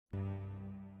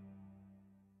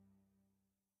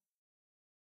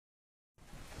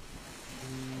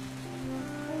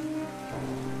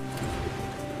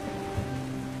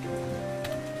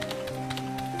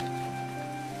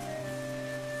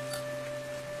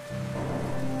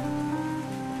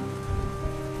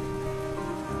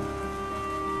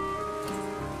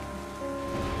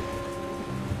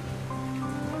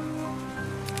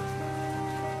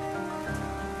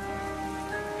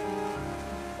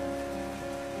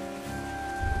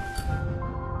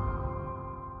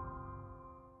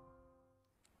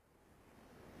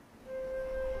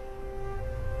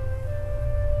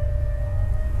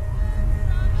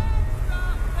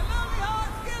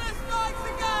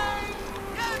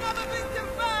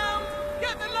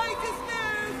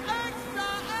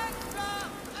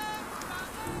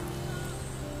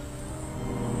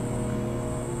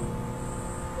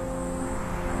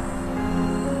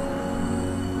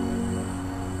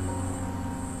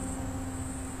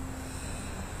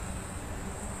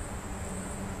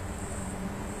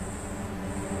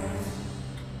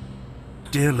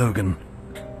Dear Logan,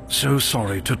 so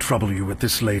sorry to trouble you at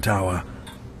this late hour.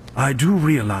 I do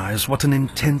realize what an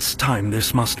intense time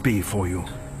this must be for you.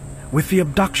 With the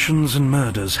abductions and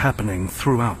murders happening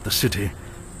throughout the city,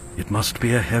 it must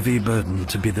be a heavy burden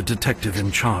to be the detective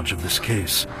in charge of this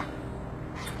case.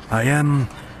 I am,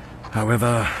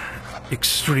 however,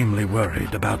 extremely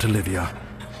worried about Olivia.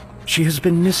 She has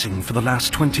been missing for the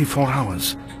last 24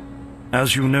 hours.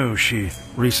 As you know, she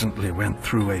recently went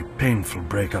through a painful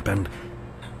breakup, and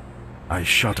I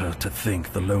shudder to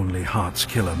think the Lonely Hearts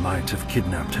killer might have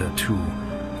kidnapped her too.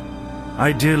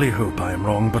 I dearly hope I am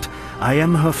wrong, but I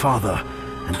am her father,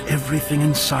 and everything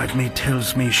inside me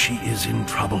tells me she is in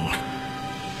trouble.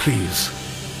 Please,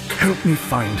 help me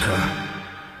find her.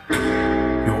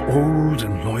 Your old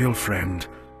and loyal friend,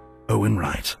 Owen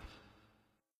Wright.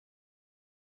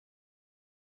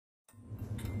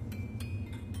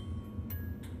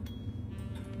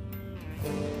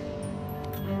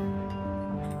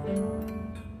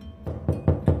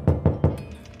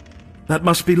 That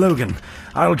must be Logan.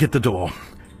 I'll get the door.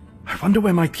 I wonder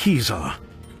where my keys are.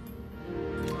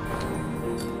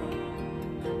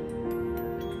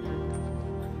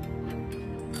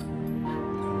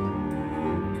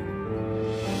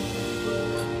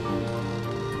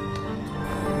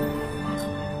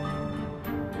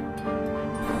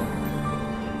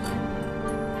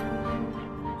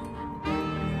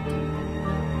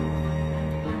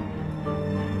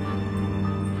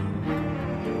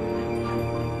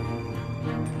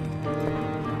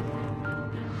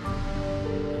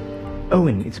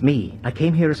 Owen, it's me. I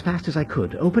came here as fast as I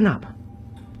could. Open up.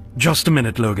 Just a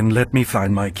minute, Logan. Let me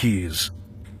find my keys.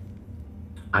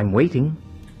 I'm waiting.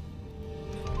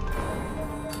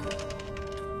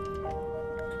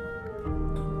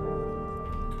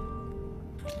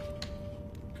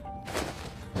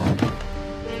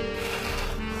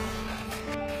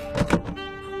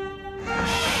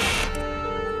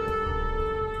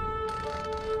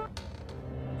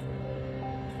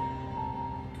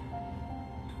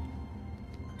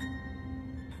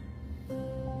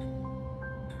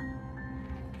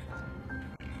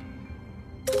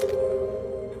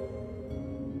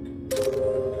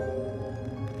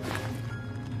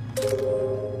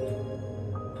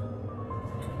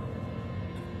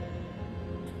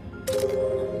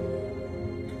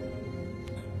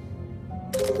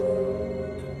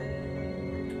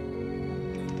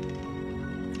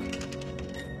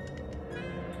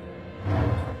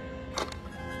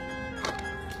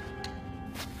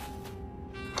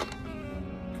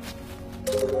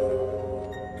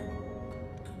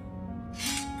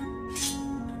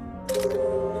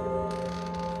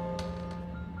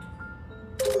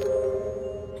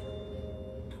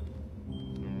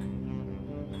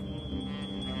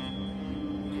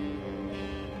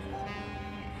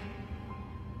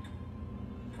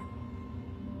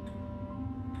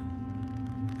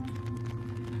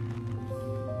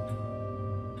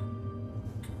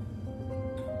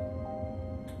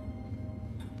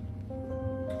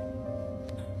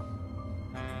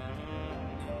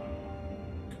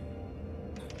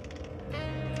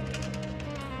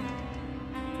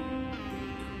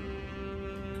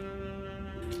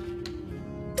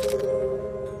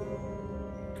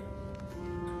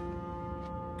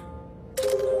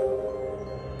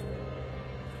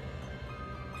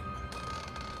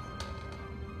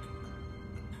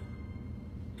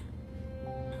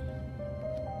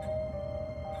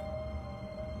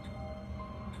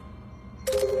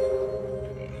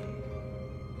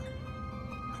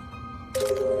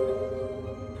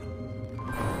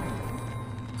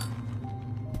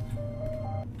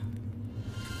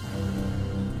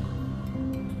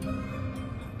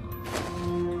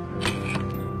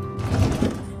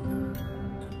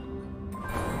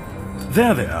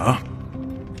 There they are.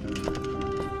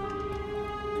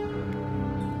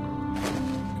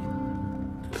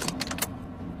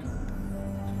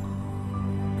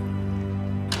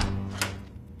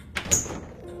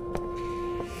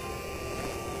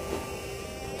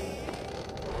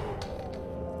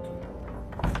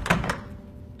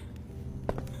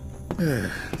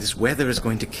 This weather is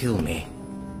going to kill me.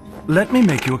 Let me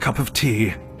make you a cup of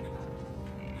tea.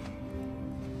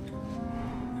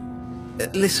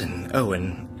 Listen,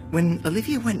 Owen, when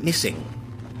Olivia went missing,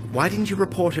 why didn't you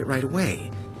report it right away?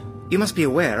 You must be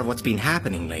aware of what's been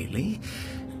happening lately.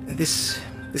 This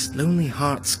Lonely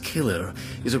Hearts killer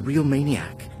is a real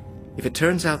maniac. If it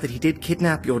turns out that he did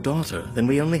kidnap your daughter, then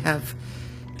we only have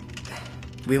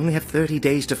 30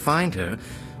 days to find her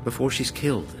before she's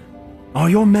killed. Are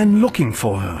your men looking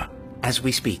for her? As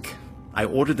we speak. I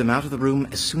ordered them out of the room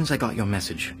as soon as I got your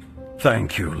message.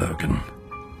 Thank you, Logan.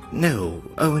 No,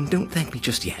 Owen, don't thank me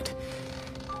just yet.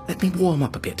 Let me warm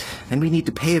up a bit. Then we need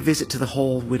to pay a visit to the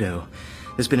Hall widow.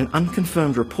 There's been an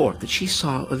unconfirmed report that she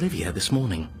saw Olivia this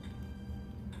morning.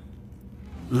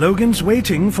 Logan's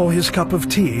waiting for his cup of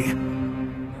tea.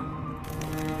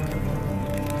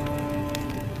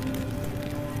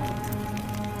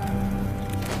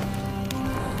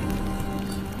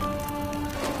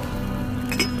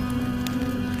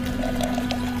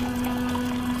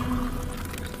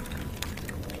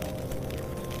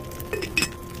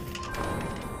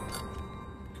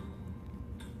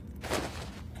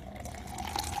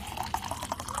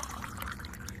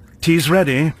 Tea's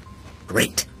ready.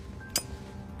 Great.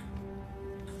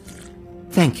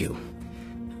 Thank you.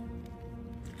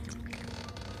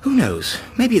 Who knows?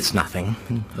 Maybe it's nothing.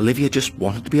 Olivia just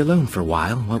wanted to be alone for a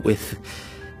while, what with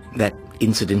that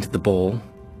incident at the ball.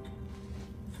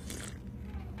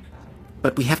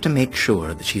 But we have to make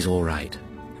sure that she's all right.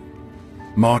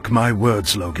 Mark my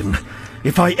words, Logan.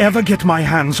 If I ever get my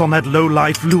hands on that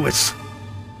lowlife Lewis...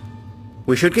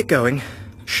 We should get going.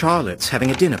 Charlotte's having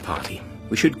a dinner party.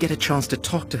 We should get a chance to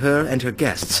talk to her and her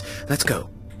guests. Let's go.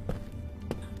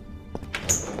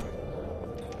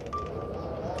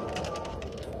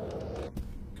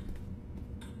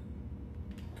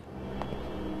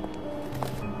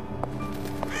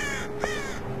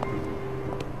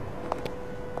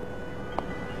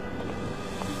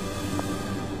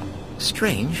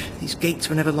 Strange. These gates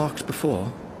were never locked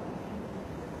before.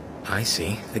 I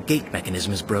see. The gate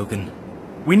mechanism is broken.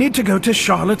 We need to go to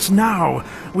Charlotte's now.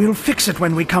 We'll fix it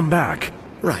when we come back.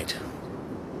 Right.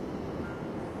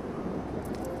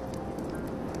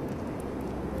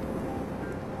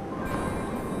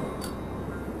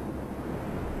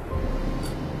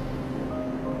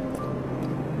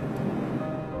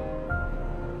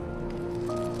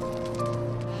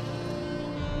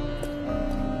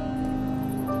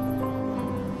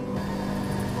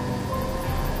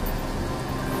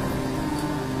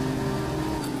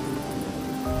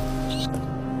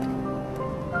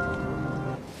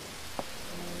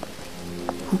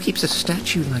 Who keeps a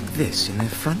statue like this in their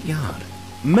front yard?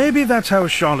 Maybe that's how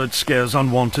Charlotte scares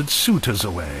unwanted suitors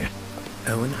away.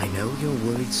 Owen, I know you're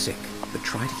worried sick, but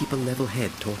try to keep a level head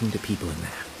talking to people in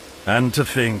there. And to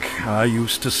think I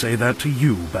used to say that to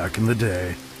you back in the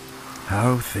day.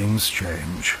 How things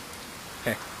change.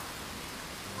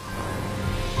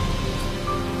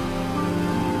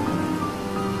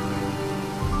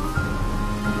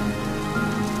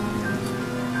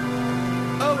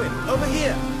 Owen, over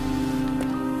here!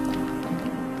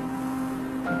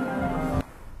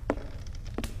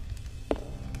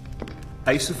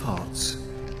 Ace of Hearts.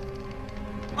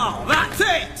 Oh, that's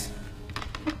it!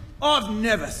 I've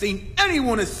never seen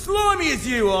anyone as slimy as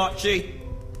you, Archie!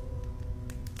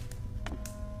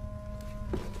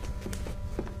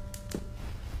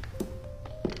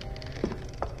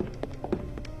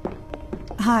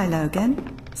 Hi,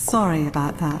 Logan. Sorry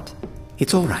about that.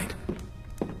 It's all right.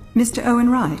 Mr. Owen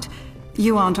Wright,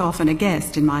 you aren't often a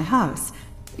guest in my house.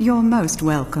 You're most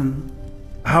welcome.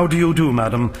 How do you do,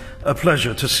 madam? A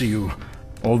pleasure to see you.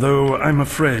 Although I'm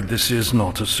afraid this is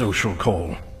not a social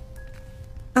call.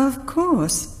 Of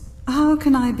course. How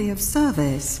can I be of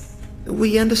service?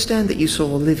 We understand that you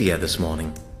saw Olivia this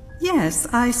morning. Yes,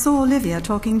 I saw Olivia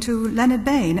talking to Leonard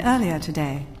Bain earlier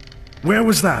today. Where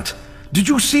was that? Did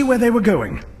you see where they were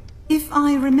going? If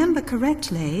I remember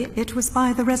correctly, it was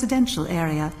by the residential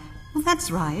area. Well,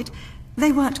 that's right.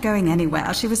 They weren't going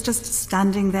anywhere. She was just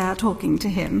standing there talking to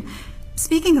him.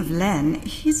 Speaking of Len,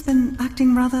 he's been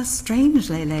acting rather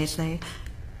strangely lately.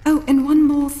 Oh, and one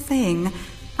more thing.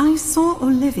 I saw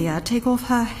Olivia take off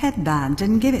her headband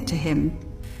and give it to him.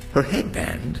 Her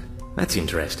headband? That's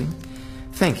interesting.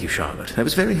 Thank you, Charlotte. That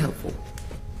was very helpful.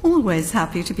 Always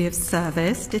happy to be of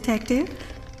service, Detective.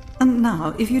 And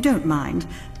now, if you don't mind,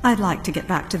 I'd like to get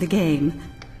back to the game.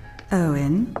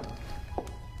 Owen?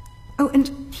 Oh,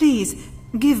 and please,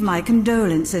 give my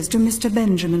condolences to Mr.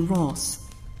 Benjamin Ross.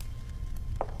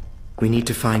 We need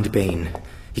to find Bain.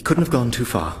 He couldn't have gone too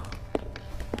far.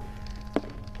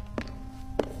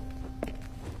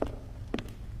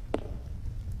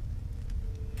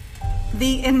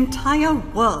 The entire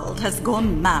world has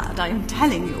gone mad, I am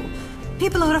telling you.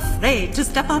 People are afraid to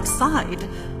step outside.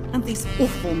 And these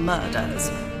awful murders.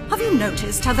 Have you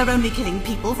noticed how they're only killing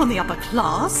people from the upper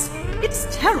class? It's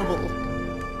terrible.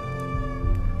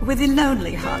 With the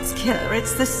Lonely Hearts Killer,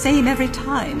 it's the same every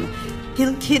time.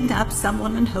 He'll kidnap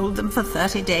someone and hold them for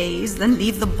 30 days, then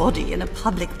leave the body in a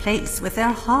public place with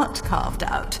their heart carved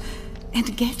out.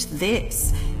 And get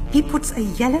this, he puts a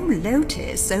yellow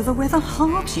lotus over where the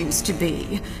heart used to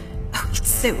be. Oh, it's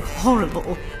so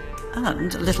horrible,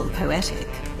 and a little poetic.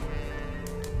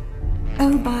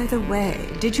 Oh, by the way,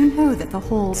 did you know that the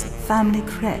Hall's family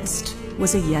crest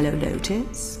was a yellow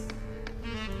lotus?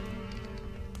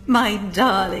 My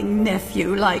darling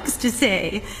nephew likes to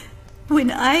say,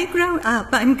 when I grow up,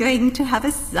 I'm going to have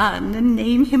a son and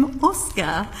name him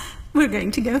Oscar. We're going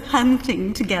to go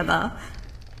hunting together.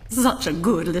 Such a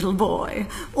good little boy,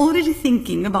 already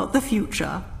thinking about the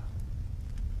future.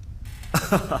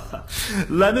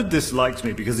 Leonard dislikes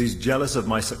me because he's jealous of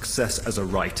my success as a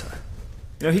writer.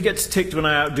 You know, he gets ticked when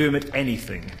I outdo him at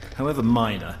anything, however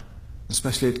minor,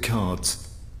 especially at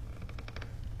cards.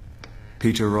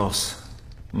 Peter Ross,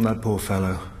 that poor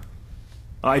fellow.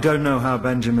 I don't know how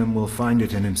Benjamin will find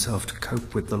it in himself to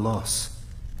cope with the loss.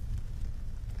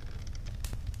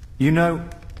 You know,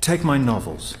 take my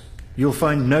novels. You'll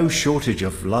find no shortage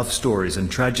of love stories and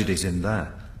tragedies in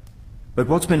there. But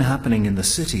what's been happening in the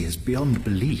city is beyond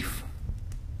belief.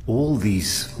 All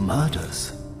these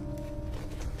murders.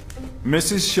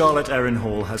 Mrs. Charlotte Erin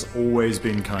Hall has always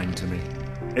been kind to me.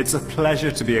 It's a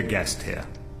pleasure to be a guest here.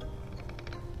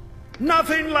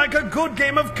 Nothing like a good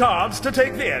game of cards to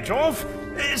take the edge off.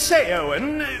 Say,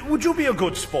 Owen, would you be a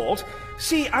good sport?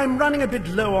 See, I'm running a bit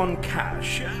low on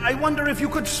cash. I wonder if you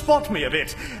could spot me a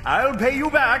bit. I'll pay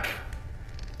you back.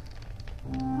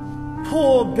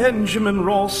 Poor Benjamin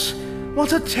Ross.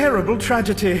 What a terrible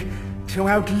tragedy. To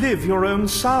outlive your own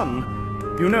son.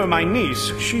 You know, my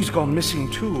niece, she's gone missing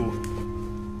too.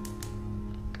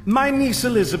 My niece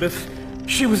Elizabeth,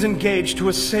 she was engaged to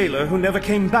a sailor who never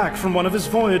came back from one of his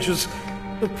voyages.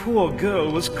 The poor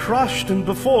girl was crushed, and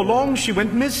before long she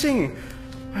went missing.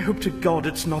 I hope to God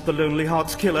it's not the Lonely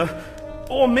Hearts Killer.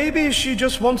 Or maybe she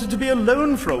just wanted to be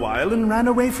alone for a while and ran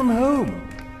away from home.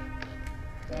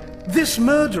 This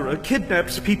murderer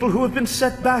kidnaps people who have been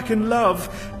set back in love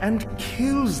and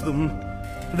kills them.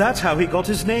 That's how he got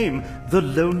his name, the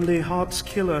Lonely Hearts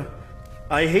Killer.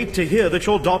 I hate to hear that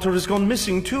your daughter has gone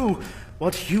missing too.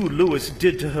 What Hugh Lewis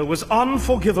did to her was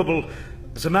unforgivable.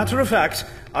 As a matter of fact,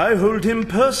 I hold him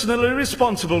personally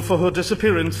responsible for her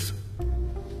disappearance.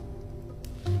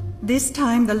 This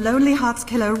time, the Lonely Hearts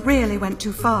Killer really went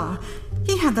too far.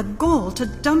 He had the gall to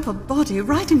dump a body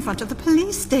right in front of the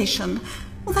police station.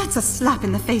 Well, that's a slap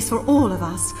in the face for all of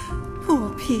us. Poor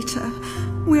Peter.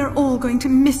 We're all going to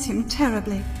miss him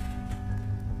terribly.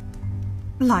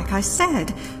 Like I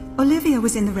said, Olivia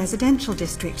was in the residential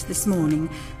district this morning,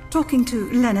 talking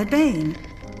to Leonard Bain.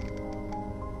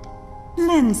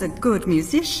 Len's a good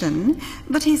musician,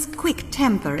 but his quick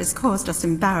temper has caused us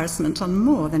embarrassment on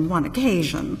more than one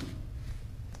occasion.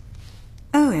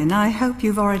 Owen, I hope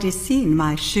you've already seen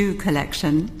my shoe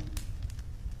collection.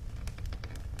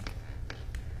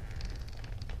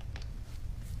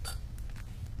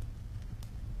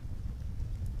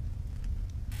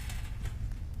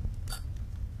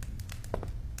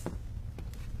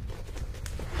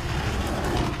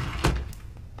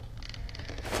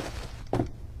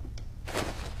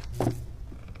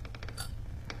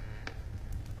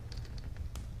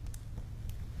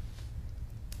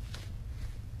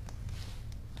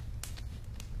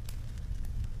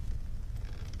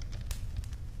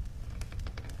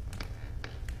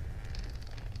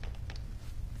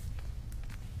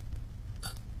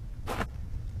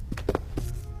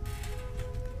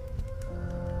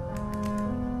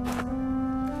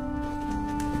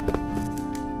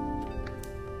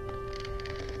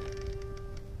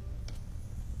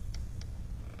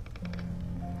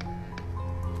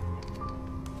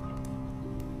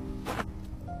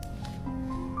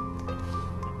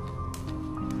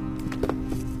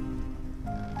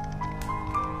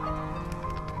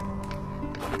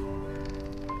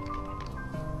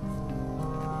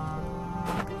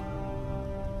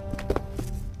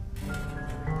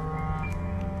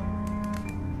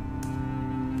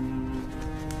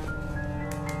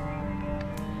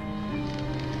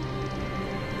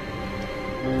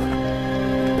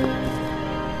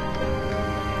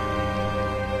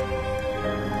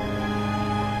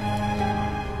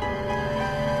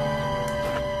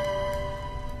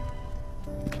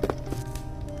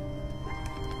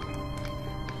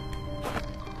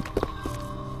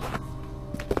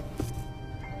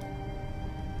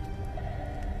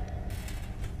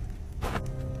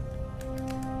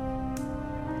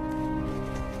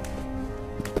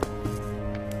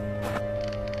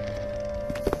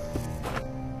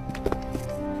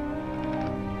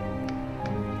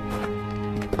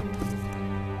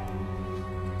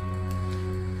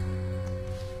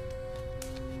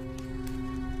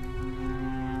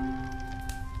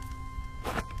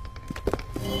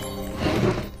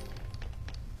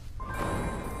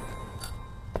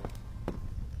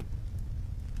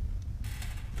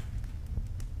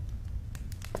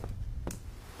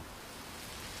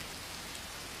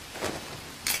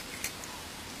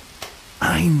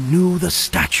 I knew the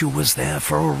statue was there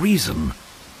for a reason.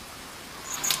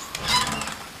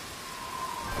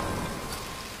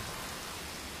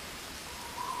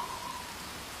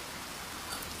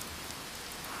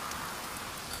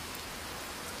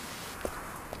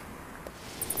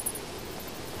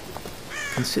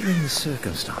 Considering the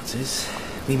circumstances,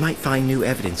 we might find new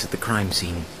evidence at the crime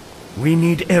scene. We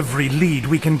need every lead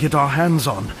we can get our hands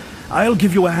on. I'll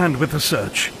give you a hand with the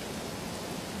search.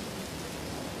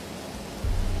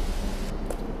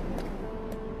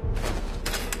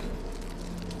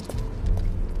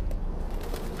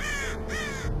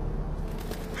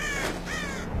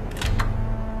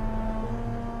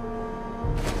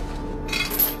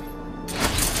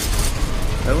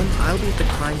 Owen, I'll be at the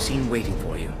crime scene waiting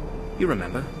for you. You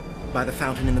remember? By the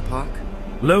fountain in the park?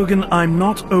 Logan, I'm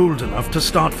not old enough to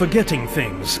start forgetting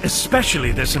things,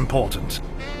 especially this important.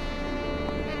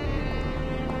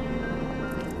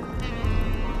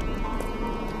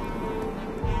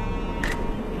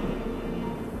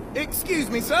 Excuse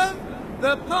me, sir.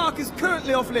 The park is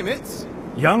currently off limits.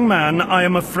 Young man, I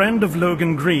am a friend of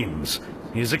Logan Green's.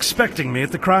 He's expecting me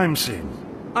at the crime scene.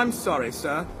 I'm sorry,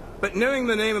 sir, but knowing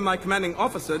the name of my commanding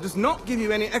officer does not give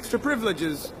you any extra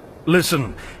privileges.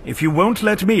 Listen, if you won't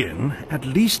let me in, at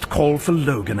least call for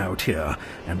Logan out here,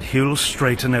 and he'll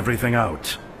straighten everything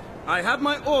out. I have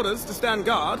my orders to stand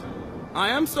guard. I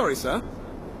am sorry, sir.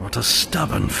 What a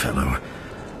stubborn fellow.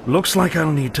 Looks like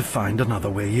I'll need to find another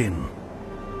way in.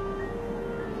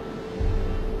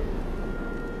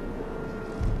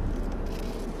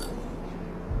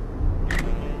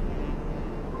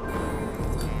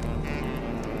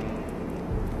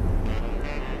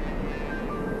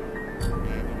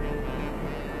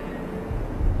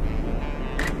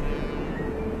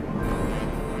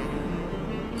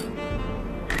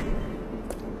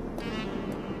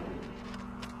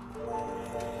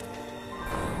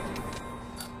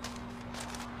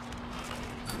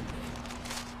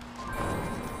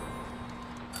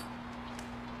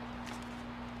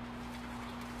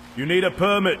 You need a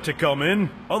permit to come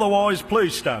in, otherwise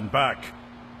please stand back.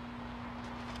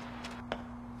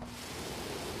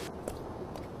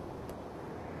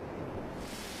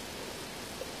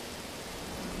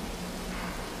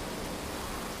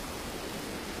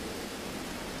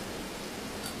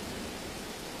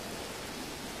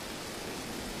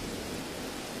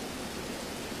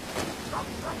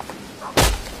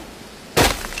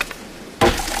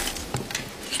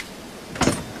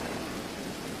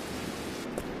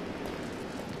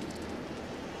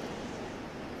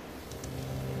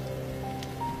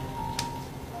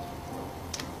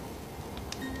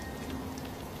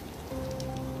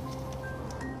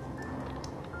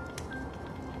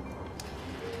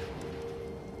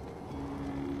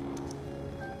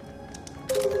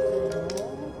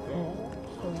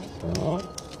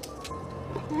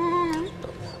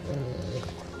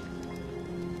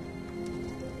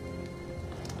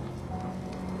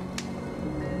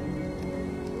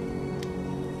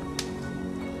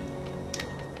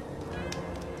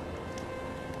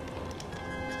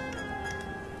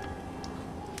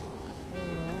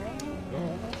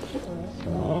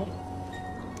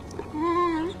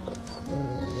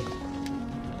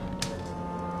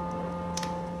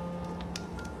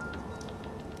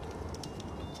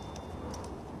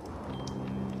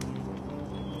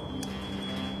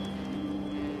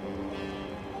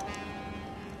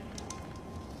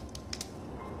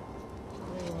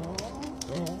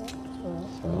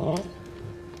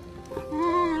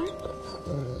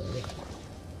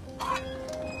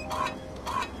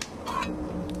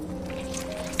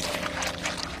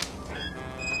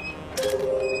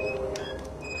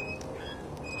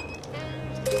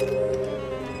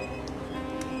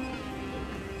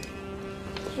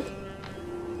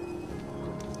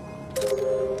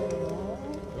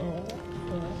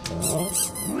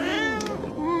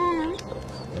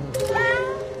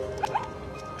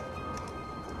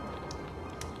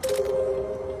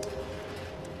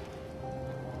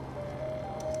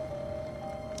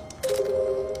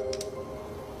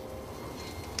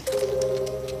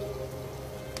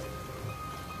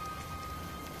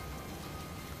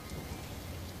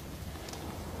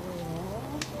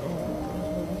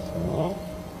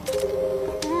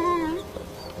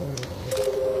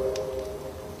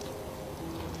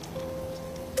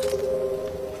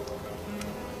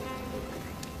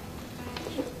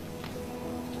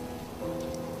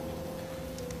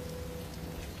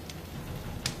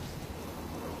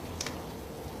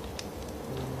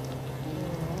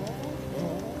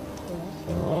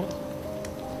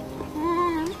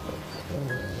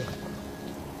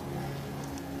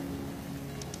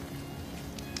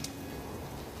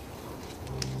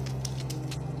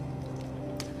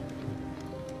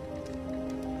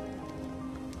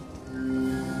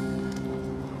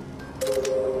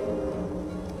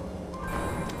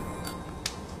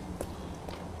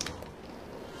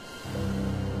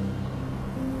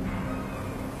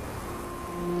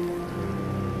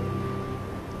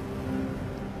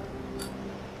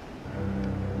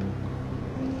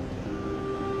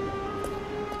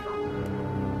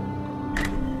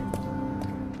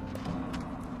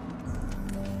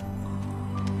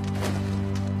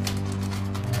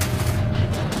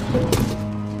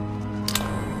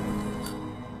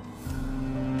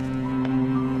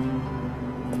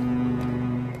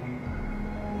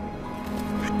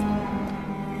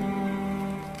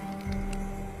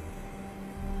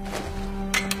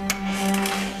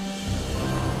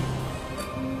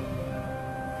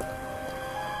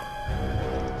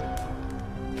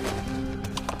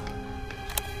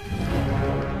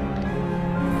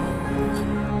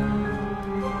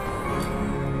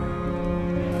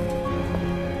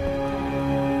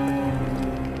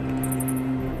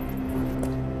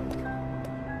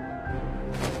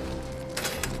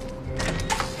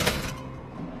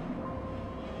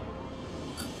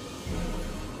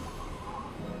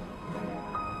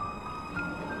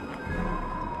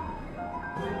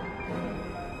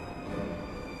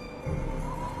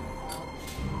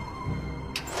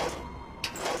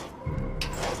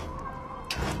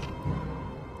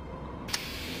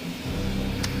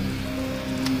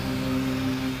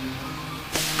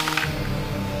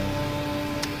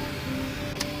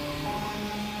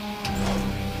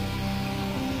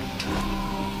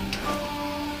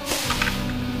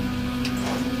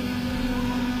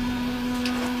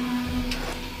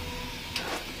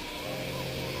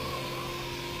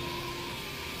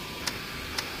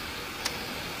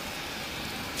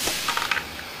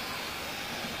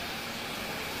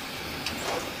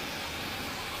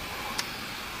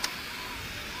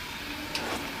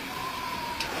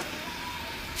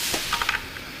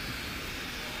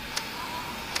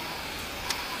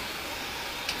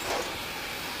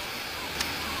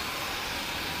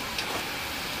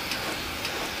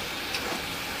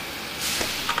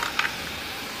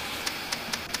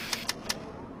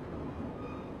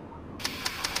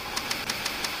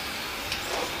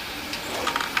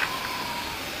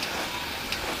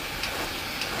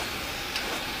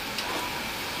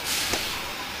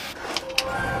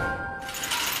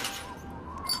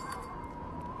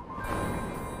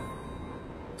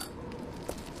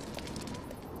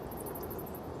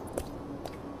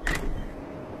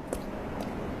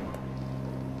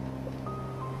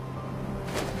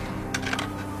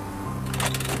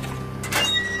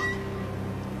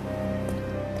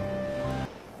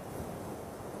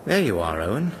 There you are,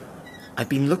 Owen. I've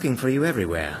been looking for you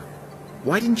everywhere.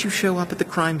 Why didn't you show up at the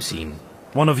crime scene?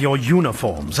 One of your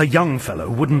uniforms, a young fellow,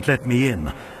 wouldn't let me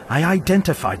in. I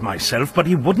identified myself, but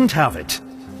he wouldn't have it.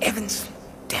 Evans!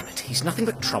 Damn it, he's nothing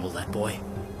but trouble, that boy.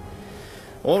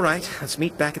 All right, let's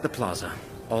meet back at the plaza.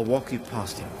 I'll walk you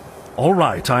past him. All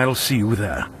right, I'll see you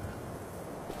there.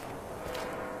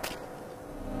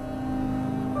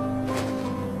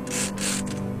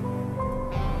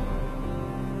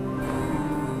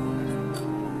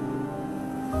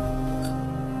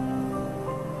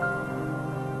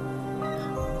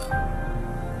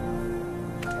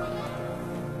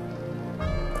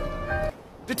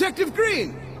 Detective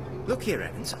Green! Look here,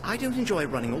 Evans. I don't enjoy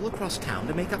running all across town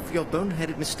to make up for your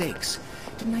boneheaded mistakes.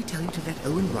 Didn't I tell you to let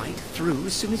Owen Wright through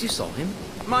as soon as you saw him?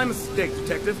 My mistake,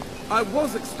 Detective. I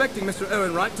was expecting Mr.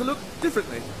 Owen Wright to look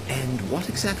differently. And what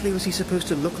exactly was he supposed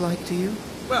to look like to you?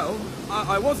 Well,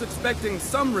 I was expecting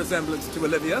some resemblance to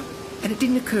Olivia. And it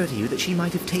didn't occur to you that she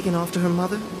might have taken after her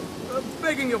mother?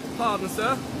 Begging your pardon,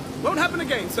 sir. Won't happen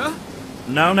again, sir.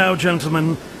 Now,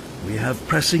 gentlemen, we have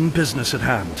pressing business at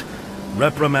hand.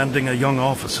 Reprimanding a young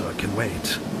officer can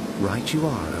wait. Right you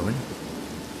are, Owen.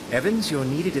 Evans, you're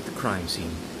needed at the crime scene.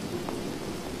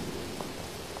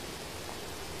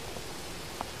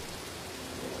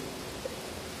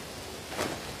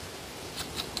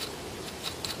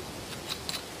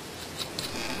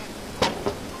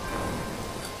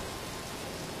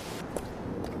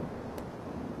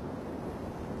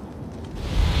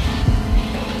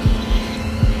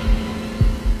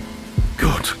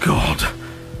 Good God.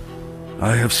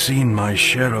 I have seen my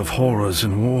share of horrors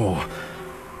in war,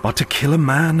 but to kill a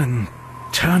man and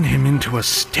turn him into a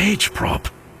stage prop...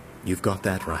 You've got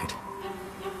that right.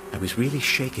 I was really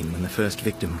shaken when the first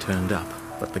victim turned up,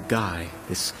 but the guy,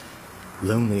 this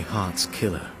Lonely Hearts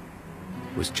killer,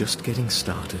 was just getting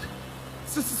started.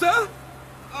 Sir?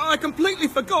 I completely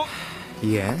forgot.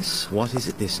 Yes? What is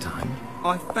it this time?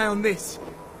 I found this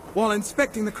while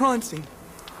inspecting the crime scene.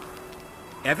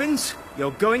 Evans, you're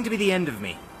going to be the end of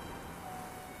me.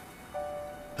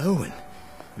 Owen,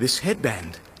 this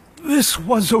headband. This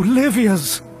was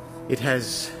Olivia's! It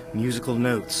has musical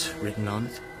notes written on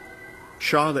it.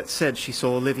 Charlotte said she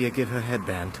saw Olivia give her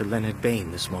headband to Leonard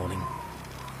Bain this morning.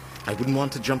 I wouldn't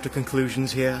want to jump to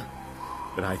conclusions here,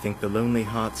 but I think the Lonely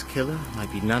Hearts killer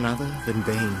might be none other than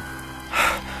Bain.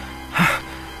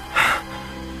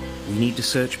 We need to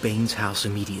search Bain's house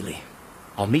immediately.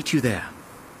 I'll meet you there.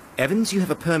 Evans, you have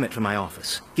a permit from my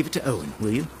office. Give it to Owen,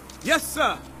 will you? Yes,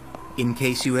 sir. In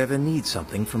case you ever need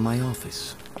something from my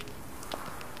office.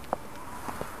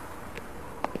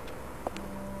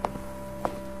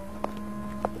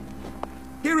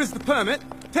 Here is the permit.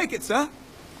 Take it, sir.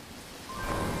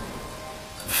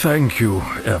 Thank you,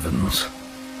 Evans.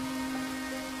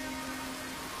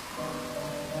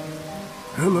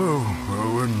 Hello,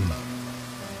 Owen.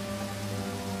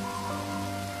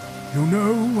 You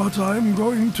know what I'm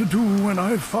going to do when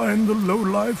I find the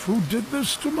lowlife who did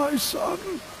this to my son?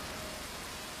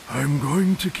 I'm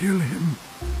going to kill him,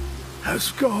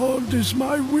 as God is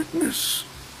my witness.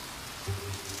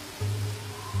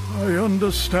 I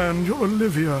understand your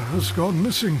Olivia has gone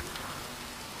missing,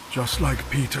 just like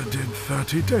Peter did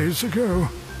 30 days ago.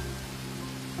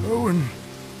 Owen,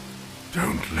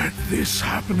 don't let this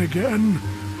happen again.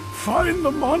 Find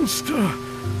the monster.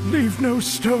 Leave no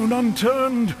stone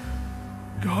unturned.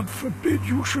 God forbid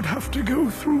you should have to go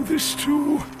through this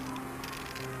too.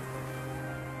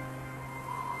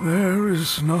 There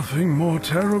is nothing more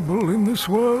terrible in this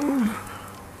world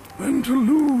than to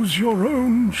lose your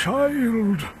own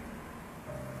child.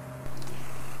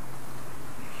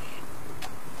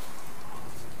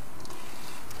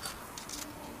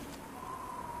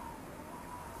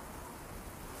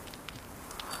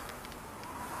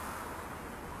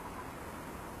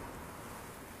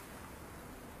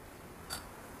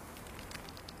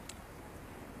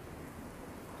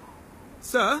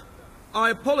 Sir, I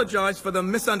apologize for the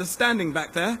misunderstanding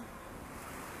back there.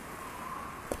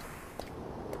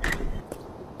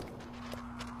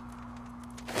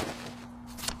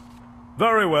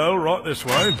 Very well, right this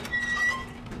way.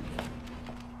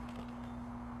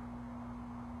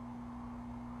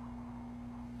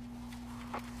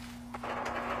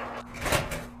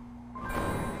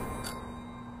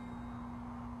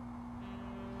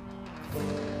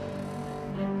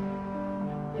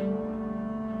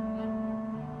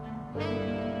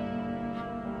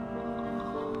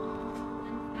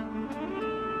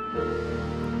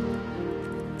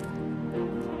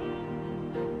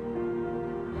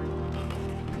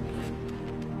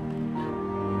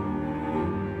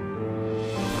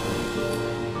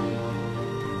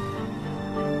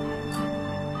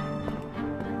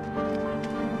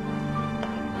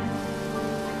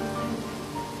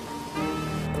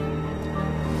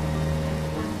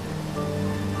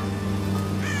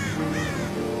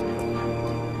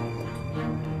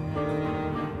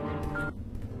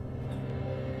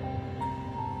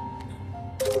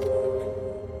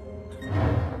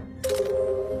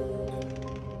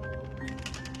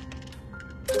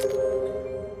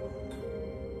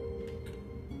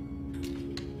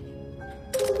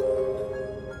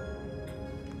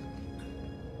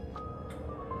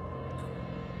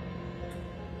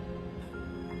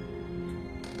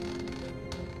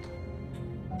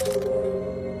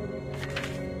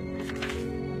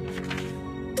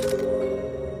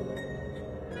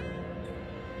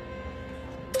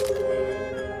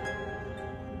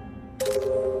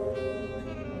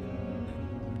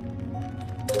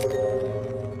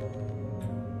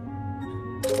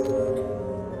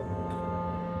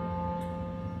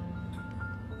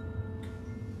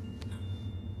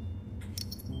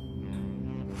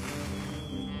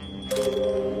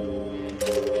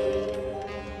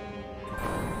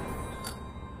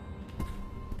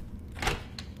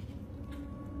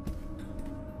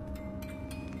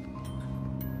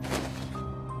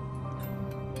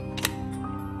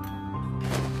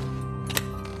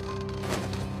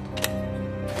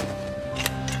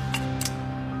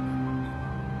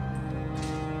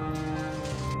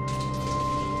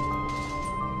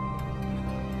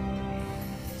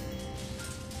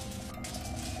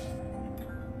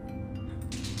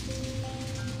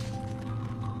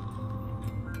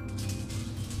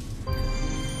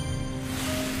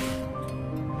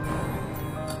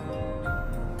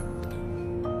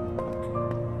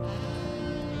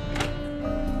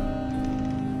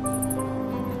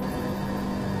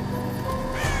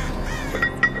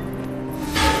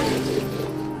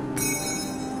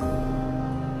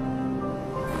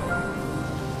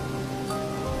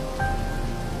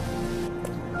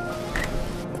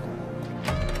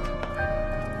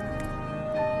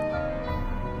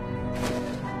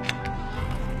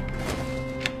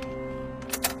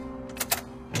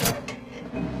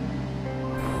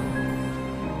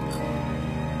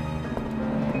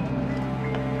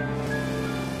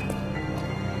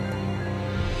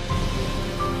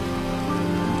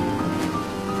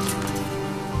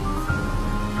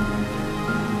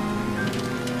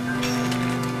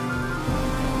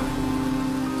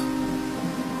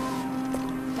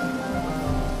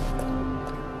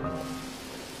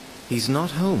 He's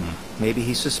not home. Maybe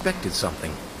he suspected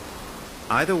something.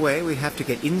 Either way, we have to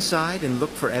get inside and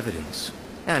look for evidence.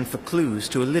 And for clues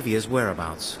to Olivia's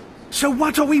whereabouts. So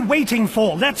what are we waiting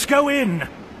for? Let's go in!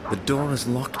 The door is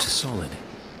locked solid.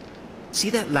 See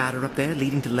that ladder up there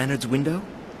leading to Leonard's window?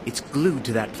 It's glued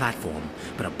to that platform,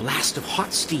 but a blast of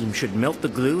hot steam should melt the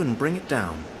glue and bring it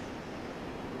down.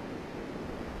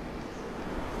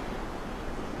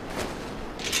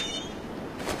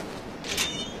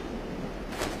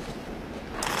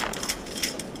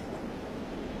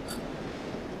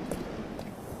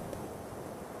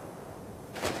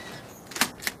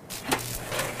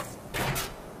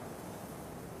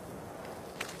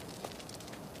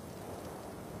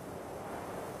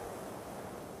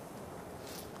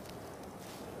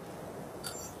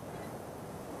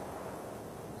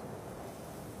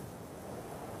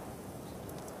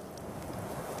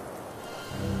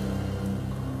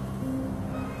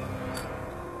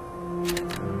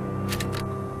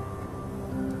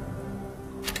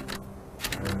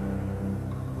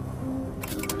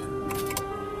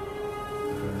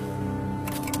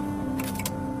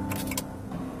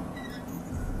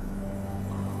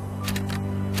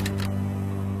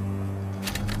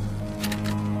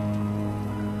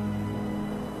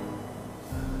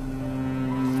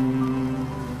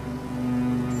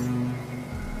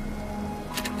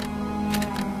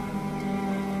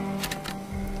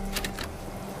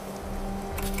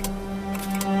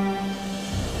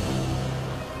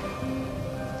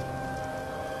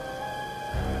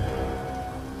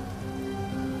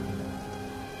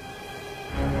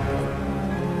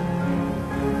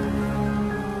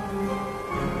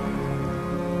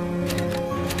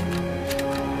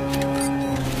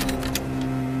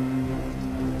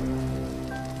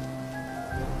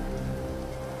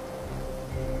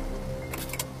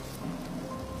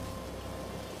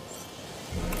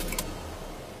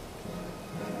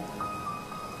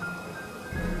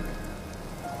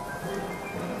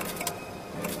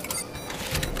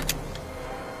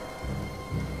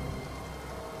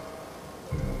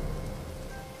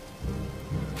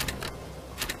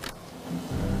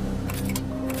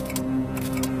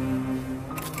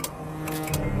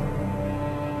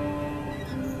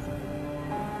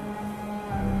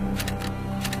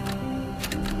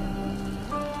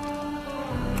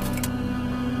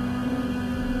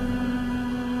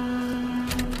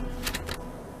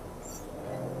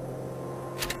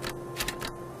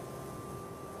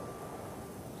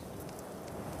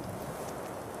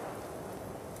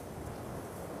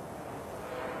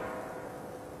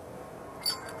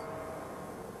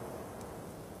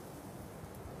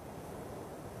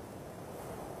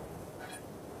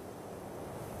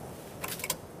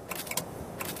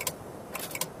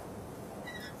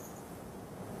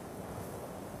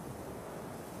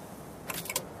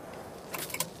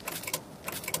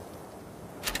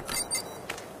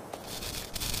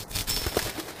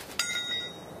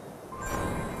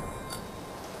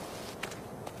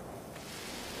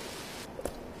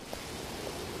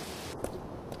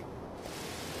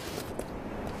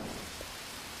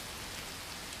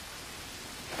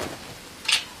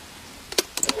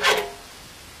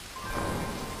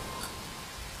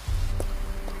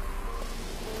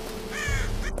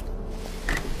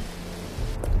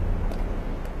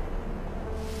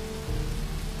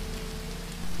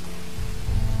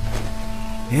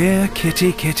 Here,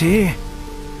 kitty, kitty.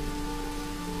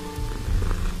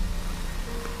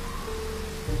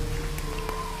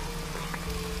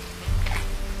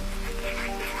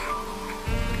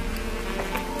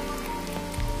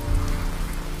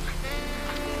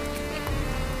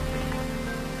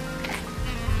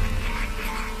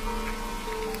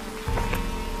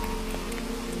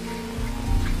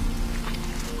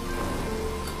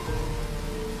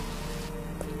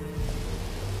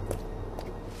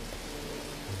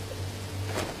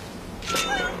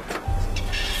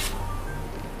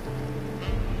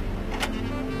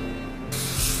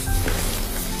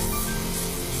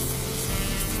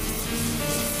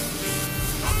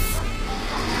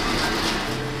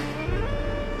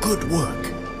 Good work.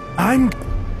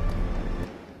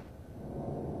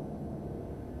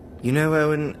 You know,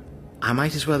 Owen, I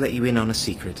might as well let you in on a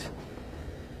secret.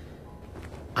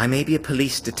 I may be a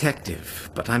police detective,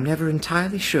 but I'm never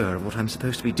entirely sure of what I'm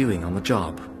supposed to be doing on the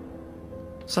job.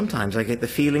 Sometimes I get the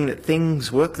feeling that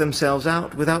things work themselves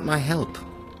out without my help.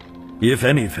 If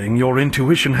anything, your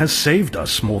intuition has saved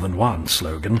us more than once,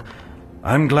 Logan.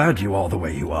 I'm glad you are the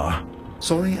way you are.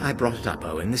 Sorry I brought it up,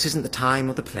 Owen. This isn't the time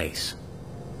or the place.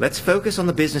 Let's focus on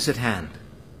the business at hand.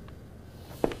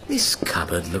 This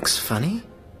cupboard looks funny.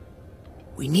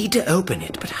 We need to open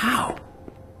it, but how?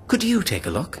 Could you take a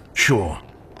look? Sure.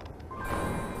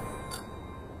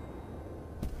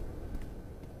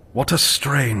 What a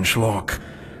strange lock.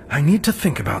 I need to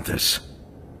think about this.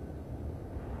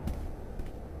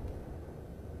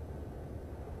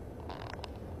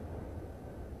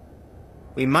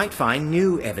 We might find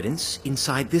new evidence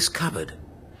inside this cupboard.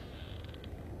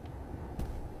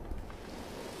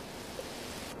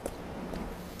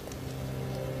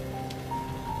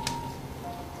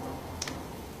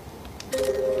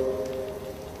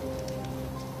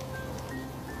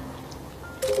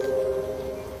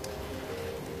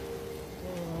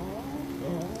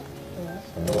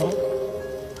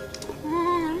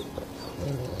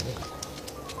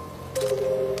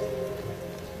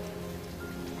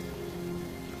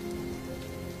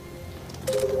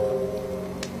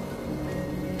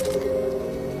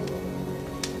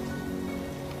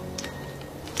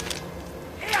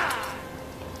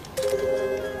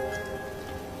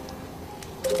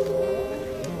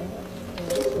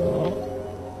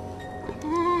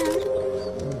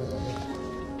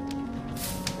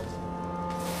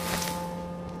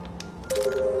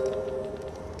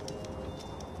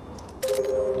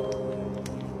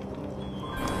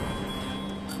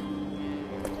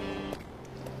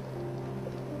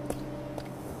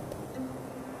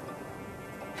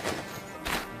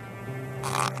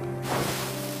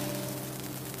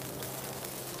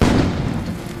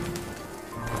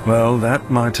 Well, that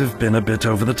might have been a bit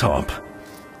over the top.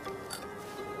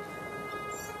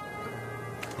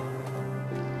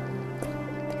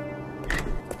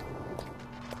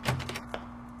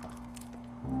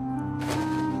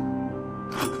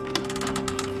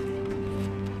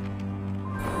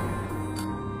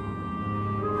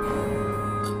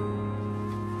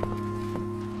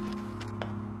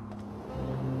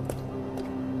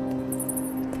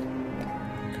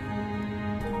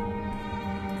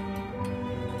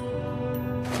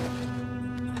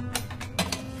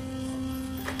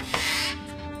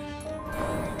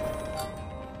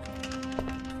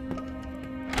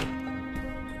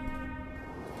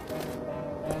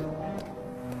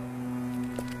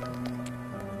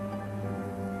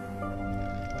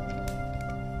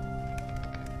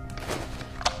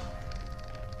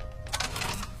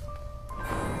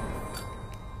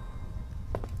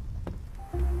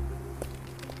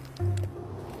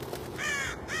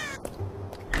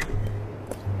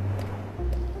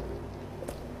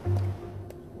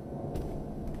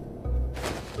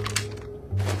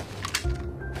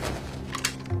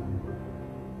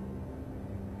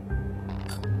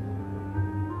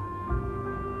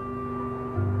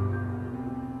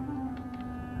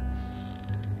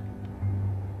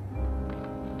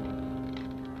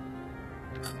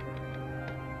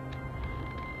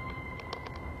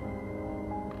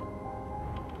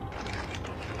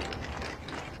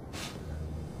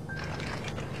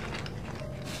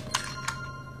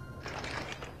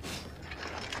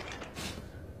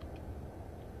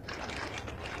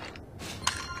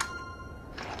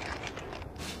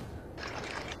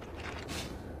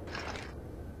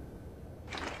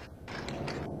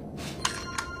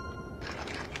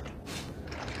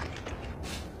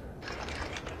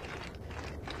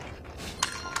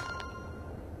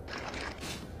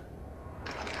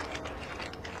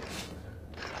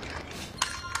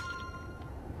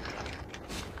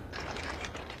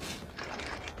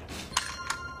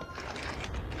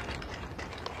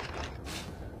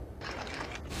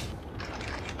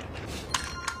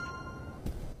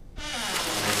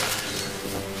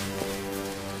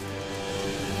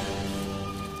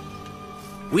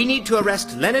 We need to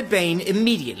arrest Leonard Bain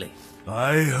immediately.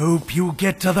 I hope you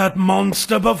get to that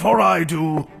monster before I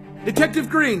do. Detective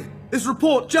Green, this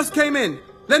report just came in.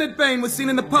 Leonard Bain was seen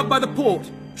in the pub by the port.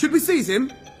 Should we seize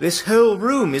him? This whole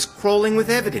room is crawling with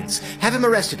evidence. Have him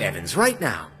arrested, Evans, right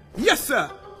now. Yes,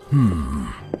 sir!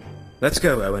 Let's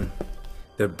go, Owen.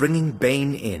 They're bringing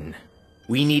Bain in.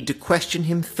 We need to question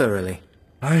him thoroughly.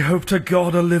 I hope to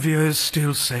God Olivia is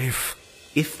still safe.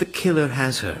 If the killer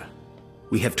has her,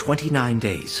 we have 29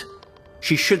 days.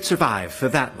 She should survive for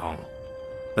that long.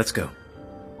 Let's go.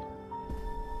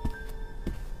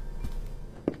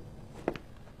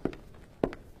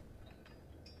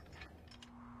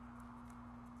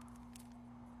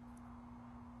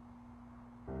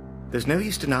 There's no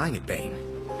use denying it, Bain.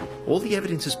 All the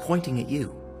evidence is pointing at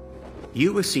you.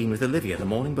 You were seen with Olivia the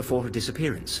morning before her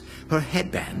disappearance. Her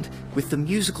headband, with the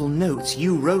musical notes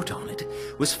you wrote on it,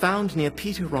 was found near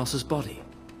Peter Ross's body.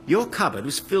 Your cupboard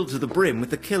was filled to the brim with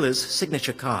the killer's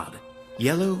signature card.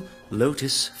 Yellow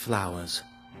Lotus flowers.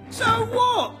 So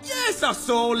what? Yes, I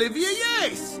saw Olivia,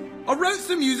 yes! I wrote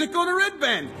some music on her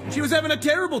headband. She was having a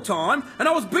terrible time, and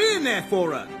I was being there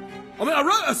for her. I mean, I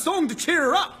wrote a song to cheer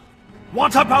her up.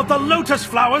 What about the lotus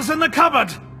flowers in the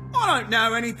cupboard? I don't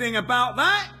know anything about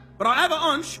that, but I have a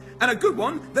hunch, and a good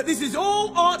one, that this is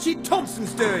all Archie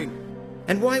Thompson's doing.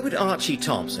 And why would Archie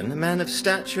Thompson, a man of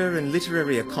stature and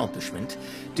literary accomplishment,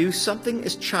 do something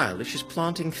as childish as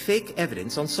planting fake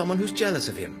evidence on someone who's jealous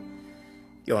of him?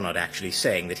 You're not actually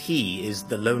saying that he is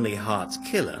the Lonely Hearts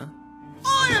killer?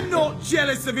 I am not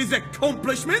jealous of his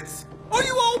accomplishments! Are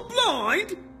you all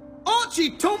blind?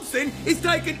 Archie Thompson is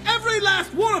taking every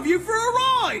last one of you for a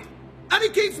ride! And he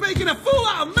keeps making a fool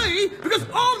out of me because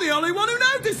I'm the only one who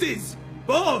notices!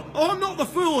 But I'm not the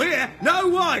fool here, no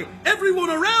way!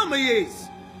 Everyone around me is!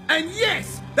 And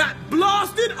yes, that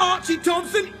blasted Archie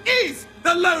Thompson is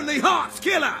the Lonely Hearts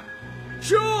killer!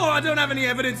 Sure, I don't have any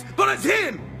evidence, but it's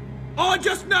him! I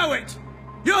just know it!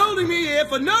 You're holding me here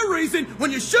for no reason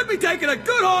when you should be taking a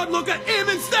good hard look at him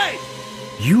instead!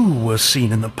 You were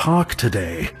seen in the park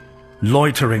today,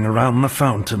 loitering around the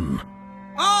fountain.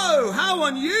 Oh, how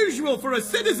unusual for a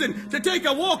citizen to take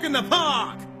a walk in the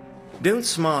park! Don't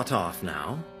smart off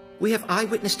now. We have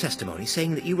eyewitness testimony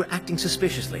saying that you were acting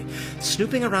suspiciously,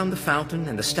 snooping around the fountain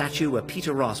and the statue where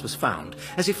Peter Ross was found,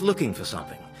 as if looking for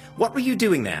something. What were you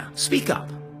doing there? Speak up.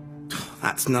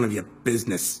 That's none of your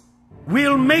business.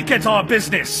 We'll make it our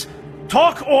business!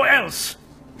 Talk or else!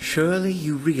 Surely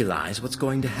you realize what's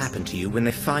going to happen to you when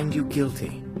they find you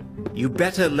guilty. You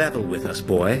better level with us,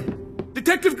 boy.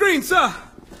 Detective Green, sir!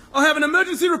 I have an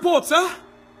emergency report, sir!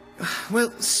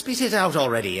 Well, spit it out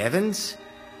already, Evans.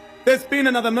 There's been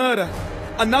another murder.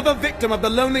 Another victim of the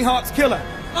Lonely Hearts killer.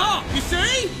 Ah, you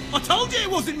see? I told you it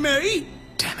wasn't me!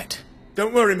 Damn it.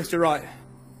 Don't worry, Mr. Wright.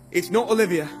 It's not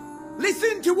Olivia.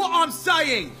 Listen to what I'm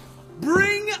saying!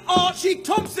 Bring Archie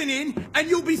Thompson in, and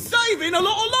you'll be saving a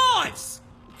lot of lives!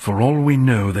 For all we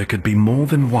know, there could be more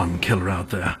than one killer out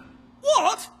there.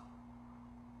 What?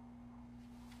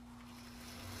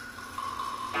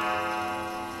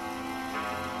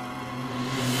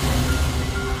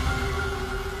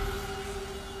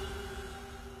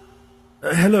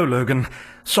 Hello, Logan.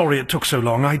 Sorry it took so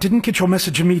long. I didn't get your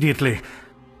message immediately.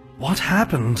 What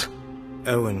happened?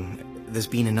 Owen, there's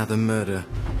been another murder.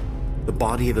 The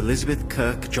body of Elizabeth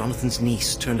Kirk, Jonathan's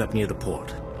niece, turned up near the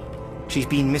port. She's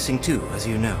been missing too, as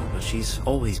you know, but she's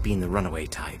always been the runaway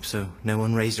type, so no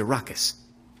one raised a ruckus.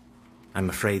 I'm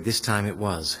afraid this time it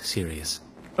was serious.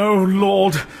 Oh,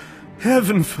 Lord.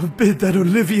 Heaven forbid that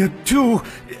Olivia too...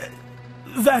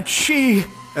 that she...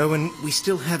 Owen, we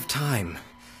still have time.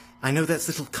 I know that's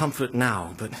little comfort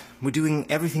now, but we're doing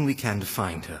everything we can to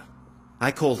find her.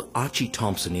 I called Archie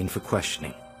Thompson in for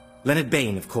questioning. Leonard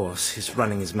Bain, of course, is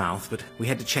running his mouth, but we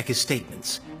had to check his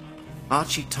statements.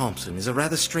 Archie Thompson is a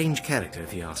rather strange character,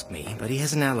 if you ask me, but he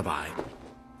has an alibi.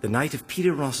 The night of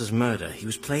Peter Ross's murder, he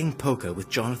was playing poker with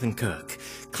Jonathan Kirk.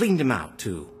 Cleaned him out,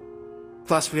 too.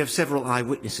 Plus, we have several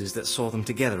eyewitnesses that saw them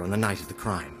together on the night of the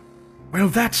crime. Well,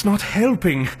 that's not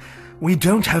helping. We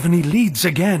don't have any leads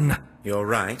again. You're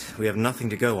right. We have nothing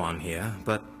to go on here,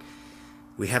 but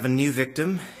we have a new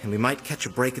victim, and we might catch a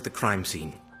break at the crime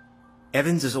scene.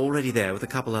 Evans is already there with a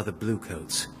couple other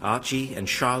bluecoats. Archie and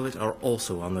Charlotte are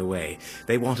also on their way.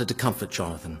 They wanted to comfort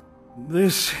Jonathan.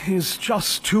 This is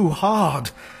just too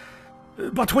hard.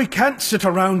 But we can't sit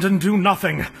around and do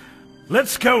nothing.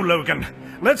 Let's go, Logan.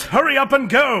 Let's hurry up and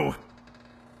go!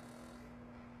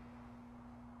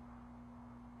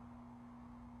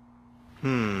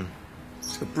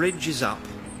 The bridge is up,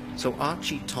 so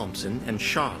Archie Thompson and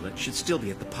Charlotte should still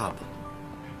be at the pub.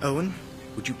 Owen,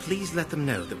 would you please let them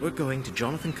know that we're going to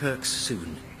Jonathan Kirk's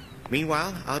soon?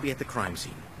 Meanwhile, I'll be at the crime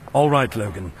scene. All right,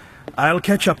 Logan. I'll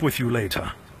catch up with you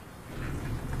later.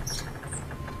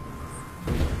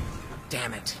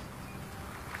 Damn it.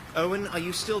 Owen, are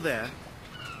you still there?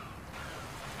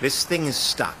 This thing is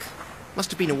stuck.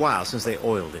 Must have been a while since they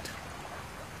oiled it.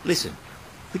 Listen,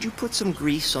 could you put some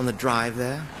grease on the drive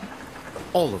there?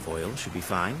 Olive oil should be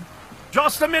fine.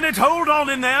 Just a minute, hold on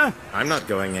in there! I'm not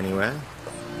going anywhere.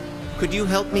 Could you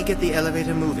help me get the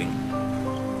elevator moving?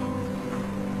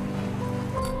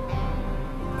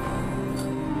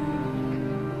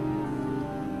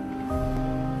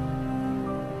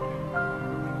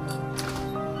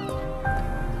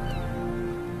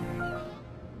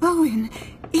 Owen,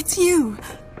 it's you.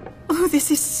 Oh,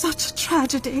 this is such a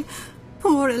tragedy.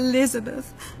 Poor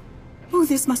Elizabeth. Oh,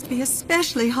 this must be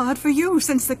especially hard for you,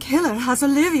 since the killer has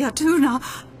Olivia too now.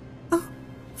 Oh,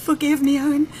 forgive me,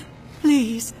 Owen.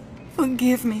 Please,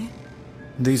 forgive me.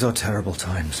 These are terrible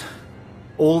times.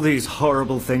 All these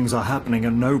horrible things are happening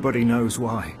and nobody knows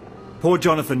why. Poor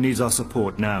Jonathan needs our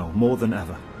support now, more than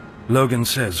ever. Logan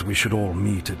says we should all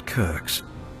meet at Kirk's.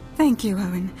 Thank you,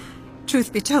 Owen.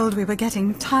 Truth be told, we were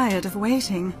getting tired of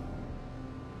waiting.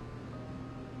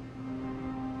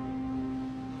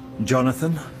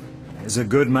 Jonathan is a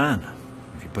good man,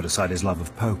 if you put aside his love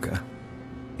of poker.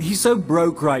 He's so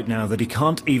broke right now that he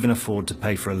can't even afford to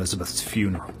pay for Elizabeth's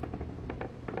funeral.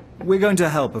 We're going to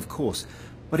help, of course,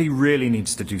 but he really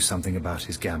needs to do something about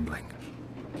his gambling.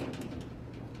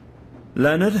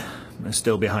 Leonard is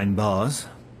still behind bars.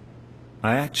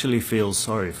 I actually feel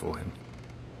sorry for him.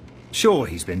 Sure,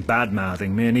 he's been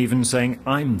bad-mouthing me and even saying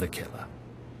I'm the killer.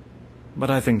 But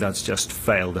I think that's just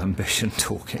failed ambition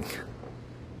talking.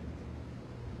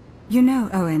 You know,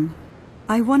 Owen,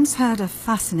 I once heard a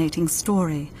fascinating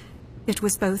story. It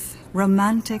was both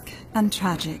romantic and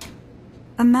tragic.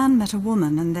 A man met a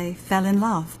woman and they fell in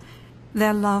love.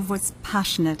 Their love was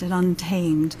passionate and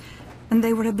untamed, and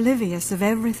they were oblivious of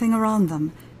everything around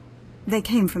them. They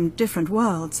came from different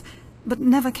worlds, but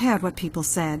never cared what people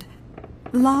said.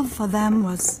 Love for them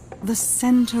was the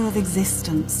center of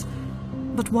existence.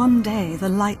 But one day the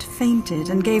light fainted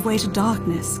and gave way to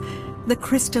darkness. The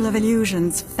crystal of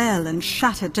illusions fell and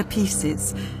shattered to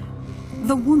pieces.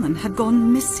 The woman had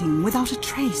gone missing without a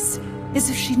trace, as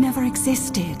if she never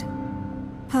existed.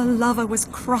 Her lover was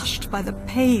crushed by the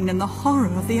pain and the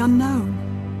horror of the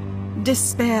unknown.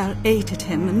 Despair ate at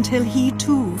him until he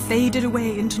too faded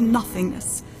away into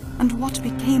nothingness, and what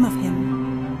became of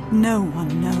him, no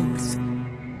one knows.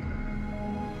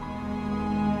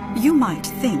 You might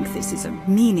think this is a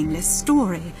meaningless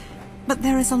story, but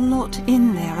there is a lot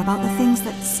in there about the things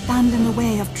that stand in the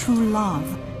way of true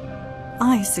love.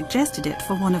 I suggested it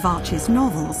for one of Archie's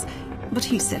novels, but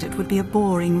he said it would be a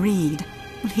boring read.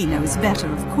 He knows better,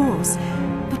 of course,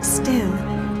 but still,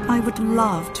 I would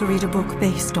love to read a book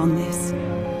based on this.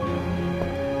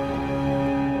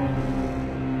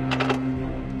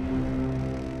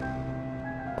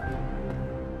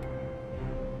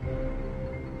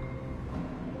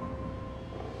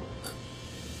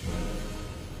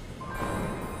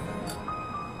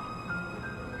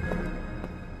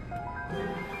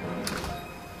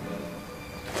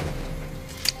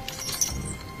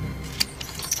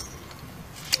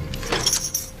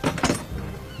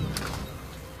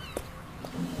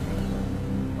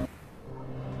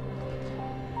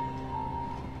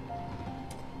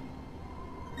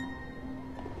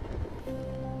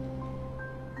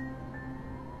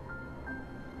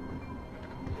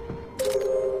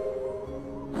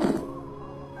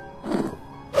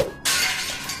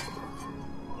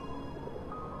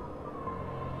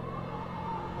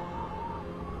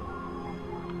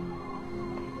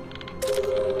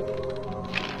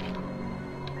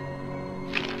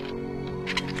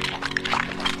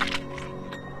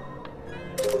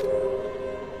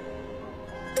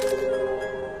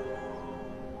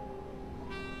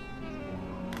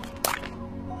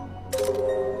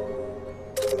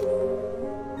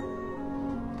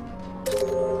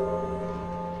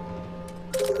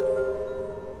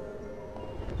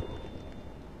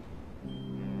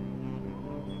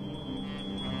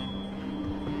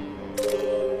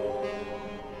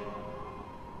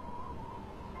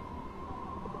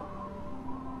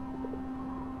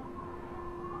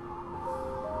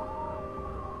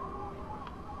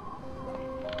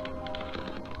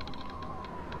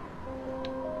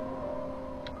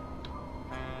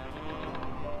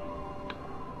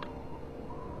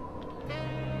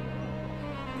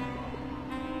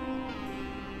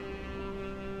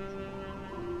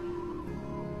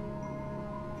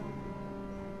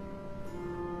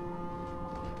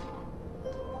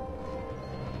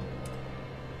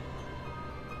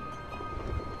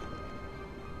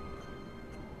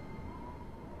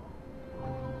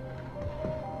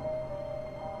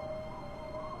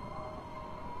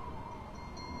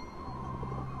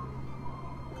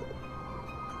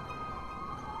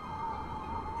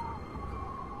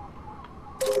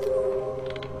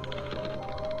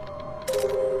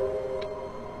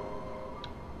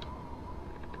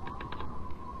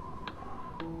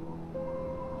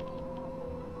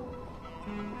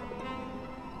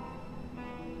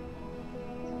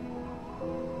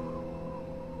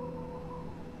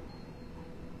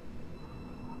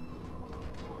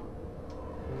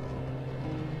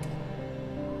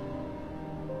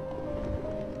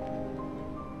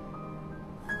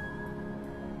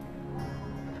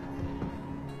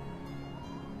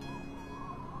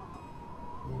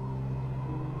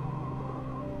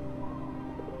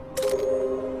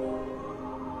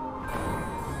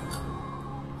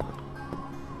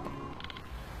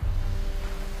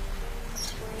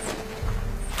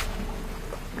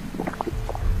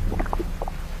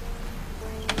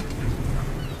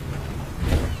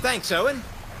 Thanks, Owen.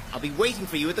 I'll be waiting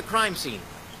for you at the crime scene.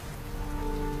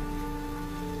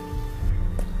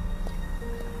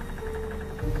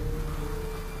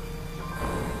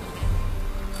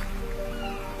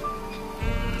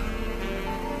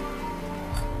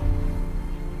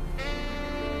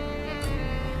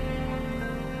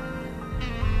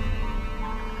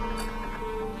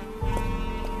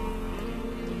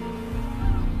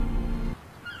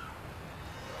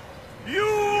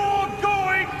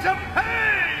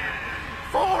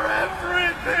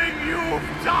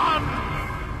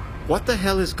 What the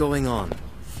hell is going on?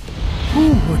 Who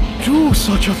would do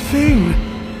such a thing?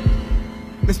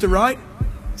 Mr. Wright?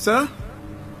 Sir?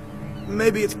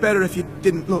 Maybe it's better if you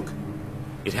didn't look.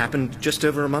 It happened just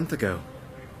over a month ago.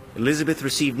 Elizabeth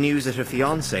received news that her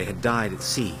fiancé had died at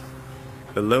sea.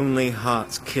 The Lonely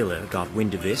Hearts killer got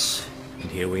wind of this, and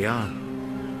here we are.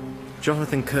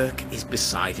 Jonathan Kirk is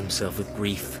beside himself with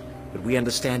grief, but we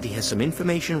understand he has some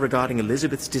information regarding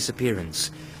Elizabeth's disappearance.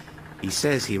 He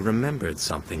says he remembered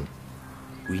something.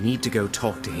 We need to go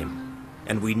talk to him.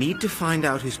 And we need to find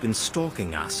out who's been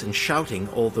stalking us and shouting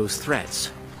all those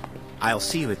threats. I'll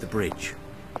see you at the bridge.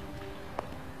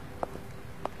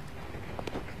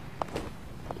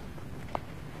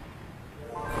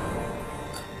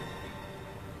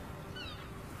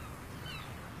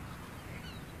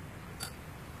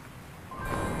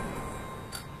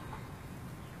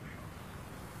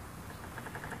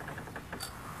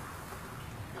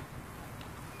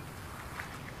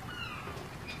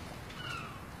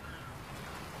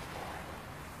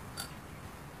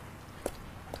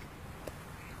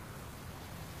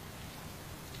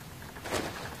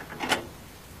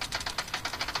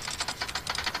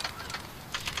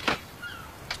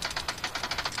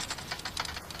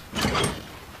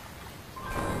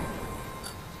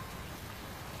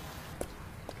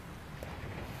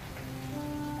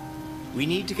 We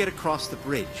need to get across the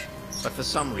bridge, but for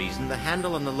some reason the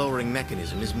handle on the lowering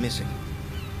mechanism is missing.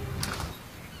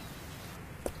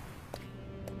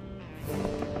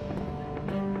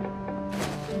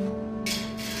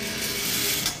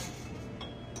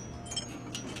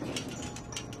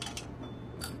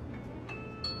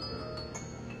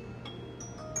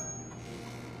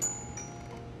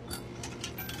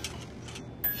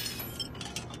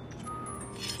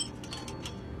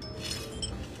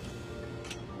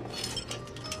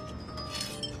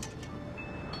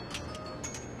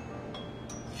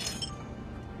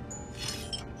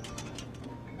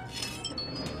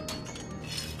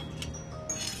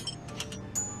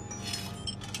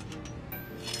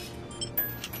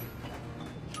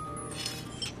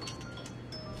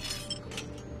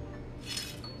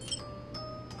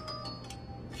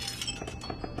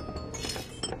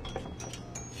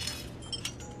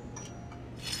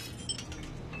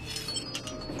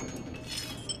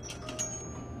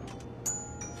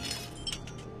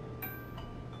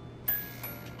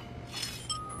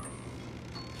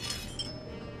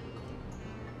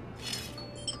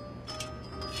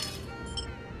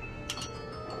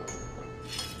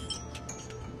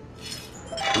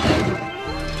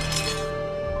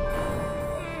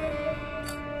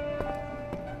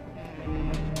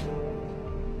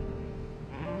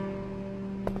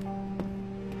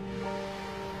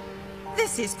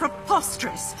 This is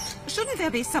preposterous. Shouldn't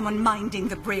there be someone minding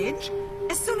the bridge?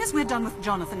 As soon as we're done with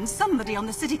Jonathan, somebody on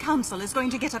the city council is going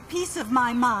to get a piece of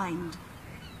my mind.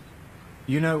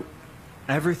 You know,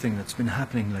 everything that's been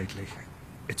happening lately,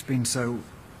 it's been so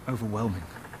overwhelming.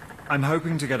 I'm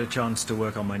hoping to get a chance to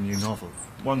work on my new novel,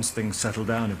 once things settle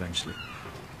down eventually.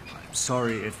 I'm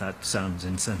sorry if that sounds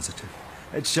insensitive.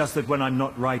 It's just that when I'm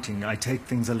not writing, I take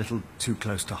things a little too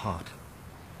close to heart.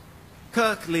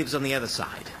 Kirk lives on the other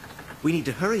side. We need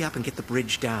to hurry up and get the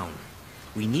bridge down.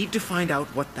 We need to find out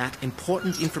what that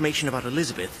important information about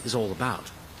Elizabeth is all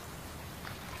about.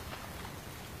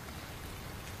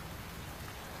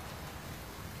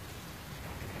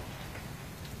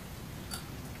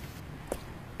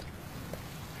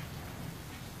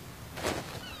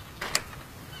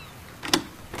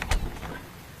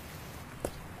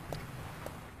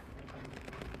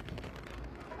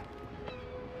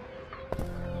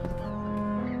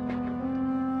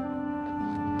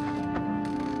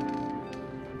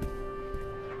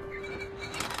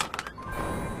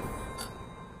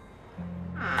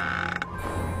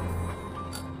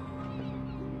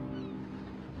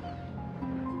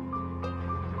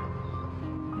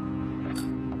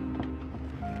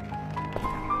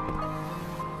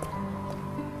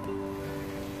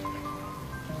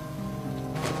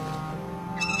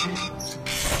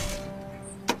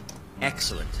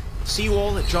 Excellent. See you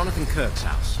all at Jonathan Kirk's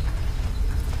house.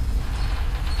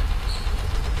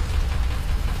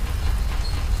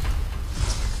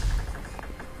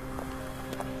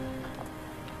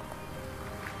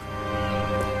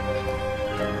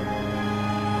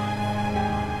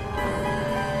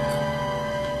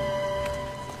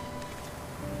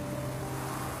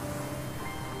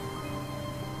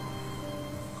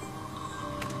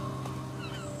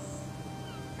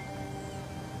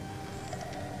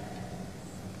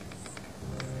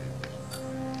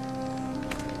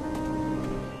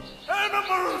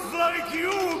 Animals like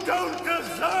you don't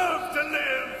deserve to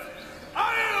live!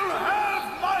 I'll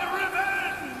have my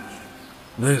revenge!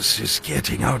 This is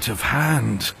getting out of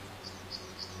hand.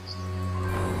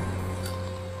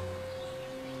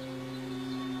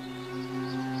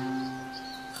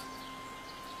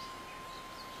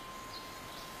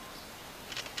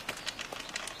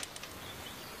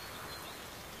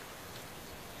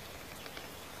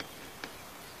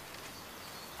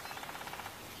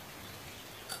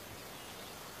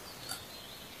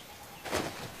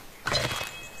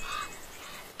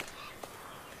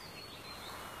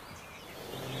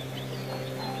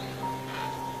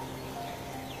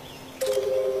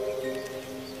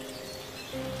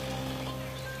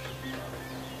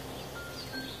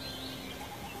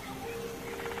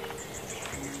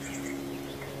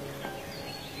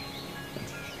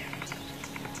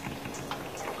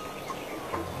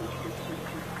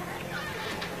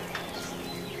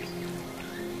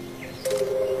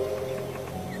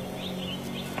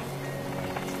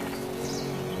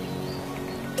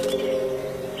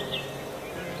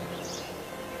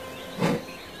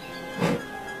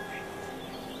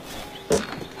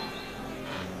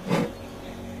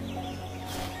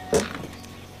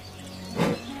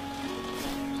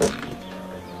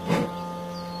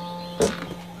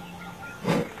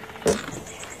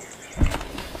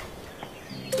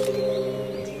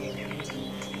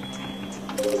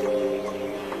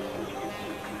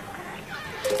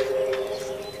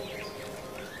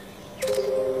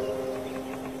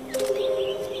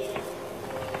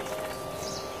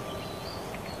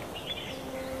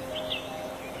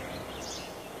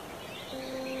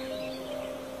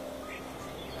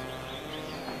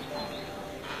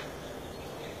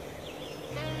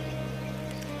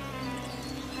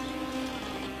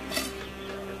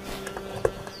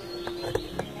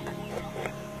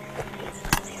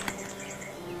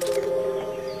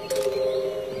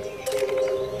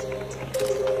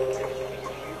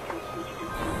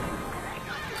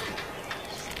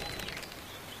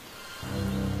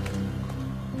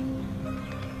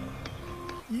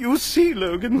 You see,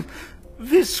 Logan,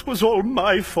 this was all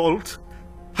my fault.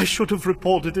 I should have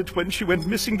reported it when she went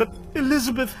missing, but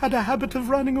Elizabeth had a habit of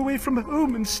running away from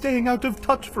home and staying out of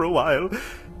touch for a while.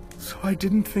 So I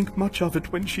didn't think much of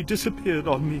it when she disappeared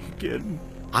on me again.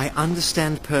 I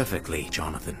understand perfectly,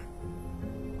 Jonathan.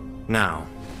 Now,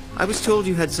 I was told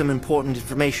you had some important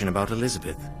information about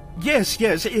Elizabeth. Yes.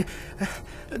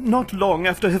 Not long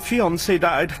after her fiancé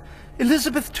died,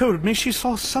 Elizabeth told me she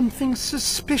saw something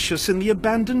suspicious in the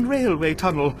abandoned railway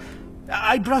tunnel.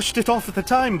 I brushed it off at the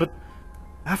time, but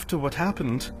after what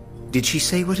happened... Did she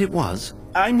say what it was?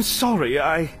 I'm sorry,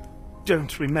 I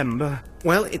don't remember.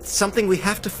 Well, it's something we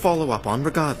have to follow up on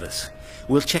regardless.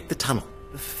 We'll check the tunnel.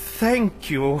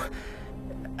 Thank you.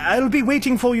 I'll be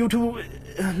waiting for you to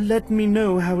let me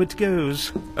know how it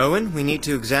goes. Owen, we need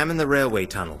to examine the railway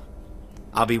tunnel.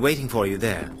 I'll be waiting for you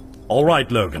there. All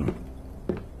right, Logan.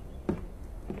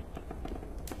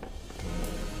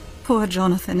 Poor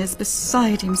Jonathan is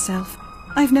beside himself.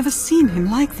 I've never seen him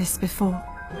like this before.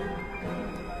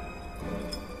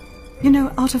 You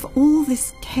know, out of all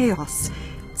this chaos,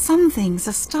 some things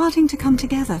are starting to come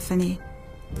together for me.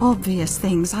 Obvious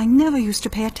things I never used to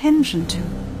pay attention to.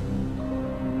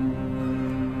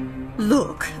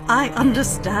 Look, I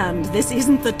understand this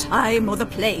isn't the time or the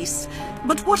place,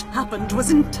 but what happened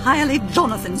was entirely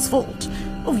Jonathan's fault.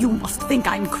 Oh, you must think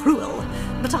I'm cruel,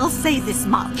 but I'll say this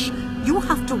much. You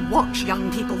have to watch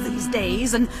young people these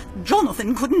days, and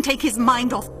Jonathan couldn't take his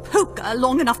mind off poker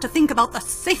long enough to think about the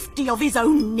safety of his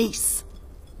own niece.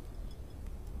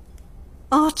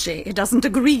 Archie doesn't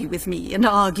agree with me and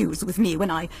argues with me when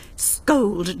I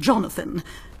scold Jonathan.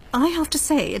 I have to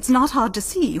say, it's not hard to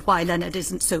see why Leonard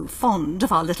isn't so fond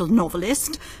of our little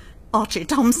novelist. Archie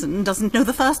Thompson doesn't know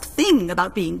the first thing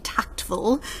about being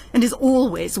tactful, and is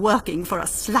always working for a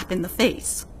slap in the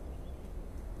face.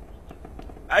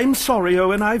 I'm sorry,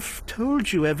 Owen, I've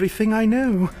told you everything I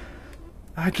know.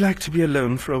 I'd like to be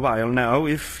alone for a while now,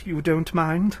 if you don't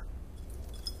mind.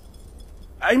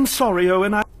 I'm sorry,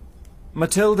 Owen,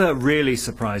 Matilda really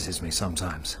surprises me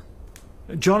sometimes.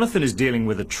 Jonathan is dealing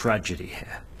with a tragedy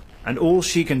here, and all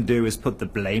she can do is put the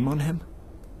blame on him.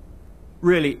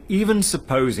 Really, even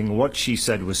supposing what she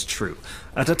said was true,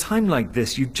 at a time like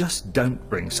this you just don't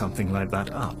bring something like that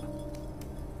up.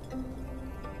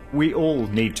 We all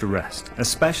need to rest,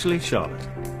 especially Charlotte.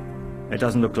 It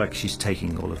doesn't look like she's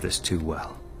taking all of this too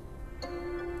well.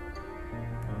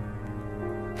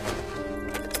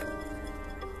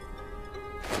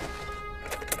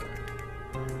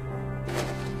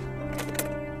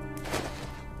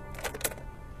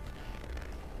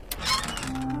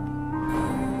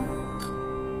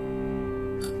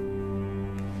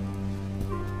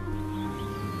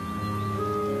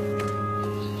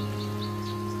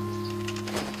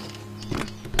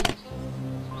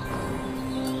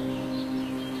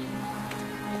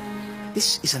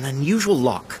 This is an unusual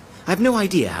lock. I have no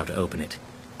idea how to open it.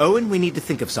 Owen, we need to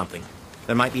think of something.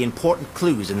 There might be important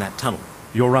clues in that tunnel.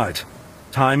 You're right.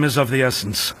 Time is of the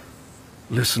essence.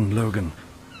 Listen, Logan.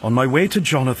 On my way to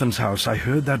Jonathan's house, I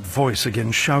heard that voice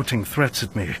again shouting threats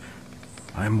at me.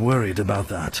 I'm worried about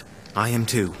that. I am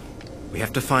too. We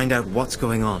have to find out what's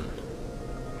going on.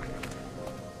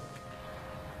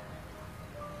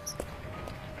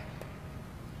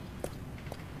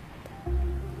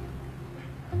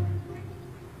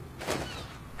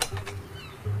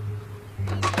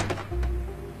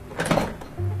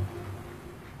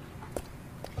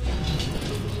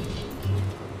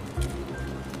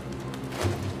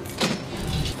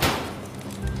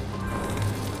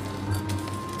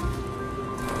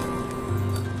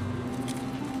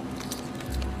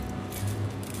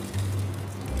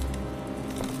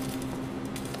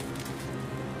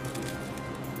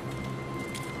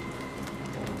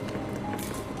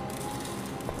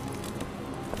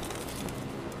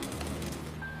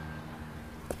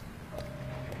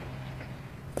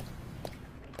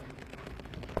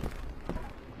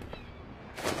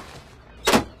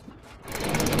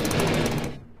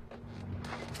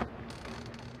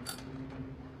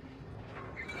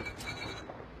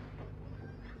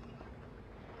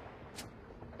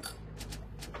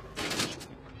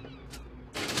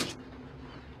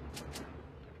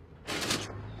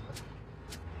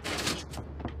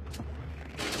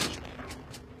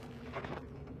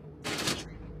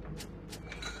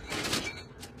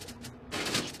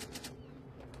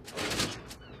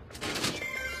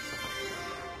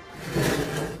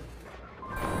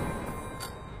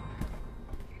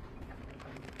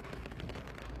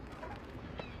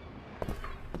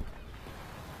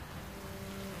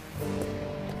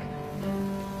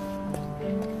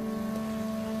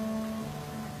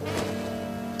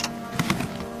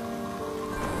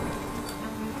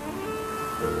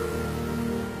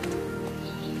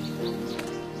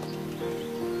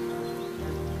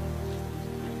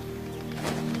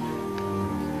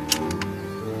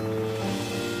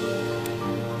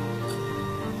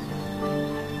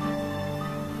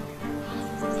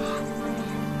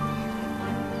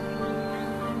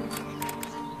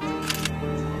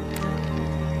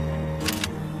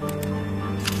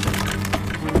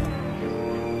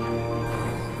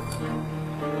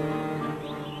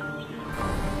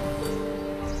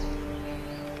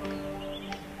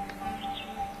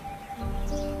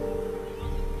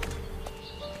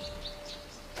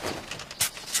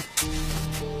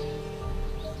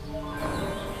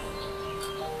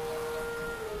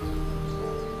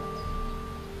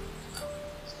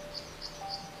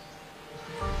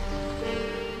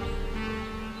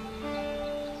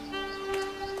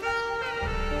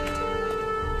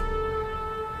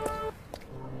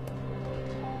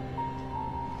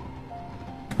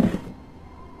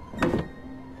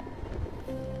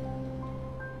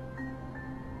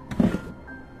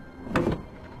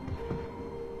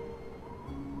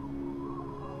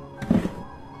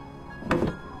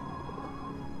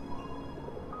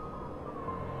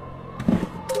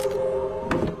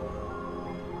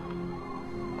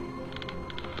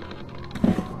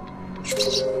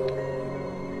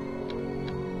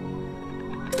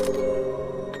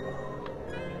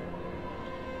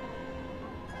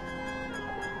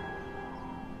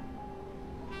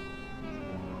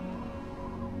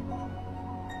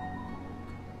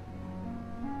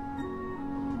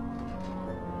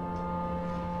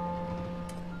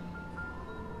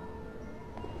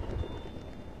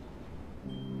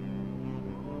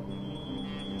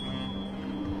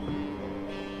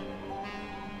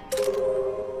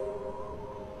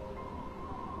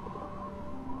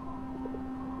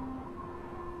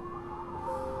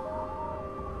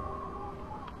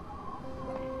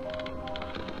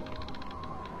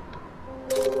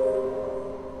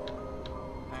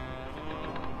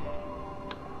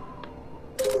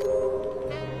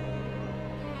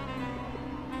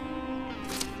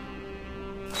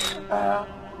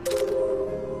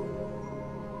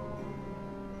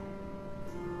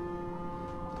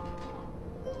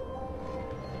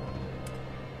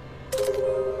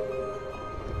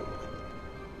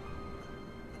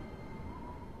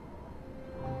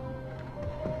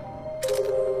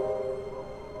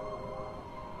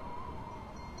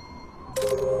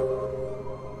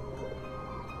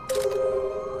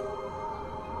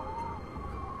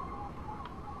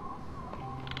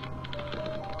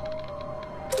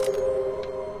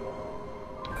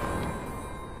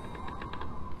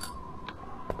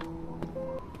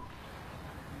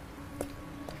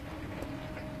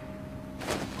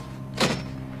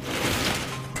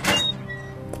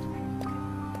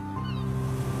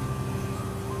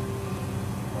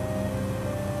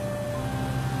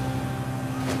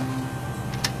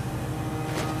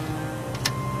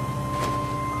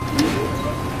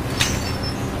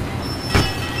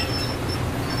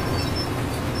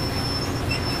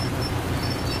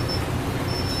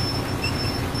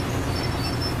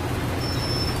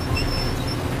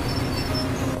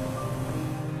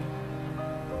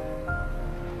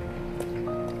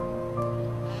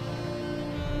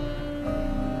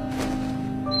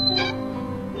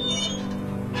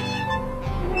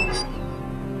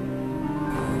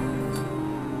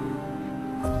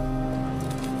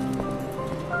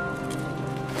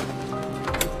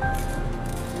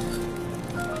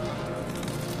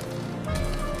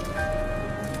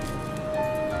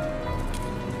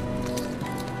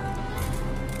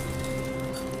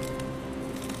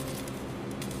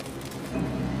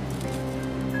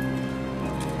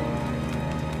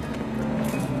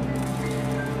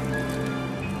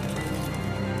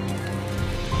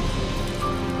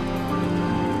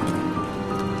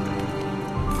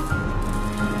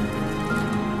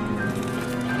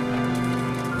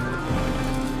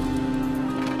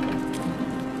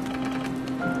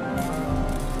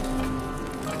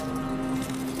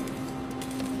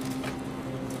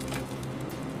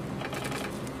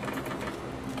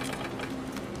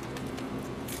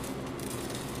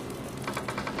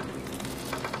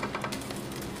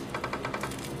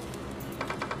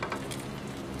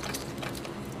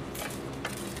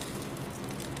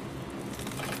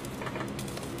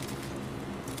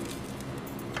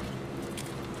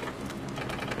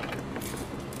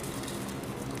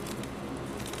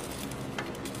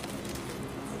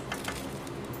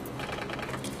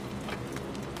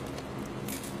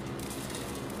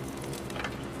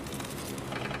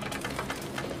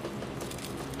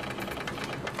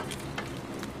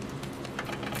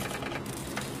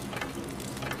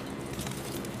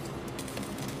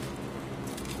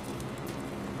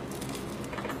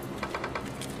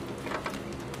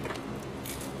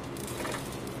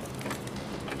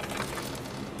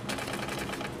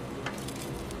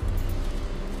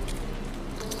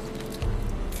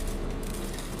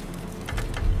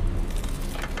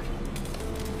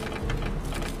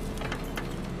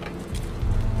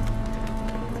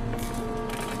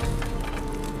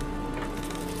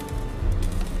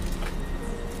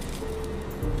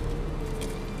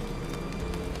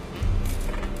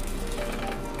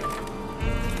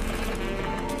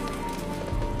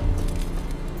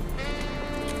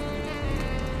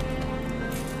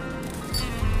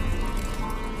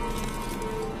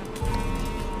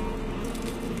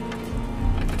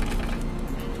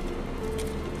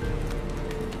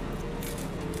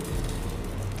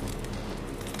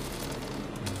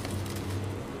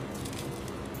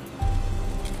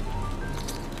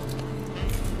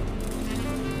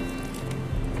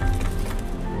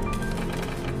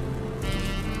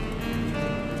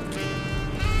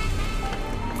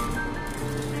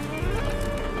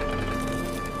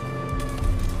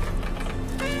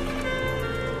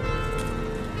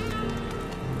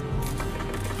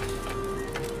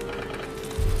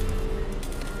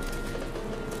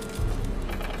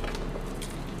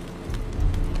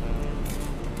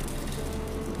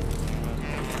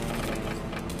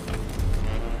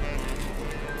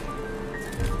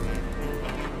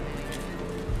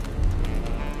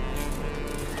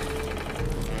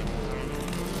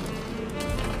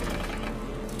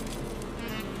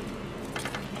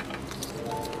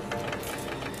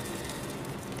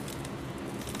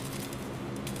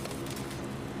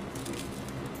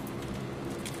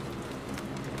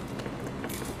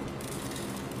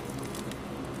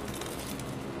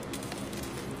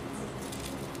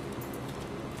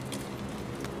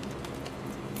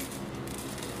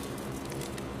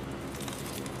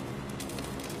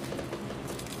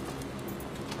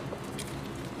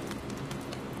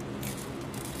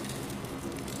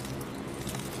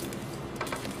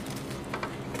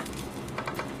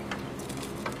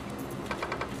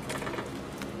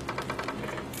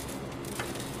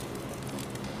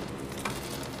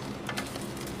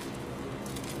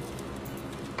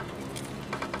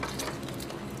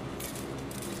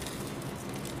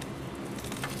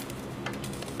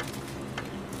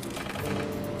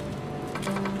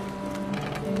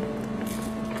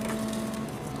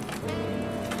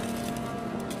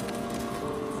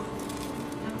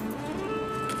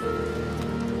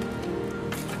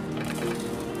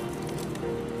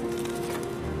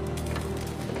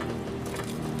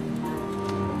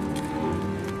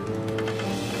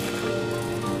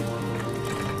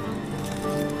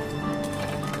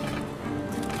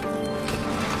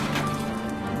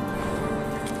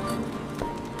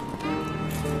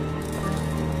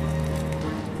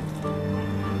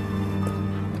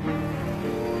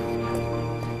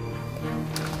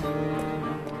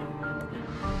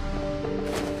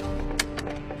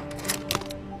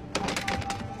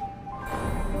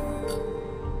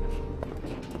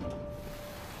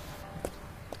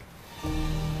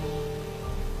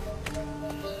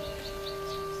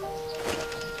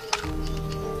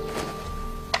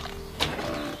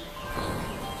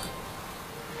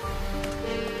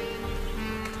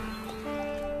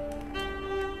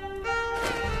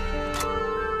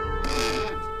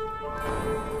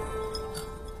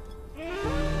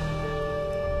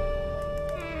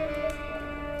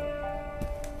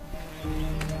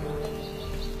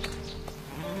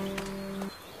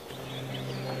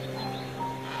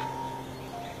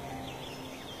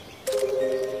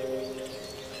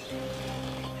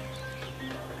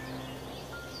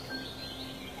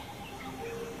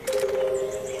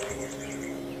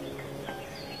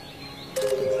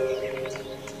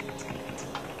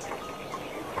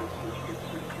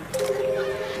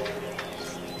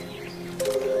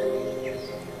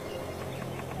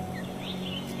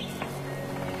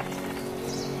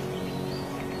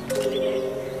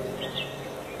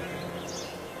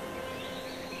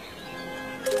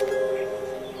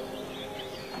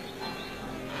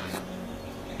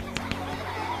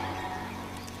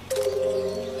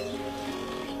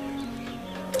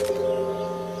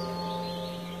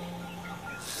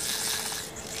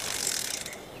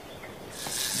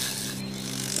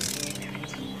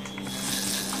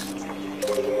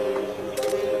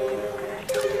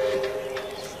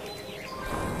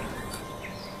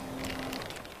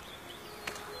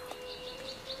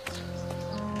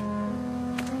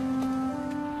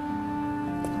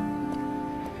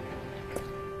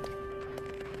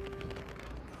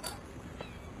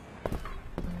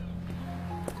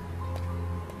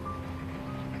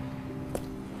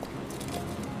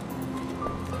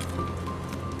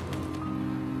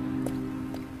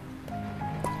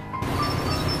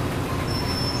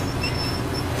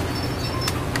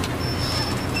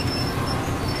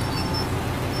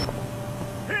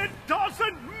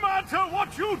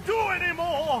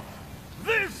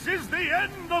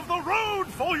 end of the road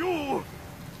for you!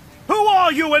 Who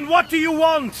are you and what do you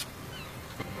want?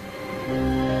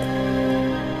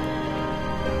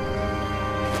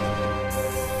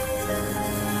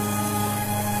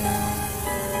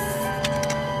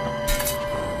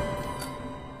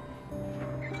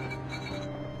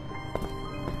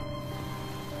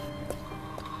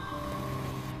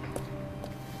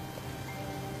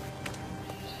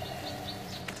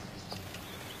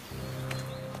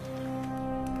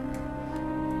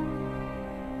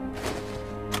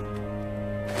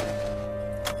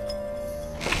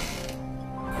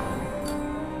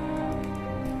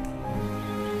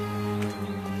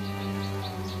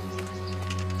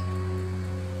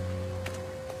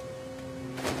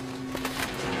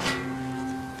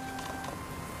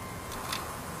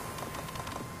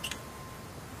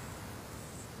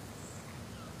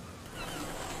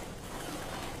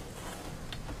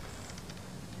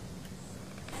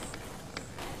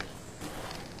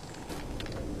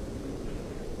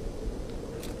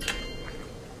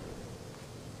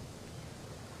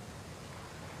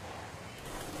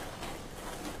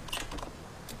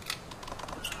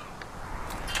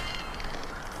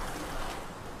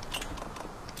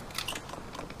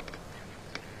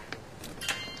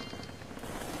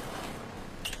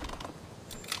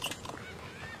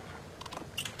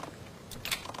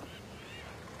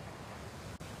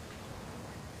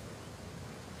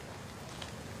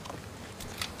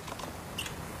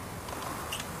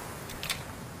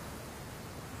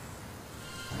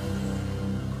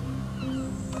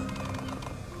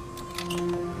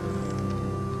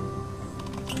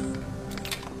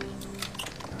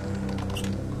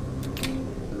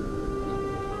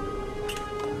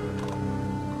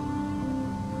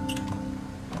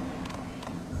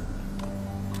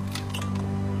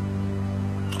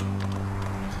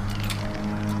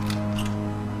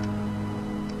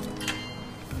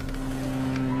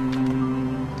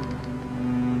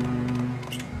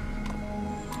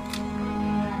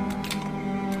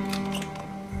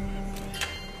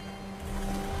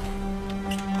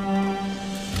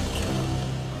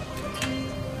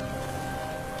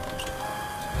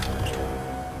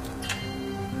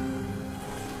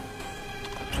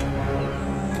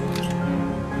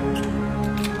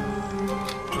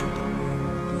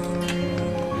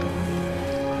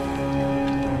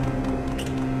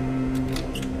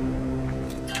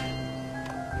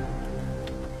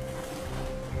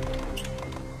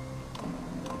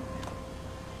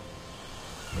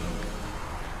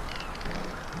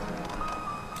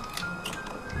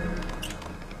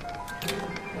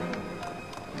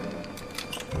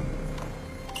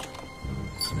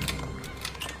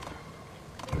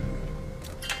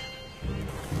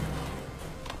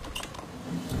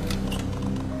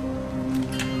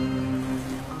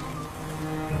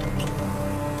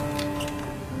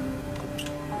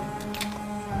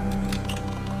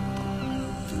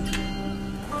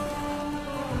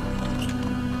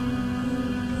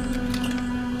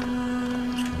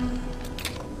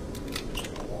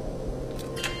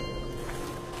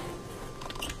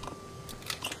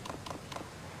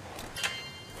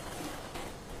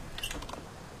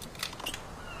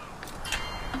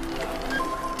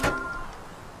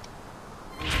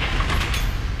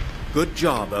 Good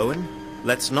job, Owen.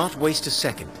 Let's not waste a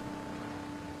second.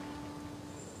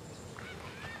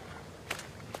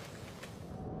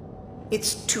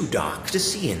 It's too dark to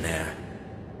see in there.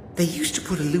 They used to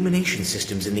put illumination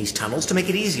systems in these tunnels to make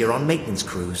it easier on maintenance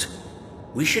crews.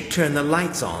 We should turn the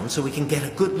lights on so we can get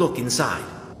a good look inside.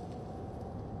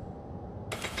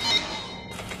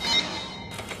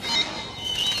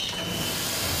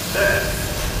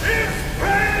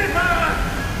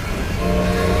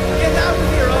 Get out of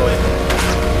here, Owen!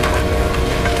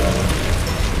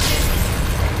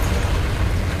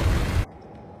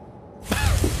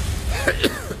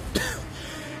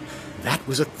 That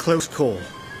was a close call.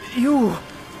 You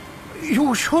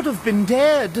should have been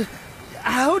dead.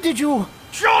 How did you...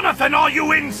 Jonathan, are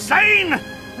you insane?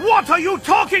 What are you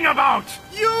talking about?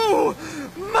 You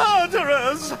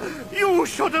murderers! You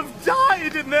should have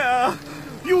died in there!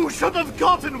 You should have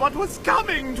gotten what was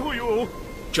coming to you!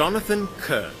 Jonathan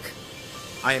Kirk,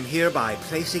 I am hereby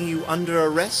placing you under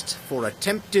arrest for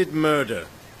attempted murder.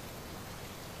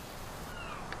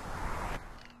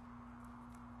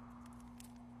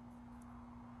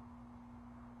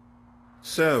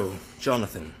 So,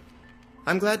 Jonathan,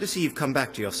 I'm glad to see you've come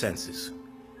back to your senses.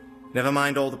 Never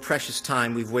mind all the precious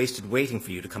time we've wasted waiting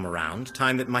for you to come around,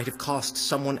 time that might have cost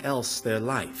someone else their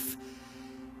life.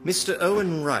 Mr.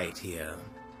 Owen Wright here.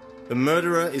 The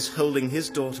murderer is holding his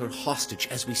daughter hostage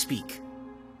as we speak.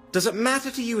 Does it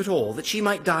matter to you at all that she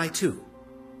might die too?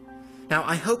 Now,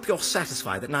 I hope you're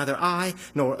satisfied that neither I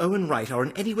nor Owen Wright are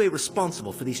in any way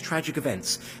responsible for these tragic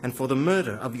events, and for the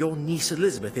murder of your niece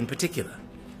Elizabeth in particular.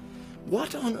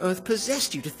 What on earth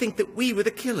possessed you to think that we were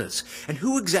the killers? And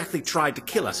who exactly tried to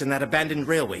kill us in that abandoned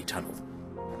railway tunnel?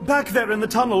 Back there in the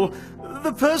tunnel,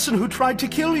 the person who tried to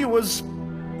kill you was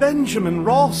Benjamin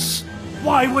Ross.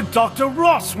 Why would Dr.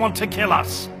 Ross want to kill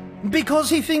us? Because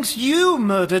he thinks you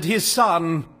murdered his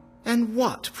son. And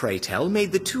what, pray tell,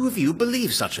 made the two of you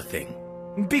believe such a thing?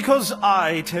 Because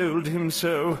I told him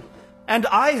so. And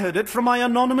I heard it from my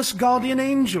anonymous guardian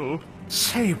angel.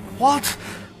 Say what?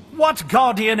 What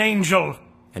guardian angel?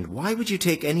 And why would you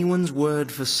take anyone's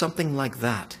word for something like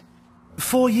that?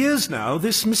 For years now,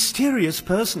 this mysterious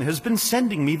person has been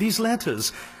sending me these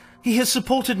letters. He has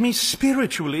supported me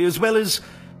spiritually as well as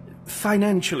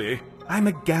financially. I'm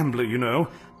a gambler, you know.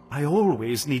 I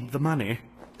always need the money.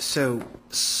 So,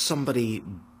 somebody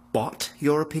bought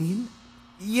your opinion?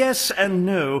 Yes and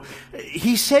no.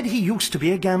 He said he used to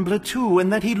be a gambler too,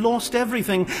 and that he lost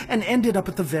everything and ended up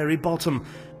at the very bottom.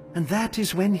 And that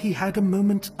is when he had a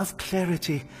moment of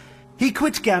clarity. He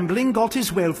quit gambling, got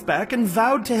his wealth back, and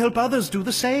vowed to help others do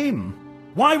the same.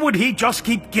 Why would he just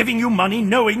keep giving you money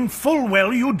knowing full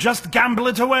well you'd just gamble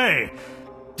it away?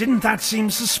 Didn't that seem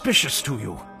suspicious to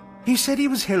you? He said he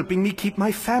was helping me keep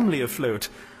my family afloat.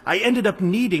 I ended up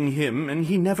needing him, and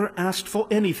he never asked for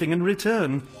anything in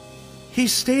return. He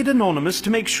stayed anonymous to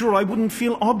make sure I wouldn't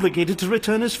feel obligated to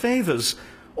return his favors.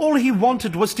 All he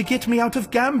wanted was to get me out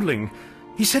of gambling.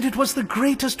 He said it was the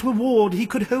greatest reward he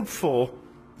could hope for.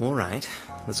 All right,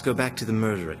 let's go back to the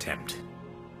murder attempt.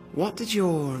 What did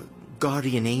your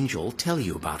guardian angel tell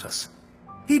you about us?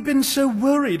 He'd been so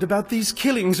worried about these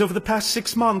killings over the past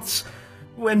 6 months.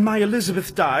 When my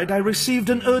Elizabeth died, I received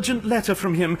an urgent letter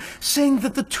from him saying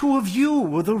that the two of you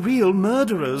were the real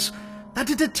murderers. That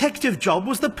a detective job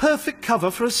was the perfect cover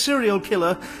for a serial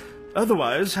killer.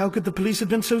 Otherwise, how could the police have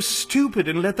been so stupid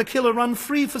and let the killer run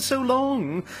free for so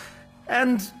long?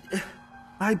 And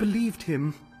I believed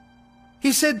him.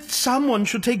 He said someone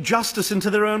should take justice into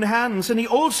their own hands, and he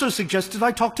also suggested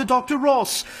I talk to Dr.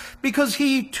 Ross, because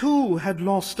he too had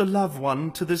lost a loved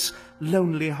one to this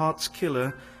Lonely Hearts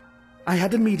killer. I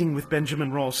had a meeting with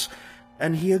Benjamin Ross,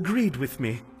 and he agreed with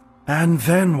me. And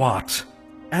then what?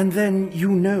 And then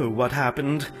you know what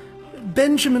happened.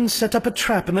 Benjamin set up a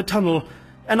trap in the tunnel,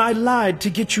 and I lied to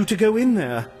get you to go in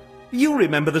there. You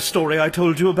remember the story I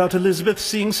told you about Elizabeth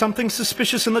seeing something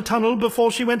suspicious in the tunnel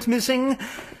before she went missing?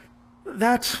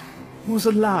 That was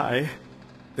a lie.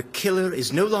 The killer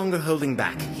is no longer holding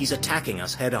back. He's attacking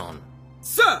us head-on.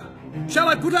 Sir, shall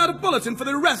I put out a bulletin for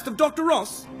the arrest of Dr.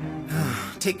 Ross?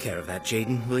 Take care of that,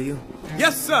 Jaden, will you?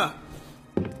 Yes, sir.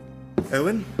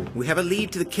 Owen, we have a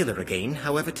lead to the killer again,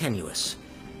 however tenuous.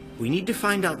 We need to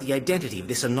find out the identity of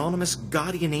this anonymous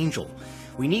guardian angel.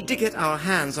 We need to get our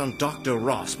hands on Dr.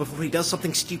 Ross before he does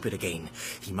something stupid again.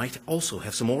 He might also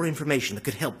have some more information that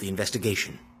could help the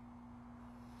investigation.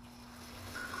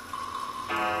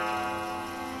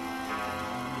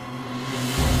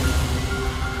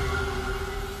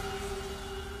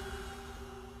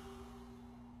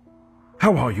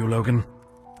 How are you, Logan?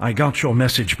 I got your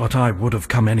message, but I would have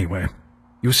come anyway.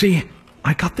 You see,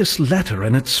 I got this letter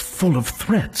and it's full of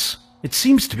threats. It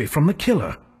seems to be from the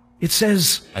killer. It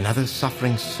says, "Another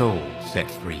suffering soul set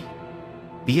free.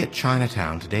 Be at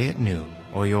Chinatown today at noon,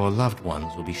 or your loved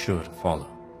ones will be sure to follow."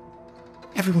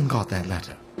 Everyone got that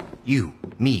letter. You,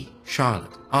 me,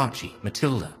 Charlotte, Archie,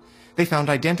 Matilda. They found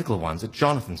identical ones at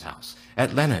Jonathan's house,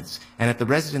 at Leonard's, and at the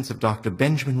residence of Dr.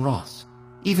 Benjamin Ross.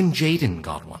 Even Jaden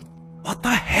got one. what the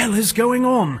hell is going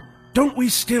on? Don't we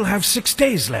still have 6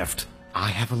 days left? I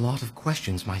have a lot of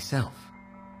questions myself.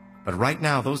 But right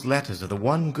now, those letters are the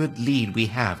one good lead we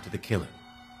have to the killer.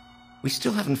 We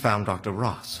still haven't found Dr.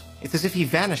 Ross. It's as if he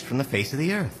vanished from the face of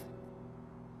the earth.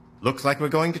 Looks like we're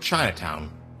going to Chinatown.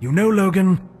 You know,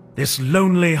 Logan, this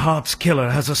Lonely Hearts killer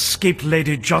has escaped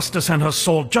Lady Justice and her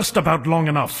sword just about long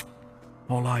enough.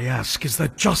 All I ask is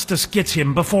that justice gets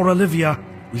him before Olivia.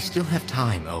 We still have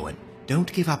time, Owen.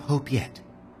 Don't give up hope yet.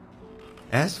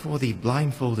 As for the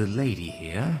blindfolded lady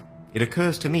here, it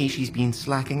occurs to me she's been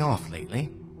slacking off lately.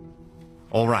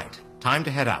 All right, time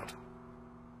to head out.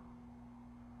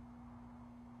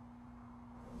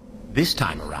 This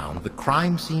time around, the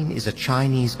crime scene is a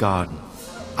Chinese garden.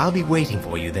 I'll be waiting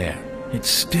for you there. It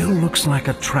still looks like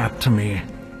a trap to me.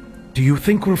 Do you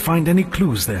think we'll find any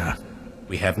clues there?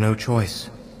 We have no choice.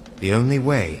 The only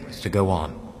way is to go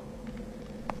on.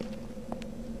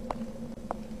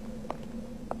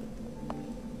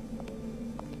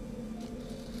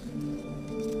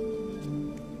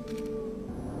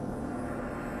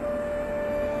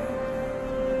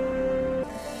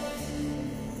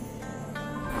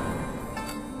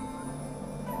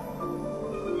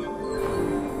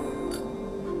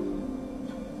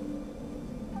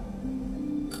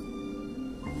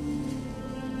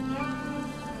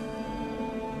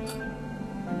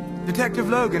 Detective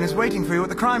Logan is waiting for you at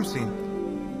the crime scene.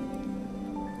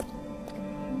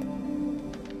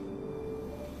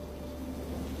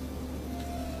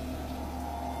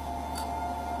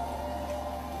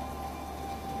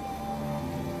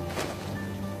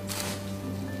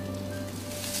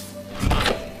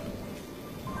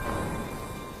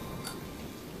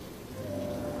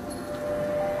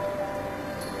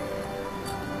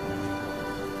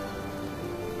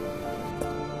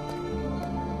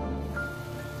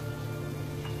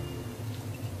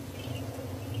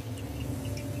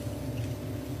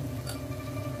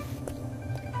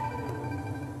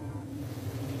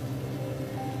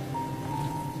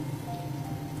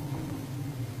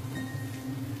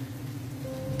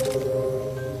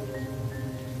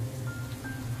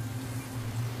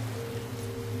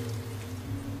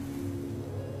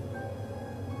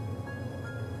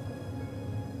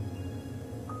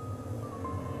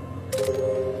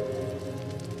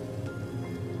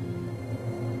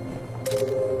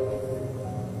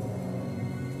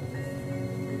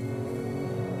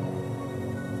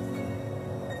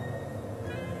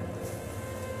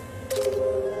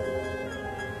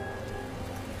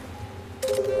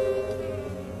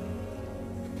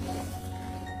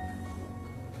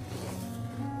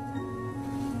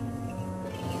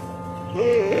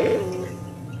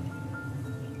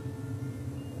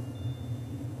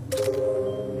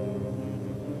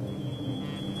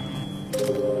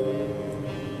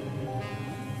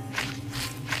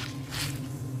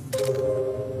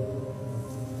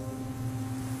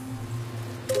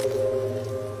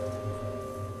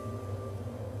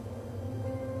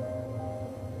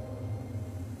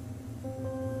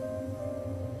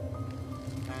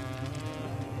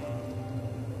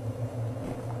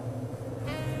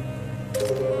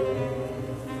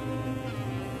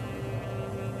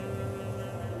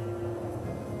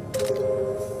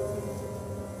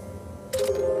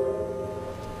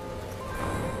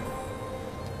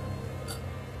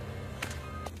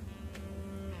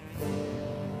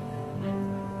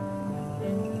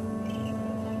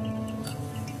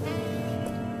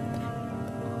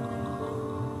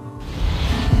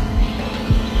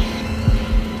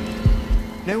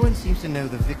 No one seems to know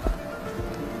the victim.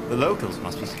 The locals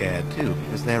must be scared too,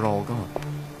 because they're all gone.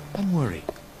 I'm worried.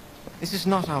 This is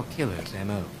not our killer's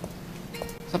MO.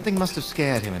 Something must have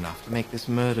scared him enough to make this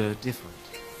murder different.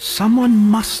 Someone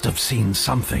must have seen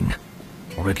something.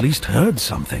 Or at least heard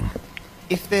something.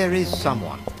 If there is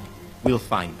someone, we'll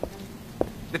find them.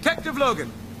 Detective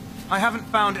Logan, I haven't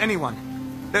found anyone.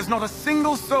 There's not a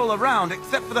single soul around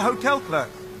except for the hotel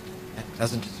clerk. That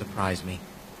doesn't surprise me.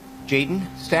 Jaden,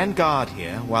 stand guard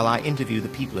here while I interview the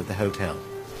people at the hotel.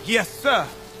 Yes, sir.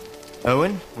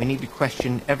 Owen, we need to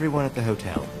question everyone at the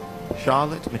hotel.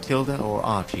 Charlotte, Matilda, or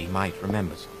Archie might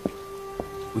remember something.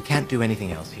 We can't do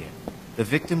anything else here. The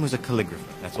victim was a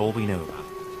calligrapher, that's all we know about.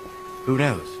 Who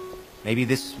knows? Maybe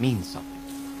this means something.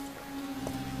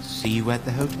 See you at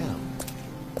the hotel.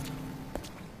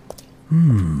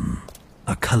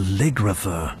 A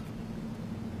calligrapher.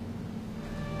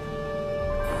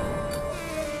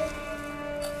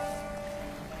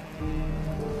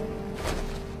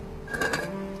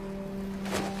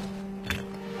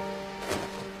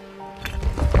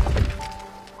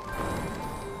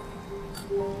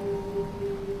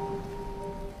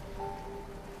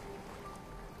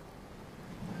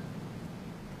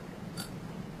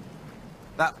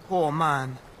 That poor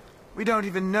man. We don't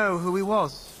even know who he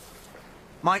was.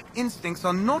 My instincts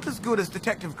are not as good as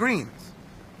Detective Green's,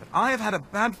 but I have had a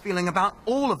bad feeling about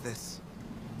all of this.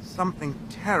 Something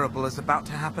terrible is about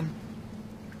to happen.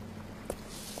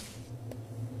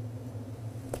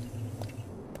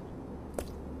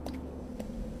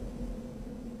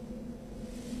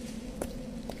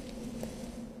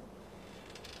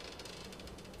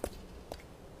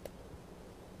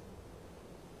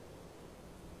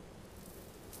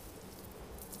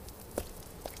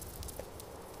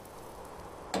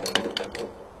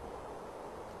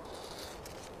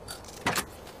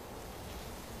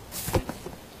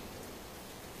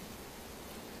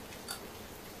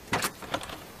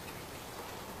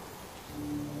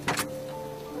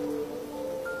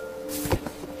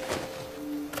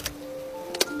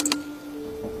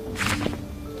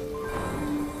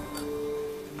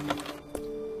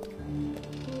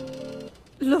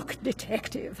 Look,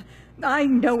 Detective, I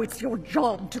know it's your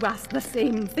job to ask the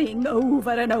same thing over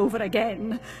and over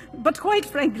again, but quite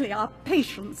frankly, our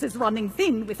patience is running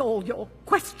thin with all your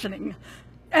questioning.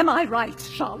 Am I right,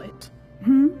 Charlotte?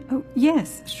 Oh,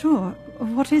 yes, sure.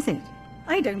 What is it?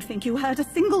 I don't think you heard a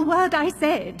single word I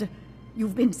said.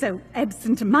 You've been so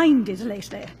absent-minded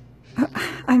lately.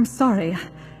 I'm sorry.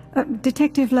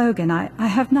 Detective Logan, I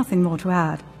have nothing more to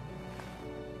add.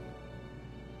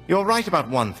 You're right about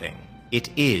one thing. It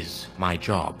is my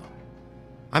job.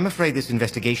 I'm afraid this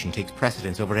investigation takes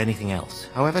precedence over anything else,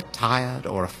 however tired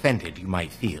or offended you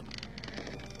might feel.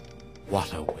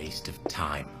 What a waste of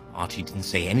time. Archie didn't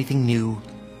say anything new.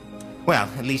 Well,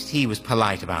 at least he was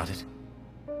polite about it.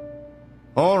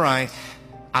 All right.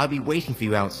 I'll be waiting for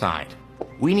you outside.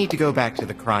 We need to go back to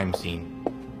the crime scene.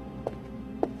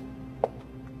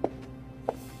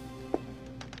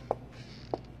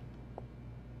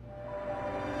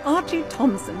 Archie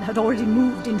Thompson had already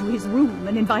moved into his room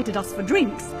and invited us for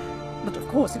drinks. But of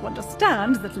course you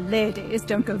understand that ladies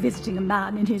don't go visiting a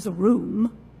man in his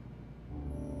room.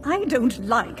 I don't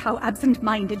like how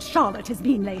absent-minded Charlotte has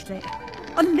been lately.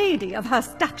 A lady of her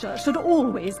stature should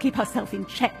always keep herself in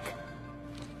check.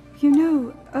 You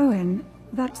know, Owen,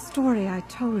 that story I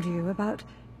told you about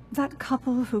that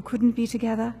couple who couldn't be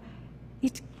together,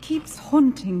 it keeps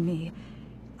haunting me.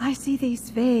 I see these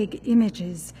vague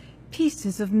images,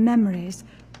 pieces of memories.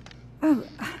 Oh,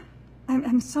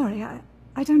 I'm sorry,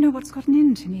 I don't know what's gotten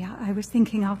into me. I was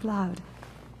thinking out loud.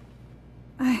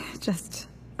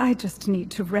 I just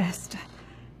need to rest.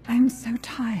 I'm so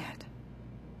tired.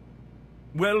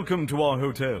 Welcome to our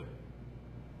hotel.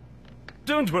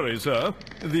 Don't worry, sir.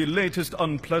 The latest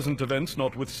unpleasant events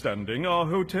notwithstanding, our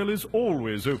hotel is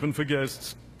always open for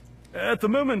guests. At the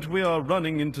moment, we are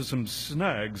running into some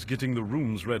snags getting the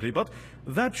rooms ready, but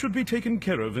that should be taken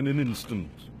care of in an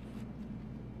instant.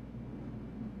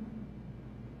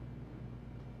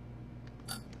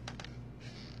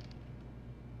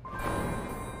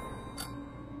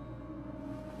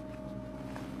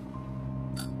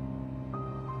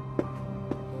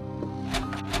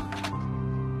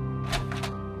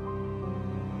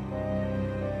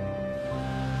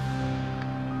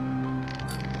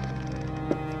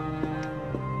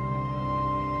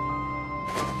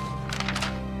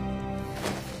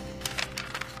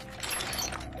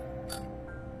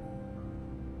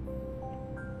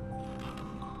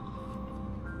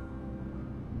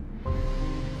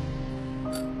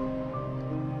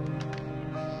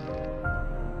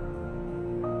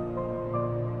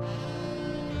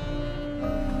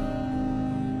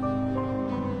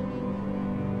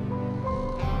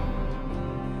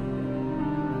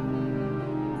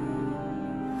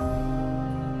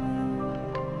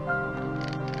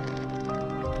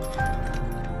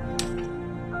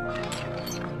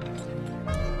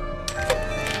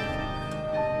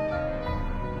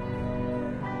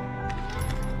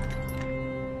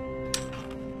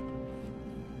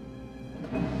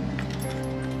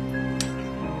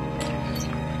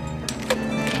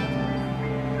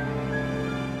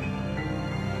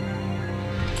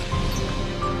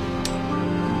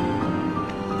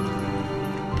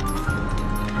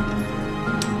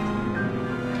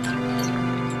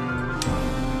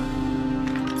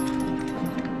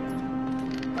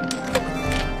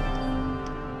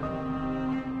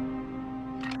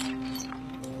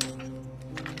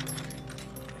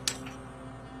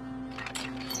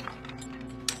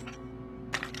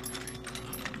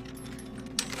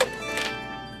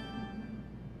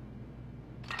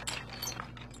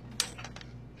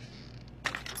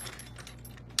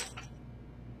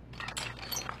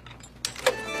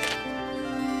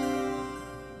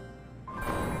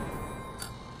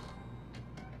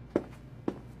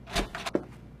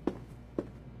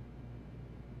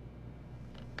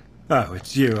 Oh,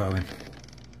 it's you, Owen.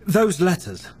 Those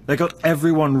letters, they got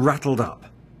everyone rattled up.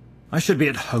 I should be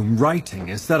at home writing.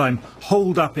 Instead, I'm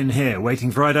holed up in here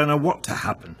waiting for I don't know what to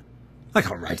happen. I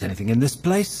can't write anything in this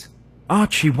place.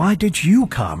 Archie, why did you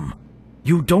come?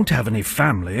 You don't have any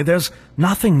family. There's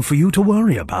nothing for you to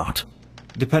worry about.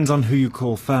 Depends on who you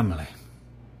call family.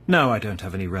 No, I don't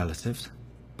have any relatives.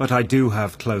 But I do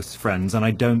have close friends, and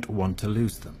I don't want to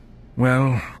lose them.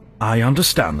 Well, I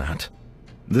understand that.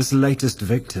 This latest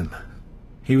victim,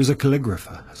 he was a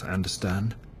calligrapher, as I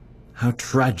understand. How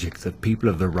tragic that people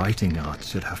of the writing arts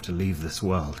should have to leave this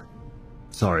world.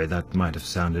 Sorry, that might have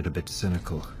sounded a bit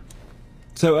cynical.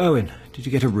 So, Owen, did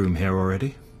you get a room here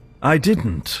already? I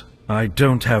didn't. I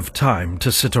don't have time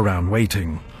to sit around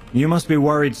waiting. You must be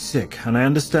worried sick, and I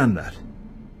understand that.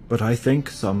 But I think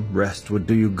some rest would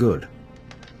do you good.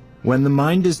 When the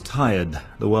mind is tired,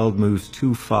 the world moves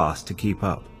too fast to keep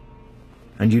up.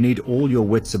 And you need all your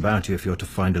wits about you if you're to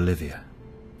find Olivia.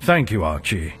 Thank you,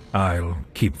 Archie. I'll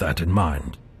keep that in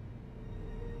mind.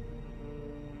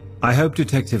 I hope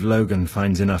Detective Logan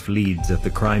finds enough leads at the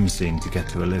crime scene to get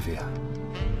to Olivia.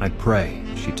 I pray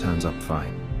she turns up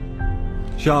fine.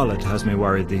 Charlotte has me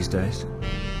worried these days.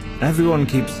 Everyone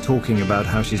keeps talking about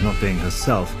how she's not being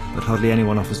herself, but hardly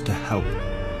anyone offers to help.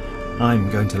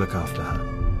 I'm going to look after her.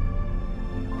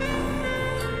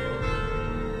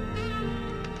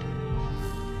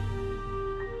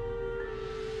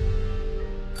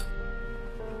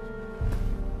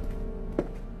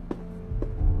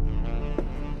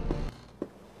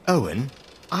 Owen,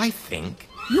 I think...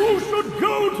 You should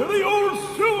go to the old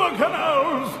sewer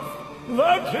canals!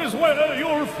 That is where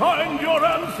you'll find your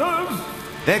answers!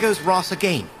 There goes Ross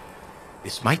again.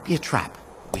 This might be a trap.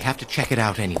 We have to check it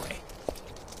out anyway.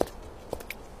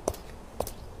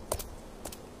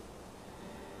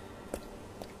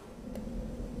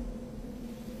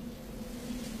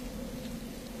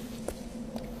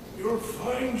 You'll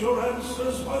find your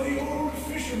answers by the old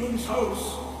fisherman's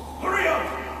house. Hurry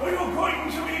up, or you're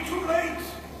going to be too late!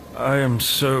 I am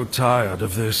so tired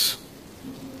of this.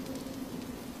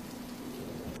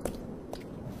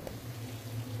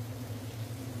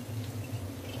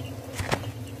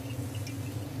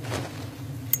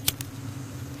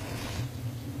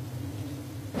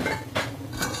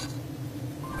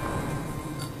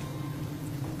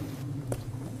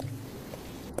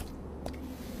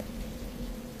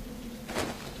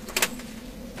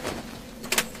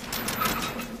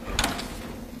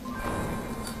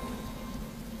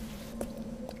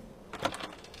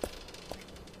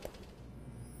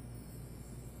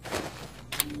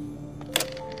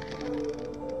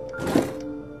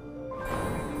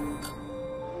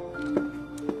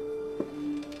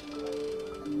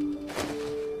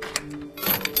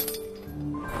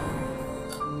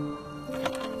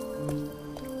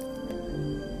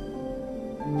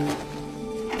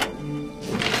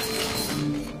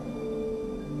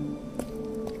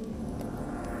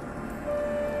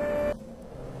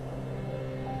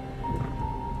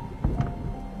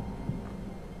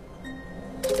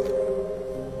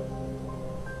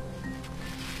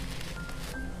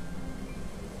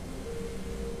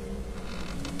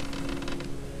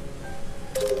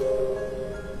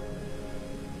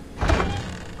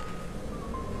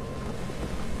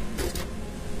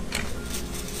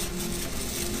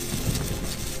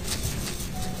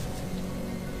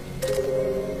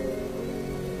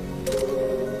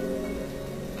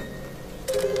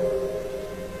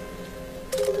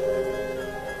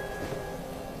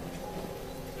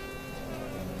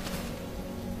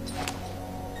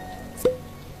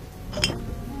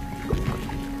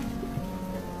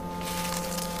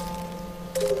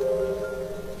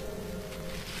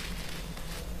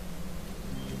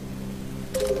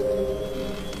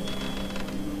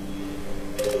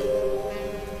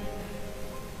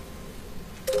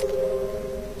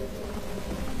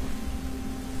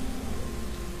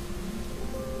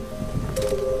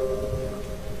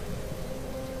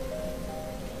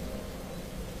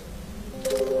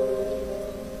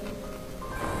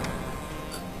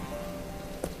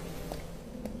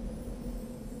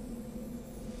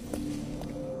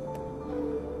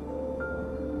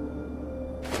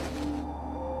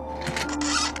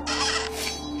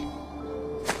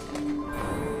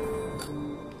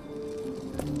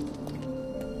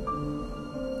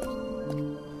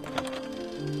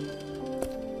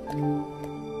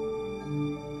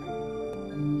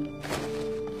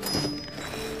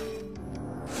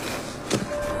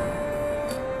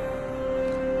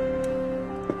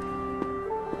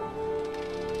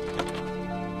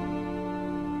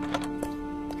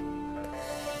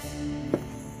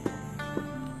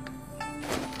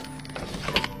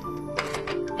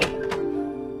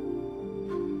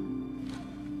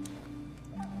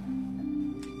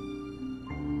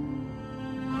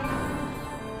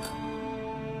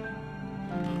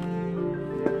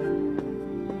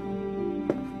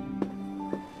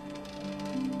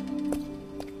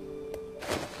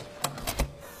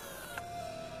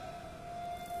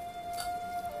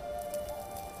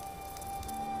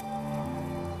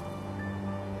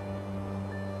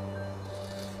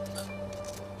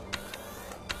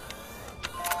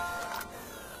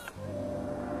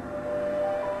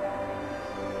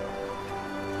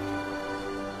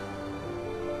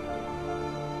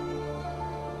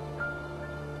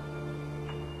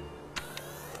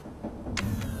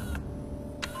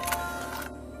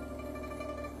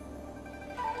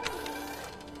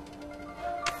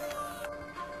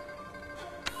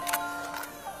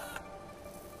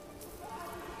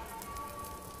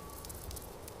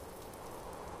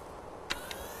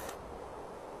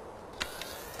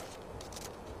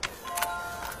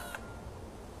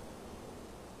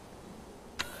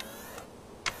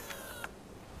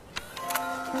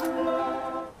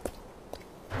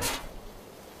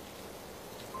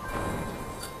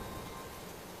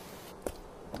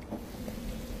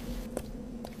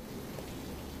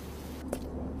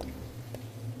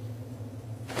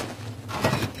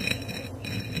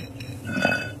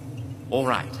 All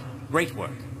right. Great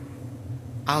work.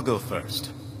 I'll go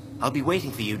first. I'll be waiting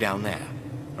for you down there.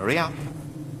 Hurry up.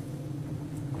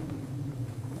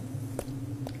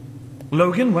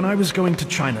 Logan, when I was going to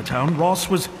Chinatown, Ross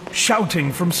was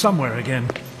shouting from somewhere again.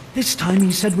 This time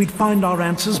he said we'd find our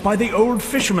answers by the old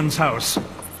fisherman's house.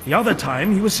 The other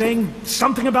time he was saying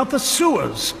something about the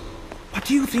sewers. What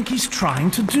do you think he's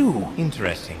trying to do?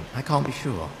 Interesting. I can't be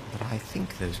sure, but I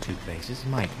think those two places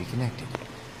might be connected.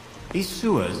 These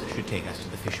sewers should take us to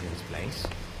the fisherman's place.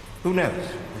 Who knows?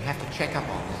 We have to check up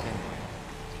on this anyway.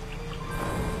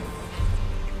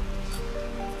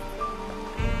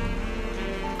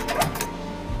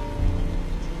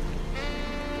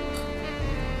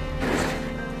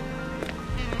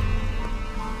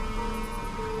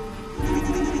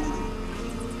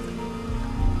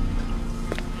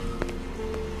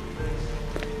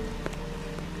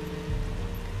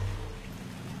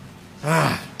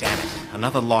 Ah, damn it.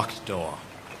 Another locked door.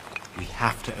 We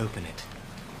have to open it.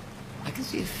 I can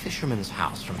see a fisherman's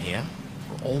house from here.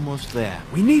 We're almost there.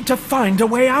 We need to find a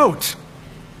way out!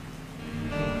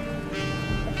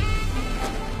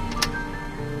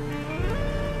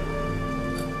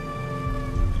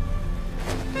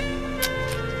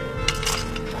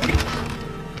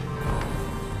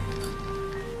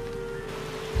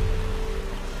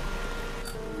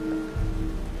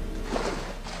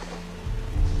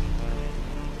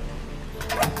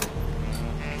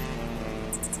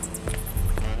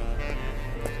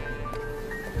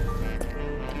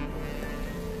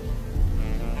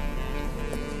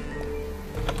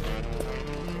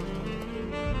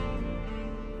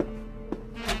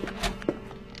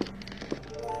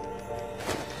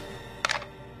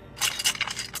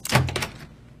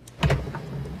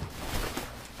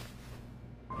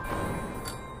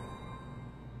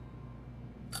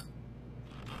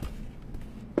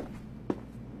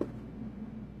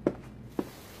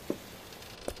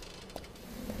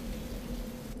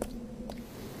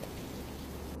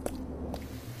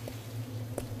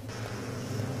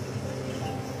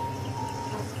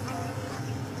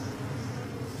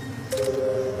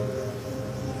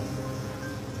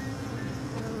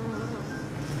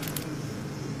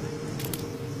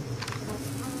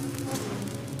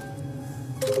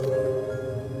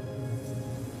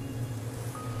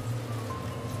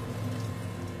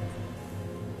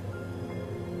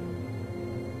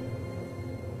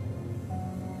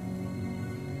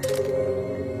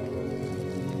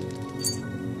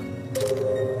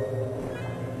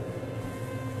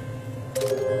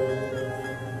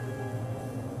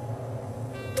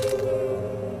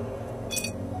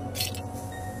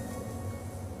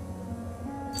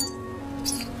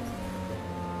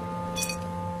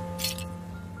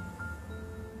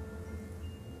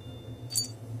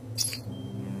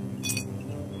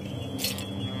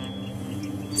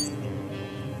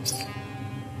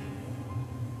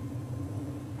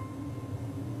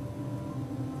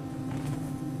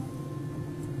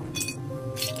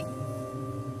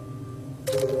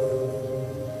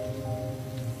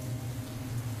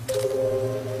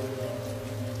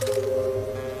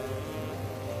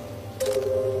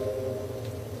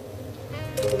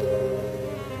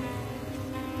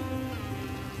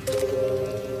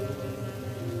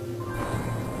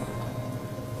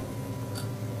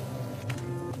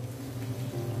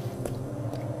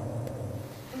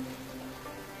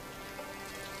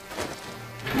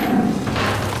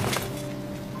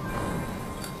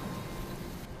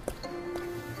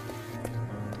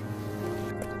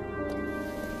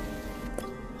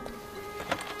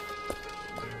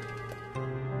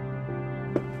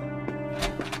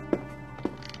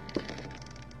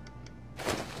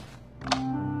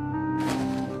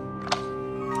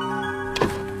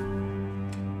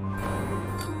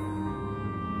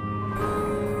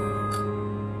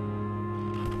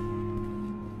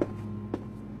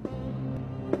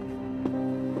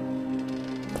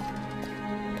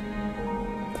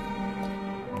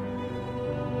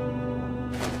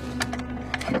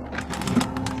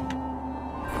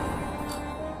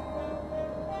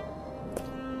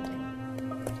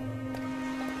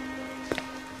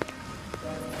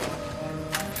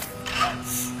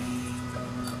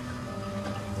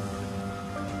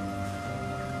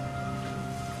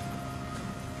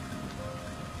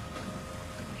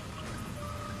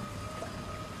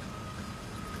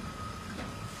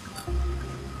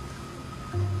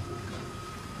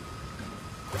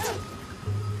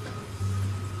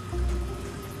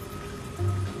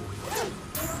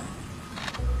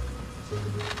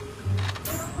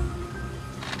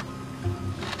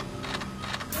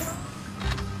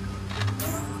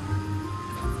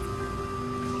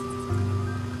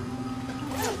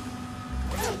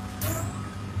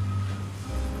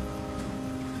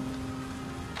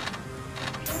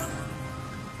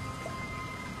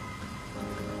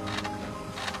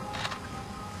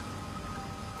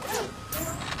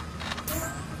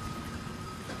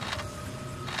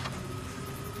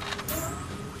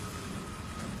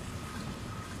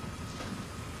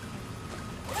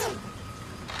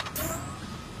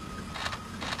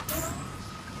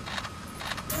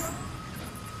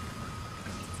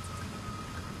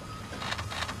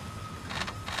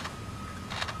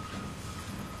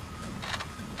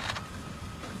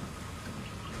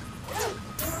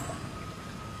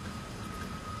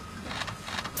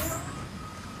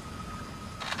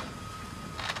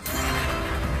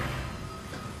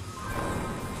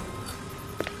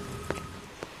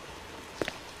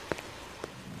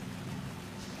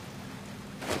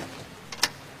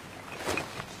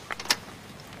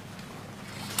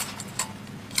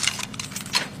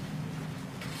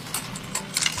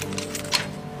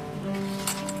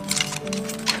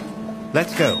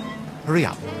 Let's go. Hurry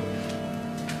up.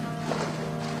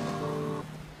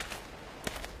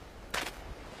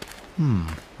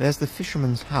 There's the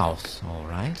fisherman's house, all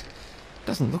right.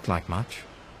 Doesn't look like much.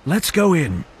 Let's go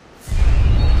in.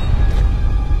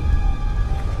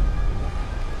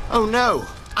 Oh no!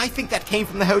 I think that came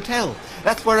from the hotel.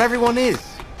 That's where everyone is.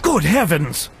 Good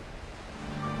heavens!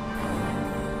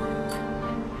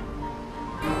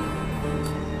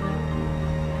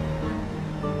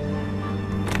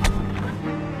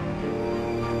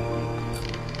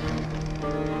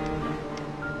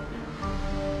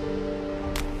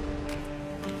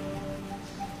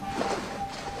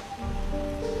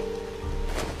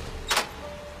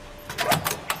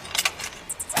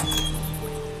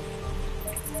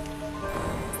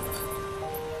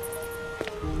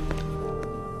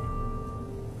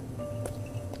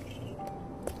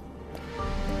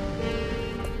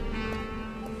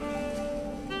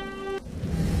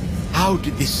 How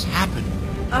did this happen?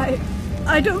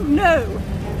 I don't know.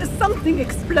 Something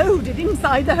exploded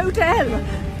inside the hotel.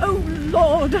 Oh,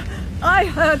 Lord. I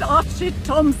heard Archie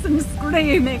Thompson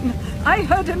screaming. I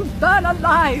heard him burn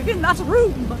alive in that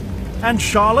room. And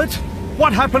Charlotte?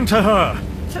 What happened to her?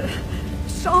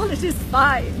 Charlotte is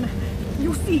fine.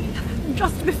 You see,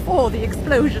 just before the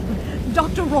explosion,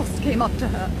 Dr. Ross came up to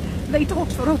her. They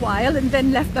talked for a while and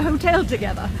then left the hotel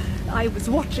together. I was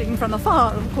watching from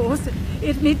afar, of course.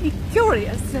 It made me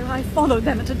curious, so I followed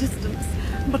them at a distance.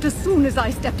 But as soon as I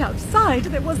stepped outside,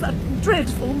 there was that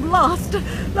dreadful blast.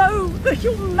 Oh, the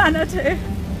humanity!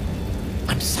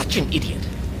 I'm such an idiot.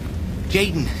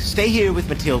 Jaden, stay here with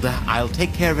Matilda. I'll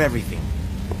take care of everything.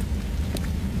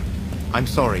 I'm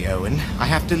sorry, Owen. I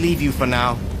have to leave you for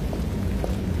now.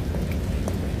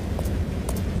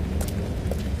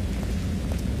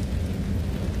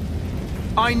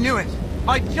 I knew it!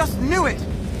 I just knew it!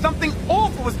 Something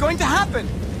awful was going to happen!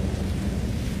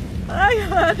 I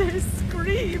heard his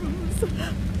screams.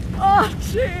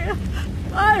 Archie!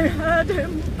 I heard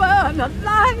him burn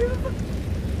alive!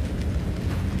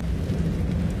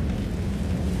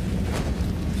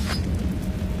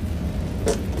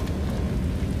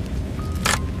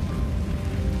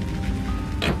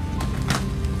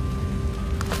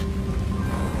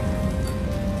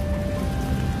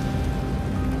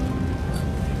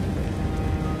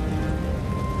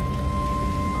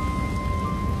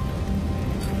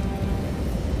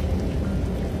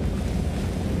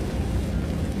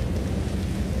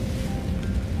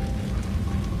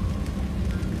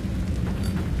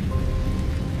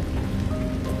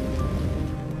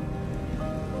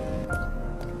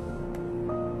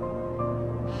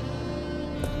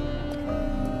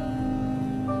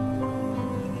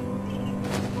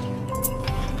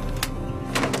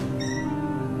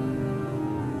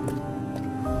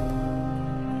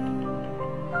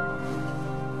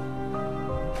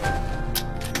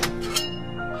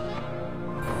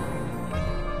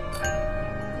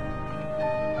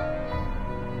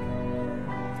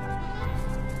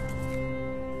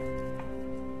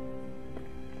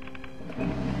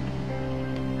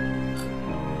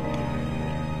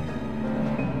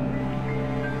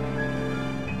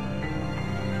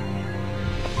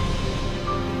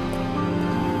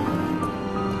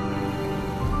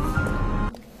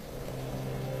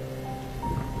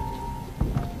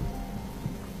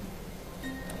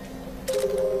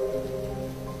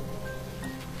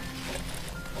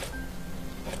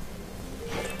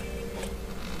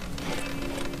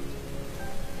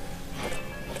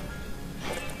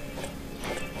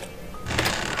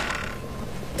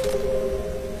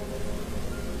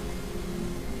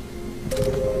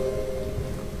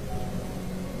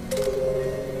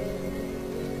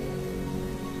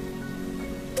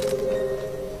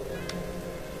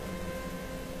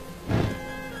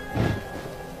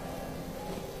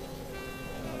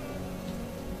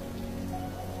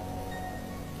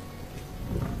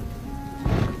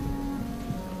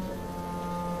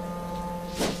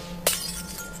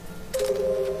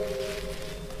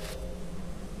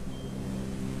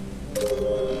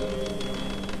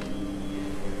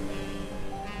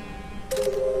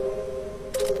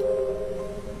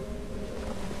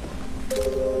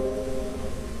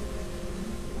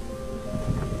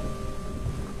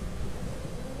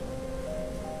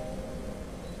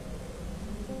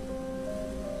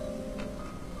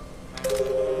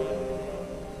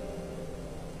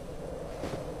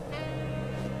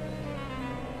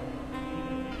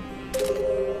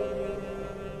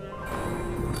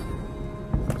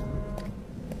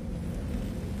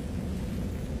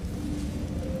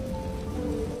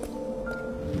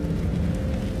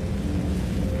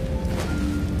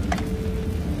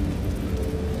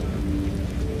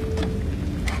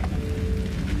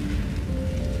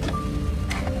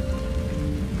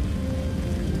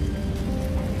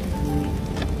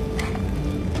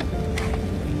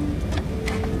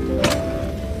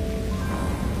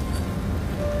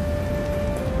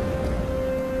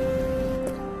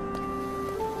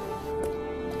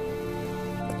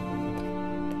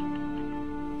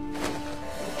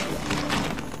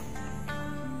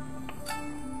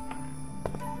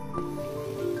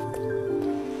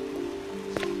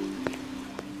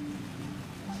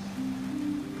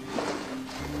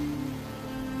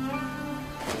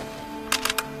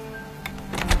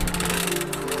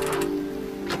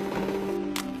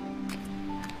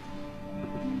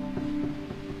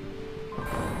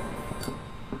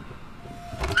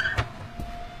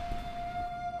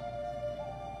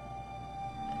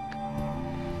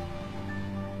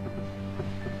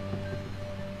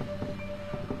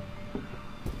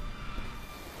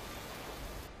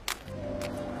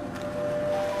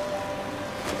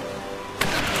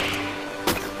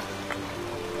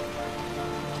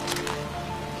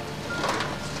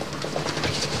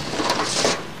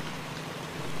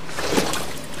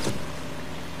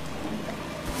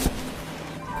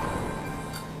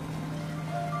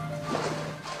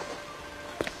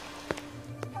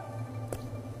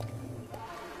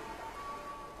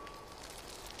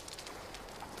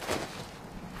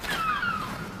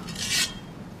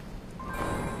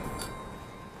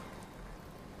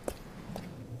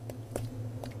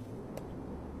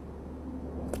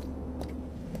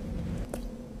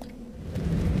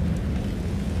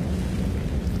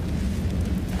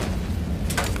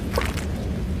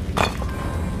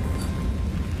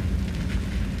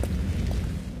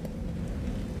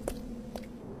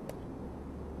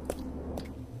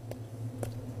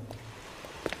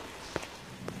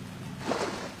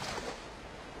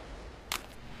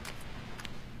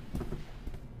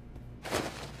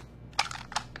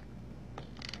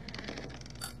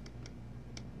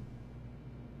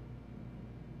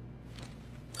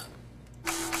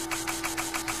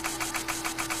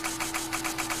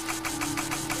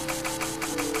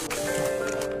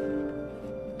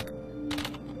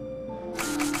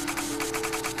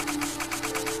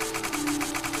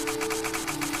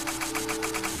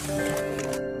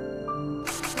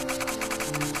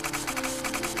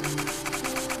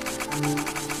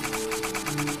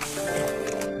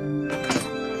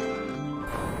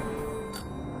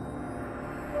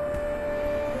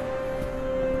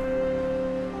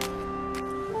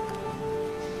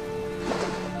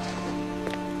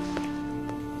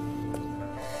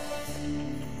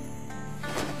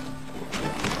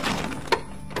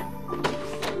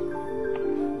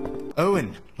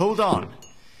 Owen, hold on.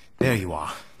 There you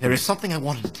are. There is something I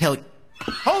wanted to tell you.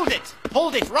 Hold it!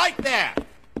 Hold it right there!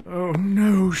 Oh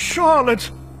no,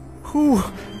 Charlotte! Who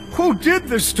did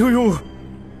this to you?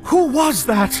 Who was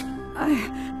that?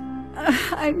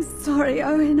 I'm sorry,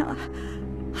 Owen.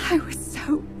 I was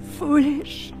so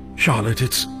foolish. Charlotte,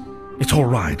 it's all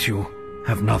right. You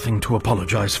have nothing to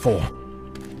apologize for.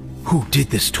 Who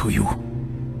did this to you?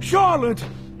 Charlotte!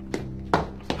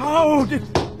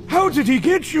 How did he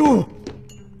get you?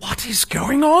 What is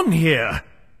going on here?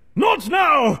 Not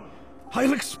now!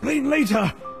 I'll explain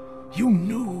later. You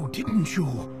knew, didn't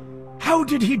you? How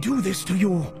did he do this to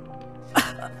you?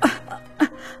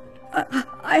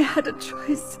 I had a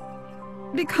choice.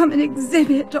 Become an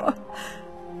exhibit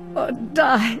or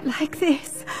die like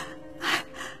this.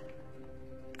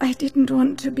 I didn't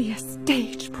want to be a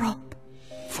stage prop.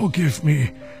 Forgive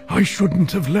me. I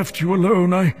shouldn't have left you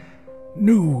alone. I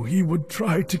knew he would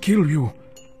try to kill you.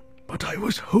 But I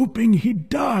was hoping he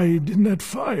died in that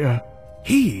fire.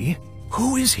 He?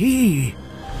 Who is he?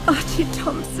 Archie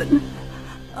Thompson.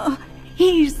 Oh,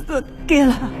 he's the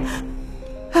killer.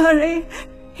 Hurry.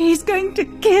 He's going to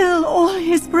kill all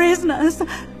his prisoners.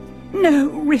 No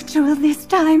ritual this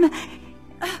time.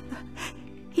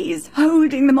 He's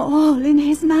holding them all in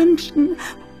his mansion.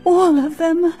 All of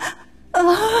them.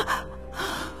 I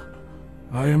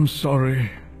am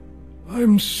sorry.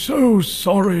 I'm so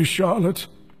sorry, Charlotte.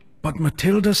 But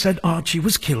Matilda said Archie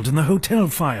was killed in the hotel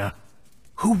fire.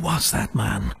 Who was that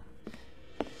man?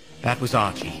 That was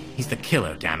Archie. He's the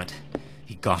killer, damn it.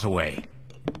 He got away.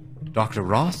 Dr.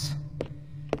 Ross?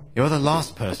 You're the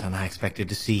last person I expected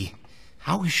to see.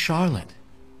 How is Charlotte?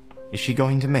 Is she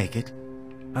going to make it?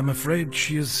 I'm afraid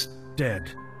she is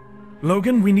dead.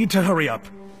 Logan, we need to hurry up.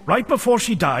 Right before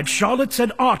she died, Charlotte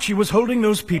said Archie was holding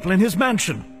those people in his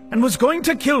mansion and was going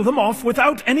to kill them off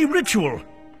without any ritual.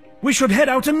 We should head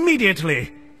out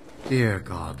immediately. Dear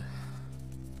God.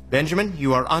 Benjamin,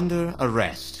 you are under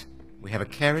arrest. We have a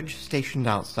carriage stationed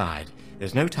outside.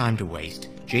 There's no time to waste.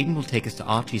 Jaden will take us to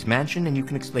Archie's mansion and you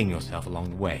can explain yourself along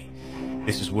the way.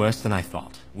 This is worse than I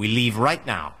thought. We leave right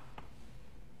now.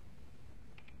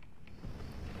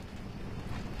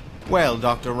 Well,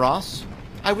 Dr. Ross,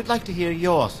 I would like to hear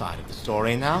your side of the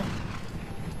story now.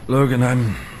 Logan,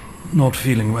 I'm not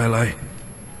feeling well.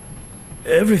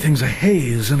 Everything's a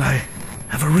haze and I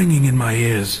have a ringing in my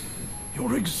ears.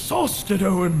 You're exhausted,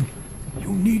 Owen.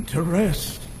 You need to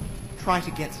rest. Try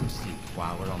to get some sleep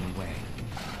while we're on the way.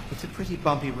 It's a pretty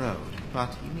bumpy road,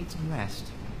 but you need some rest.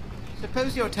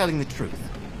 Suppose you're telling the truth.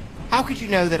 How could you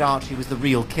know that Archie was the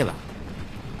real killer?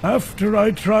 After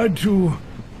I tried to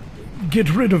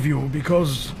get rid of you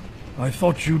because I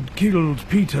thought you'd killed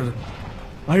Peter,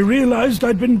 I realized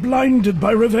I'd been blinded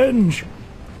by revenge.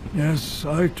 Yes,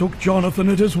 I took Jonathan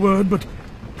at his word, but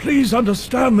please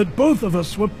understand that both of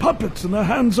us were puppets in the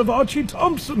hands of Archie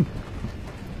Thompson.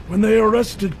 When they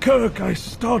arrested Kirk, I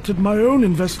started my own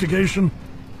investigation.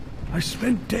 I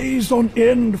spent days on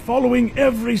end following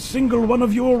every single one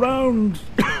of you around.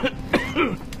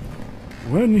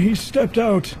 When he stepped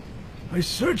out, I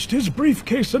searched his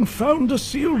briefcase and found a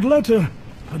sealed letter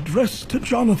addressed to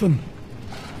Jonathan.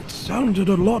 It sounded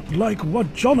a lot like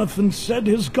what Jonathan said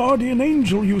his guardian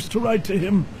angel used to write to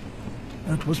him.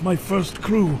 That was my first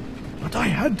clue, but I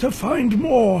had to find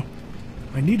more.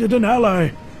 I needed an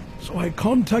ally, so I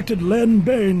contacted Len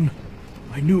Bain.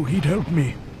 I knew he'd help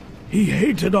me. He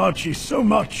hated Archie so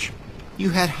much. You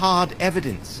had hard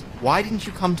evidence. Why didn't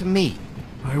you come to me?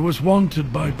 I was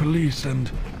wanted by police and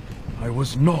I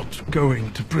was not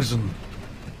going to prison.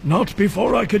 Not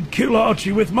before I could kill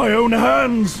Archie with my own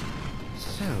hands.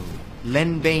 So,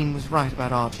 Len Bain was right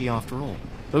about Archie after all.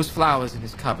 Those flowers in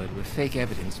his cupboard were fake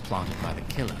evidence planted by the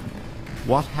killer.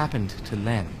 What happened to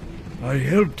Len? I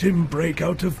helped him break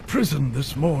out of prison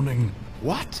this morning.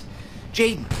 What?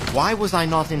 Jaden, why was I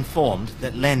not informed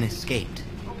that Len escaped?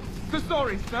 So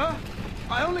sorry, sir.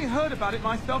 I only heard about it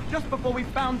myself just before we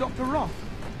found Dr. Ross.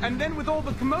 And then with all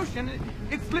the commotion,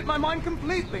 it slipped my mind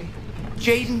completely.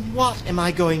 Jaden, what am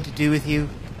I going to do with you?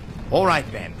 All right,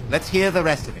 Ben. Let's hear the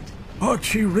rest of it.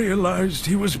 Archie realized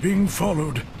he was being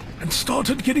followed and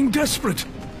started getting desperate.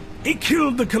 He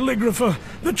killed the calligrapher,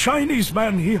 the Chinese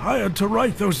man he hired to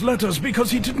write those letters because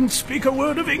he didn't speak a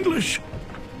word of English.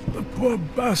 The poor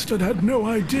bastard had no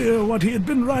idea what he had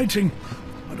been writing,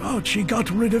 but Archie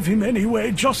got rid of him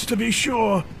anyway, just to be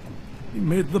sure. He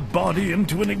made the body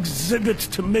into an exhibit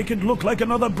to make it look like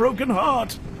another broken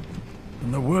heart.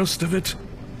 And the worst of it,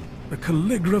 the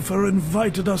calligrapher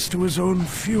invited us to his own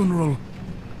funeral.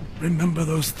 Remember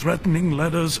those threatening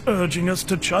letters urging us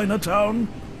to Chinatown?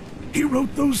 He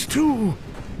wrote those too.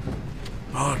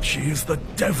 Archie is the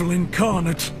devil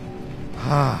incarnate.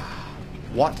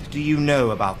 What do you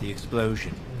know about the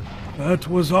explosion? That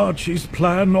was Archie's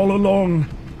plan all along.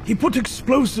 He put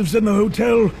explosives in the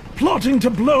hotel, plotting to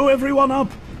blow everyone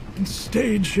up, and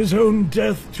stage his own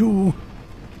death too.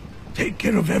 Take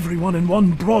care of everyone in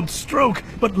one broad stroke,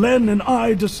 but Len and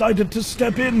I decided to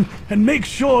step in and make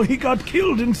sure he got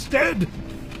killed instead.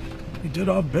 We did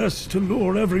our best to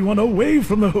lure everyone away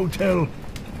from the hotel,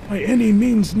 by any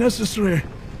means necessary.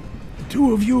 The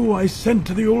two of you I sent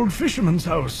to the old fisherman's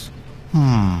house.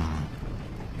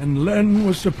 And Len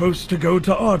was supposed to go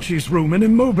to Archie's room and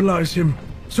immobilize him,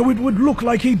 so it would look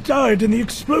like he died in the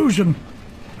explosion.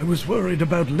 I was worried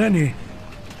about Lenny.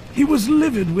 He was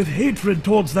livid with hatred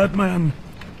towards that man.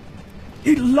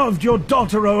 He loved your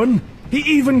daughter, Owen. He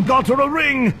even got her a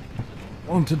ring.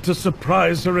 Wanted to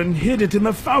surprise her and hid it in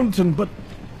the fountain, but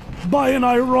by an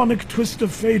ironic twist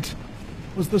of fate,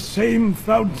 it was the same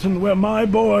fountain where my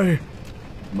boy,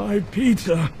 my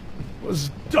Peter, was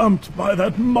dumped by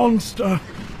that monster.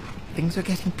 Things are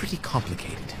getting pretty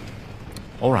complicated.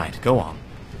 All right, go on.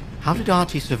 How did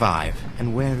Archie survive,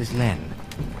 and where is Len?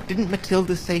 Didn't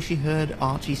Matilda say she heard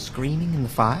Archie screaming in the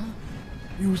fire?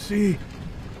 You see,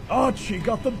 Archie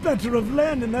got the better of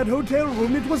Len in that hotel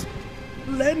room. It was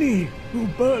Lenny who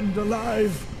burned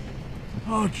alive.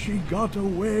 Archie got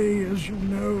away, as you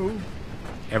know.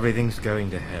 Everything's going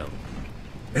to hell.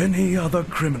 Any other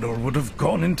criminal would have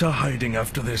gone into hiding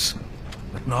after this,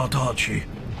 but not Archie.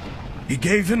 He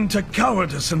gave in to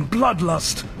cowardice and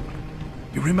bloodlust.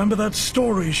 You remember that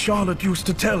story Charlotte used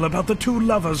to tell about the two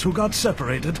lovers who got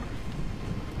separated?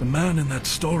 The man in that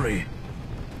story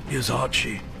is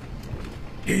Archie.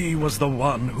 He was the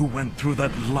one who went through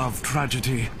that love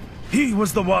tragedy. He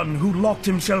was the one who locked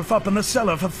himself up in the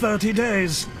cellar for 30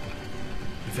 days.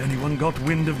 If anyone got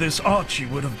wind of this, Archie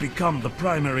would have become the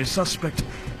primary suspect,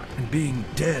 and being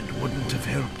dead wouldn't have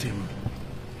helped him.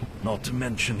 Not to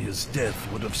mention his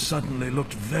death would have suddenly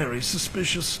looked very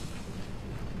suspicious.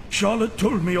 Charlotte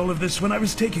told me all of this when I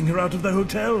was taking her out of the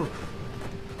hotel.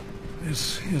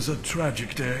 This is a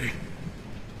tragic day.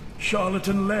 Charlotte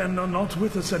and Len are not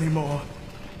with us anymore.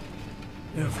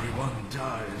 Everyone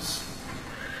dies.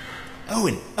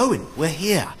 Owen, we're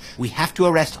here. We have to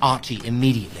arrest Archie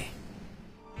immediately.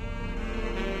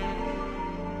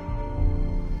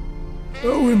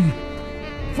 Owen,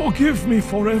 forgive me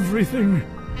for everything.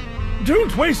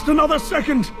 Don't waste another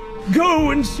second.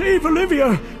 Go and save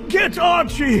Olivia. Get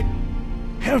Archie.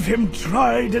 Have him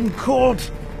tried in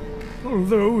court,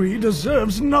 although he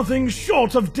deserves nothing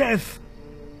short of death.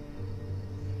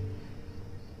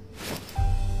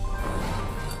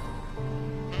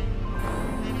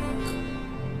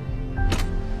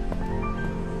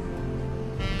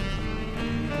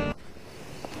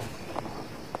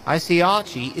 I see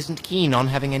Archie isn't keen on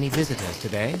having any visitors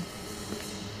today.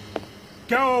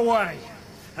 Go away,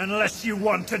 unless you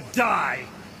want to die.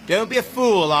 Don't be a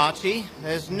fool, Archie.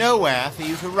 There's nowhere for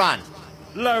you to run.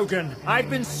 Logan, I've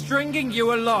been stringing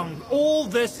you along all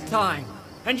this time,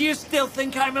 and you still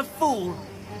think I'm a fool?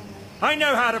 I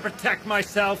know how to protect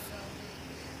myself.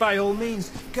 By all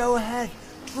means, go ahead.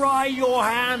 Try your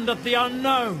hand at the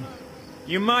unknown.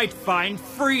 You might find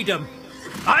freedom.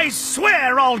 I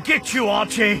swear I'll get you,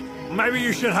 Archie! Maybe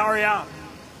you should hurry up.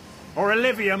 Or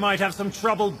Olivia might have some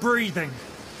trouble breathing.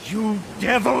 You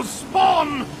devil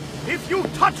spawn! If you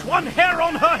touch one hair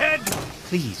on her head!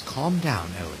 Please, calm down,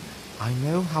 Owen. I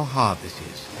know how hard this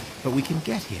is, but we can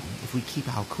get him if we keep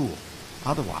our cool.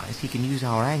 Otherwise, he can use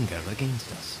our anger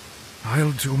against us.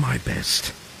 I'll do my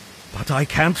best, but I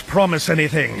can't promise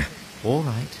anything. All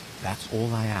right, that's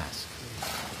all I ask.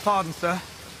 Pardon, sir.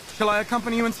 Shall I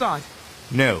accompany you inside?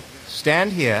 No,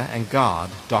 stand here and guard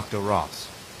Dr. Ross.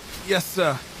 Yes,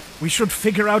 sir. We should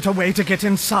figure out a way to get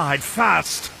inside,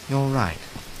 fast. You're right.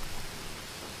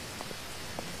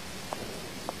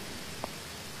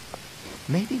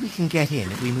 Maybe we can get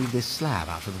in if we move this slab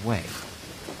out of the way.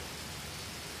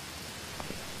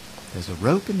 There's a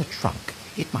rope in the trunk.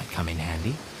 It might come in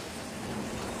handy.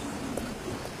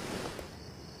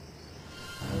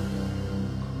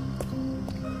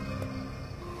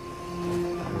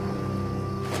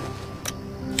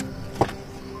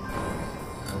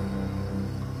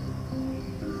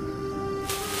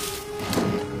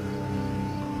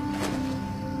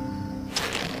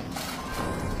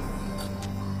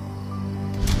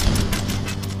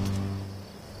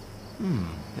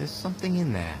 There's something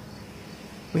in there.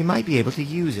 We might be able to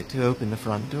use it to open the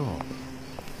front door.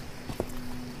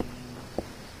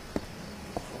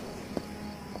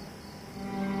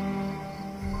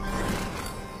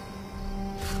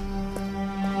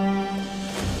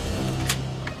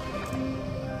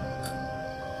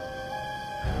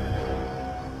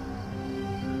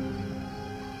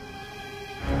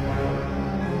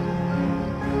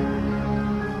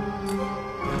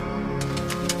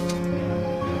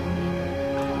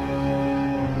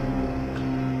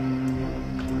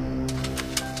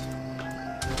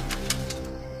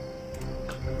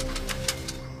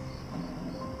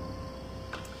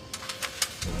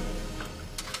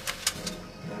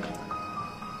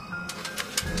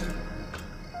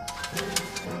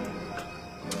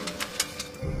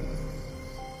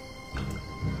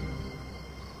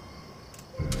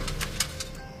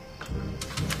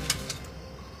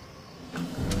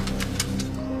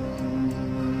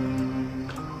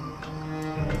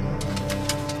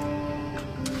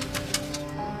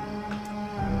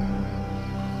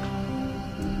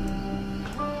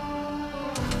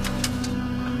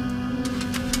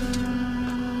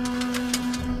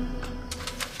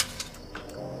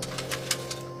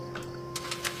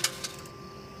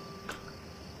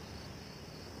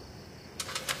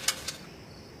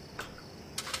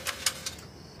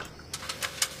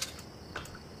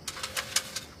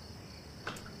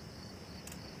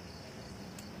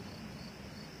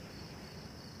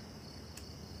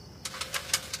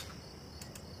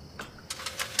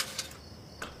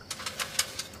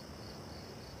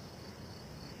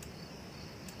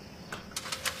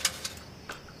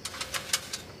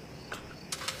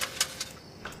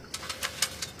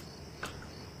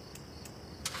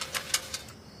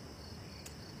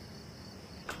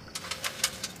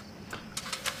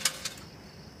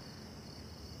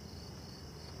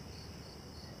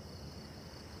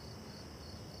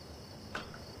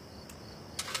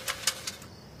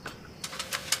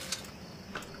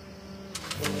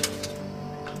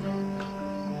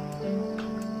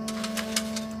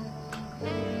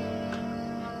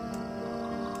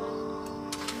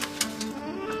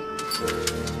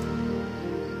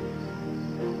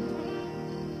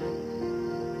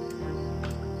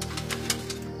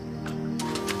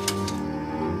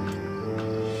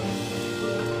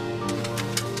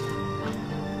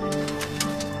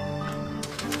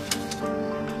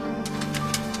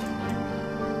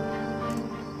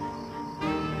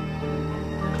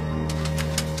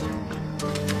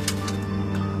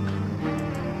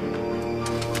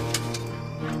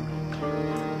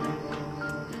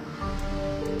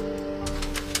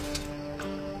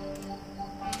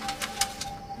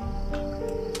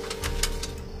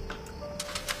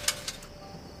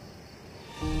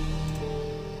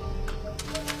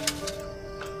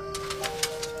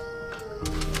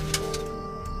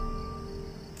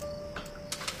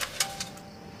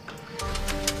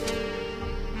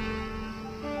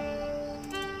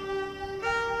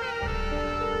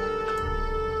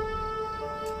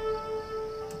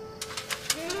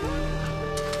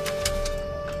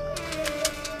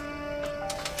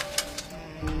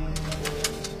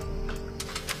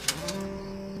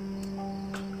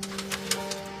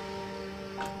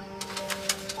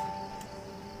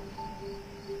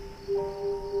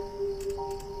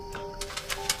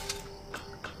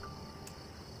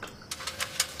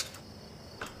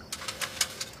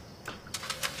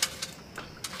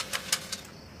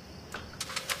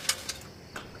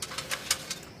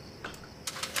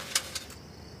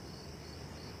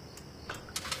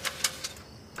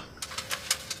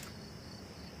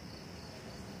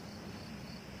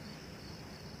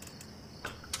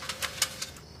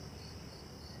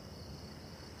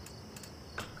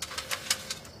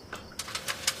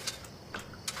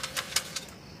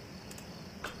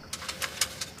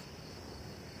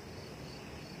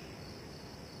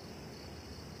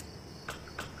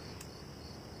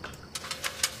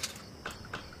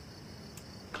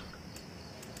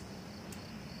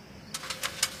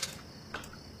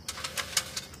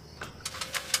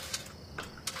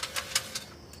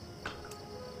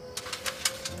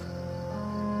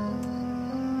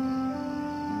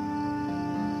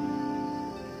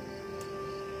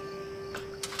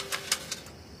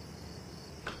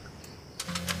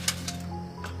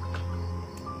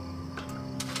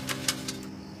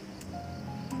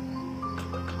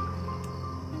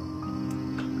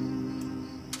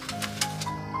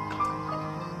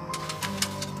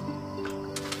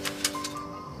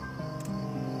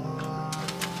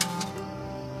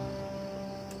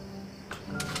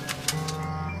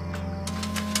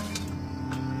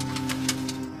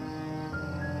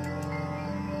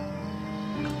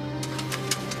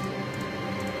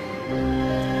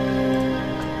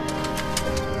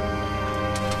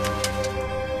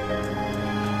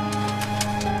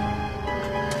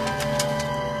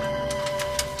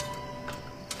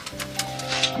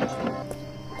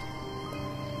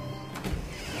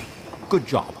 Good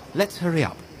job. Let's hurry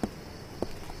up.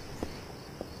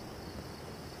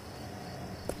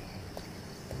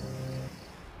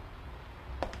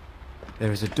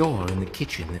 There is a door in the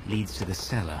kitchen that leads to the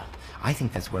cellar. I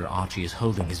think that's where Archie is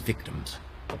holding his victims.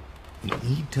 We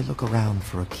need to look around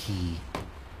for a key.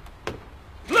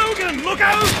 Logan, look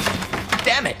out!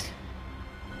 Damn it!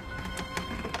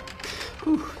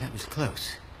 Whew, that was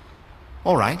close.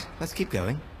 All right, let's keep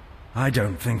going. I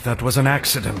don't think that was an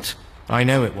accident. I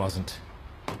know it wasn't.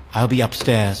 I'll be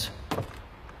upstairs.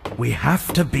 We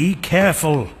have to be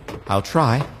careful. I'll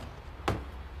try.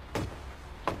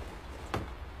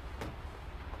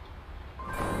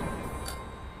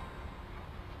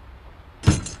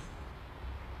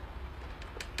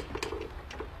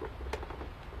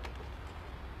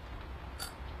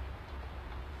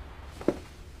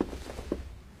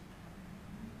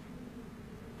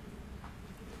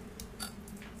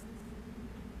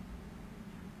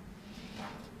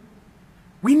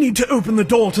 We need to open the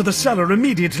door to the cellar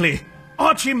immediately.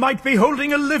 Archie might be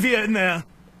holding Olivia in there.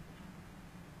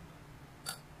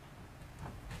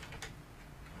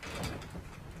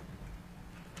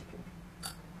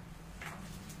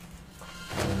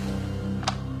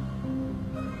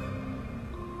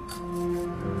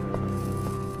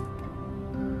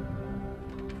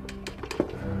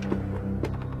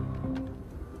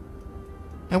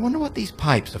 I wonder what these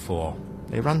pipes are for.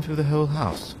 They run through the whole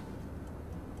house.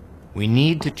 We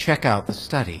need to check out the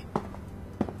study.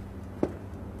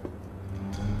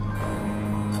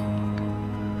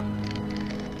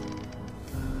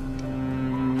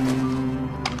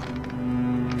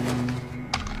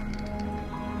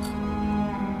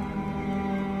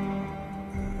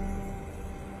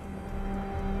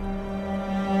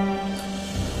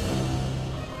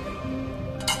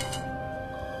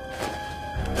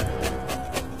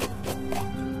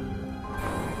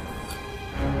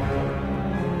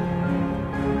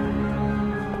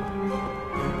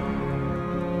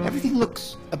 Everything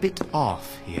looks a bit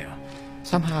off here.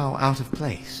 Somehow out of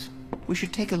place. We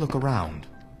should take a look around.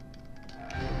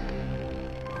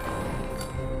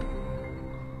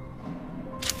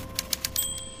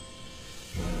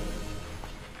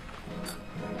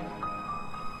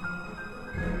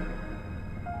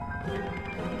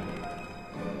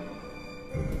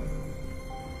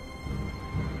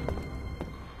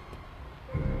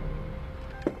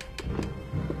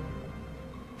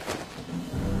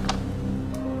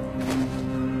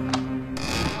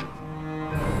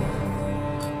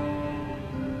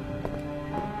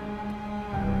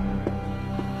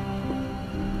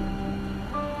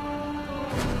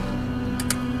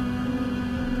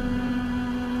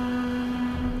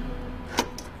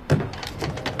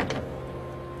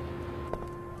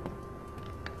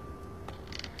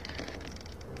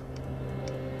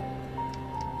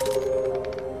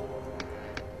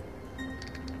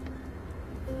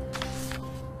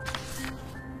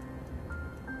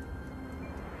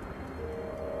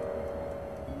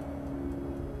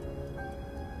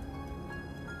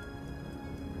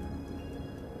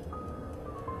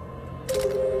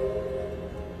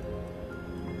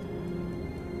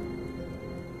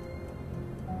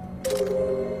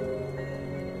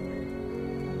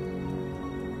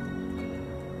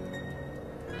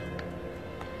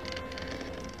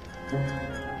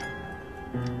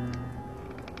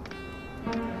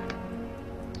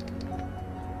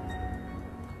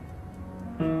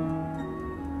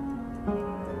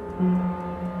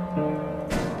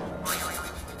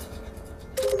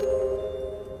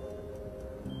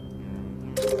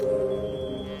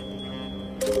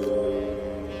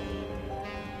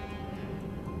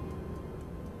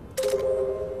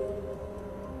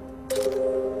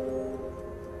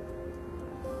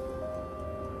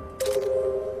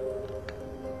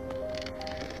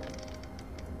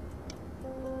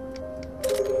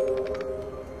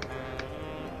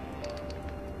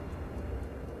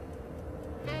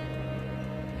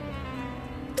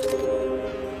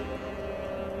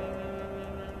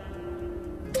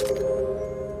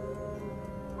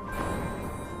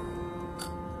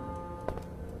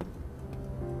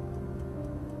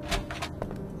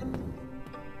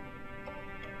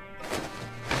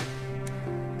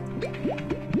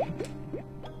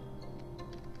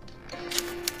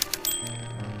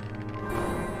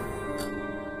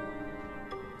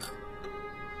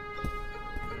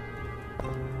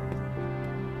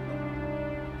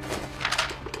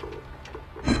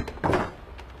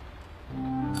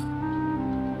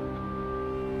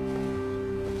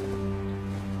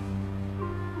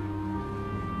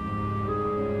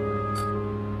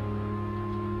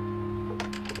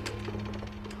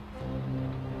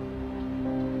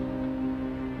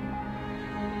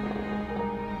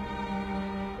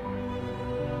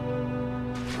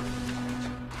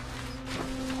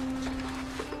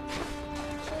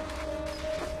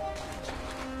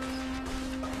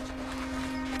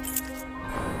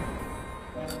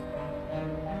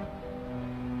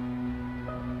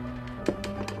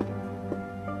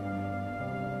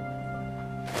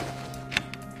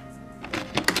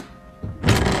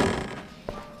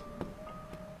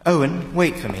 Owen,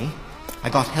 wait for me. I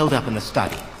got held up in the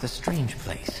study. It's a strange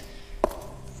place.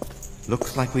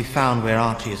 Looks like we found where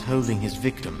Archie is holding his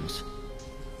victims.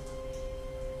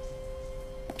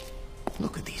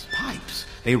 Look at these pipes.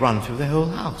 They run through the whole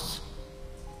house.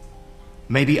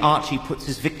 Maybe Archie puts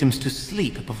his victims to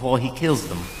sleep before he kills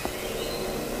them.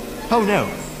 Oh no!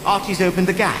 Archie's opened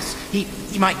the gas. He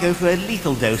might go for a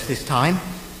lethal dose this time.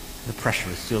 The pressure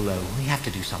is still low. We have to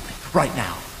do something. Right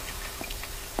now.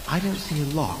 I don't see a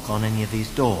lock on any of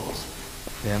these doors.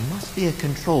 There must be a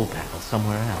control panel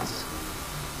somewhere else.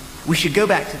 We should go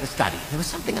back to the study. There was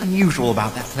something unusual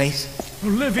about that place.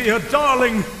 Olivia,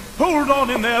 darling! Hold on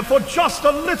in there for just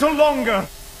a little longer!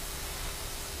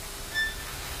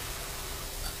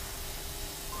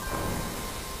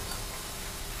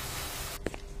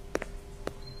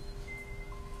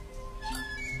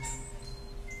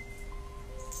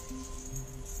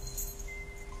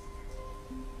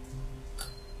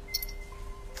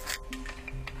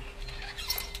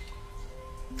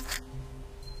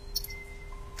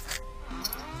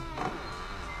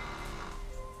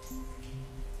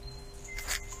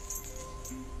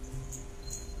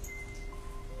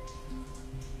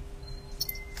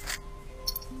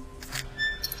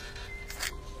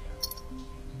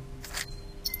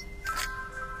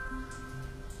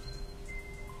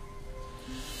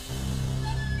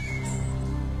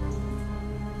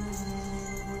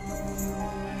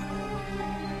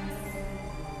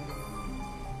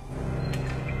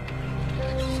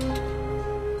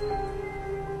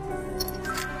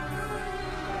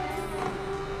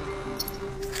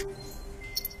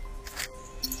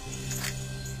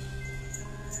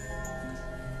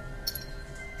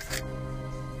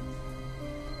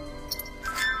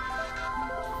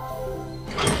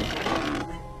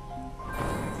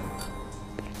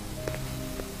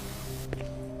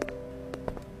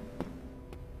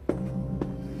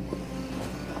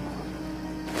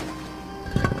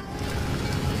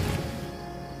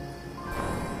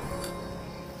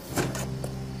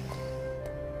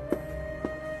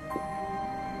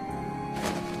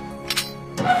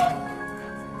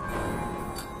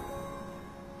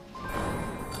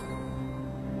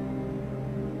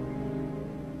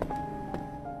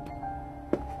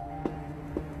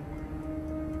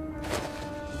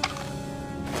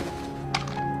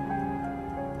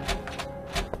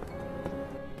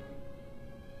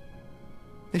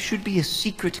 There should be a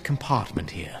secret compartment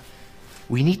here.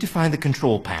 We need to find the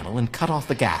control panel and cut off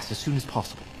the gas as soon as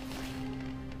possible.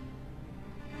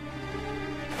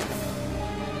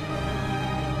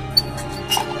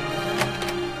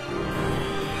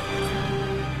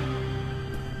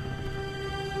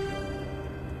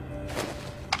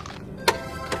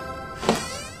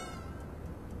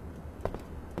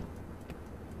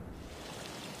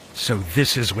 So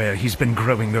this is where he's been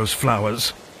growing those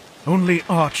flowers. Only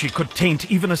Archie could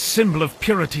taint even a symbol of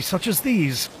purity such as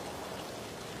these.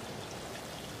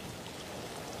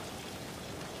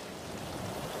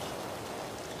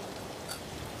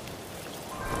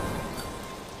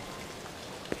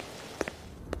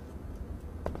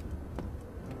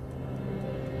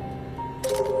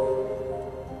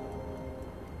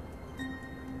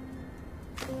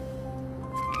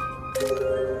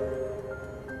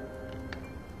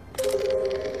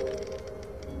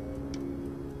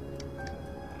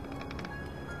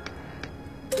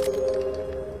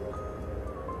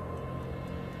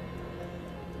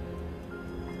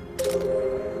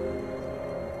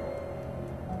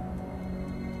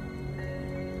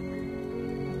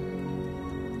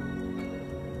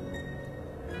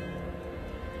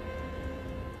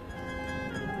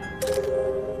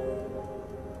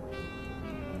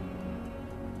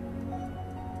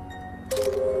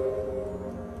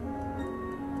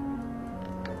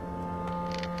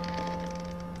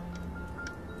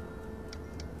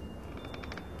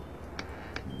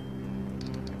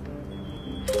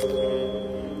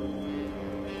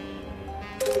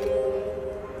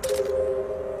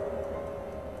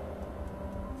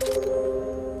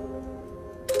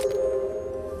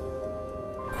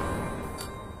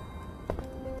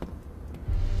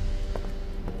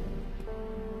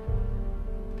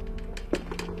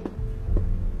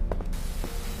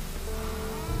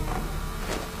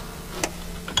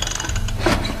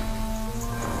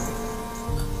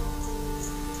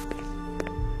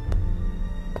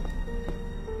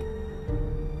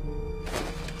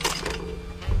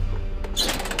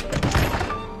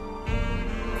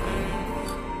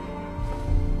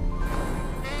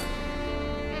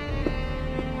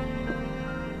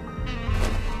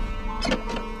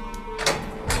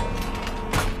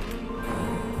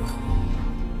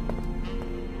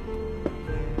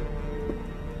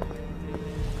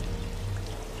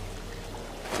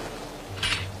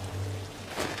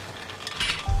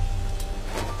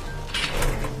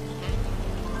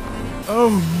 Oh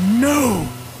no!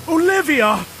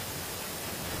 Olivia!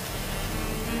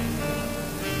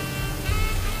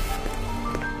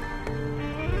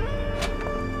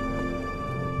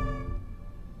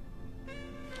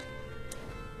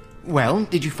 Well,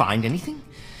 did you find anything?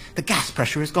 The gas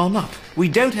pressure has gone up. We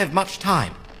don't have much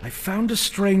time. I found a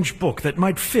strange book that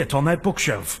might fit on that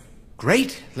bookshelf.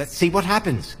 Great. Let's see what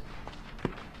happens.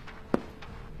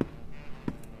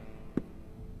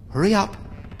 Hurry up.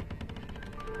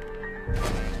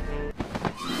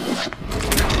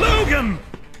 Logan!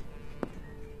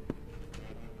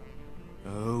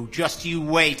 Oh, just you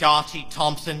wait, Archie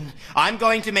Thompson. I'm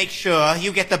going to make sure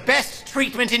you get the best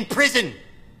treatment in prison.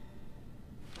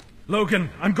 Logan,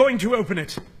 I'm going to open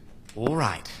it. All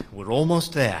right, we're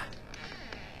almost there.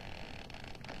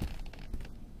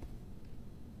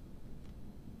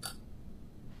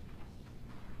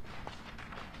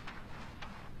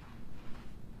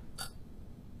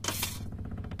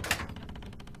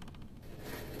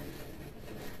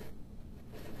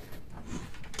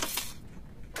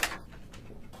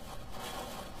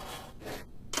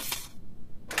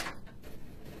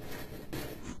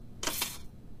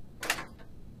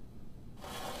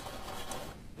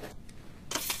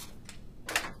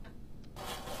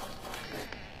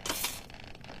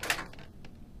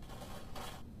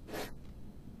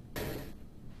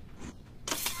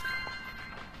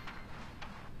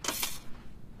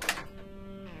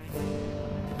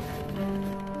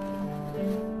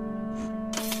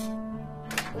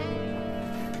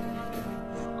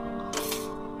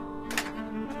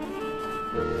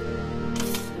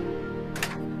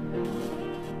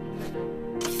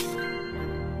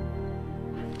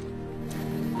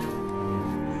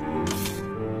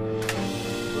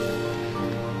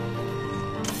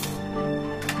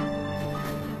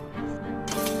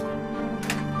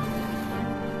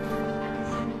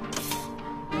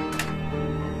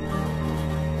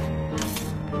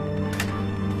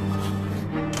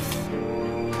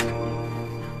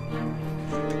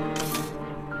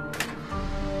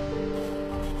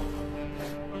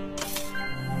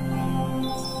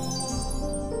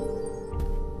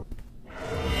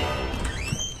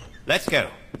 Let's go.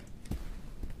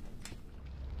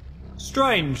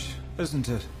 Strange, isn't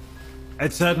it?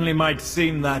 It certainly might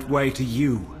seem that way to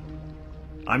you.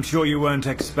 I'm sure you weren't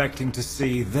expecting to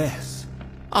see this.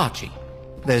 Archie,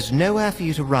 there's nowhere for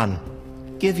you to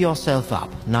run. Give yourself up,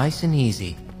 nice and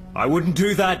easy. I wouldn't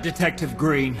do that, Detective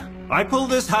Green. I pull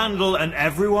this handle and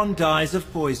everyone dies of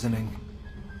poisoning.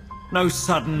 No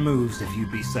sudden moves if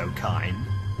you'd be so kind.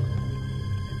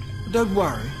 But don't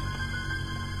worry.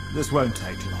 This won't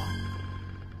take long.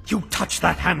 You touch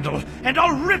that handle, and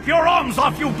I'll rip your arms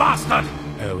off, you bastard!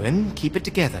 Owen, keep it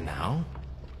together now.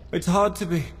 It's hard to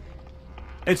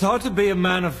be a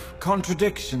man of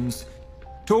contradictions.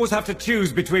 To always have to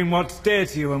choose between what's dear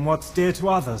to you and what's dear to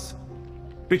others.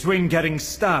 Between getting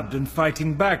stabbed and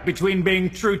fighting back. Between being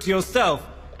true to yourself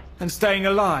and staying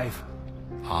alive.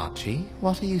 Archie,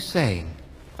 what are you saying?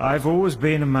 I've always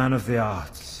been a man of the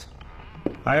arts.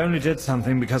 I only did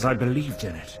something because I believed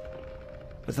in it.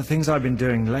 But the things I've been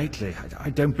doing lately,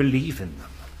 I don't believe in them.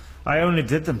 I only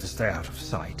did them to stay out of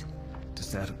sight. To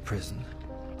stay out of prison.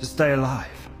 To stay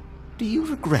alive. Do you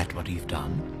regret what you've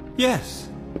done? Yes.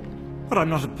 But I'm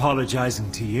not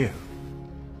apologizing to you.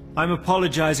 I'm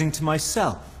apologizing to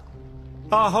myself.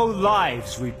 Our whole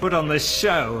lives we put on this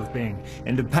show of being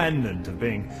independent, of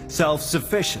being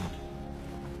self-sufficient.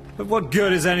 But what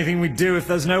good is anything we do if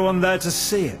there's no one there to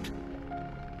see it?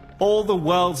 All the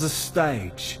world's a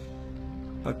stage.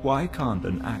 But why can't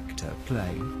an actor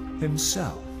play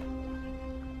himself?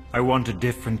 I want a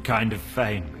different kind of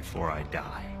fame before I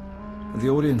die. The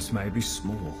audience may be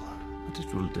small, but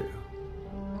it will do.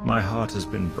 My heart has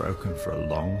been broken for a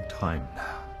long time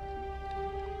now.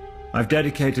 I've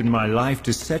dedicated my life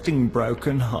to setting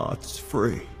broken hearts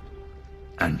free.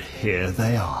 And here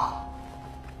they are.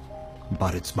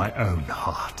 But it's my own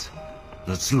heart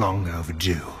that's long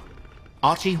overdue.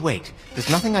 Archie, wait.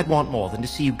 There's nothing I'd want more than to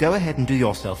see you go ahead and do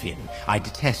yourself in. I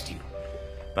detest you.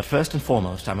 But first and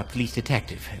foremost, I'm a police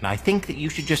detective, and I think that you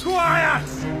should just... Quiet!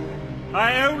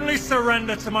 I only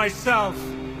surrender to myself.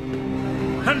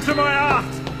 And to my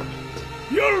art.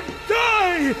 You'll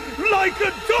die like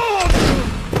a dog!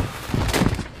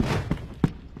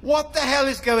 What the hell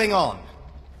is going on?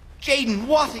 Jaden,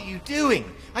 what are you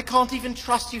doing? I can't even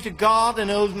trust you to guard an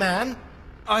old man.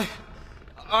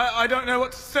 I don't know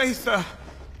what to say, sir.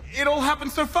 It all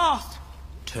happened so fast.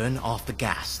 Turn off the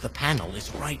gas. The panel is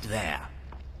right there.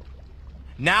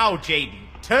 Now, Jaden,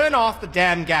 turn off the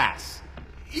damn gas.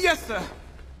 Yes, sir.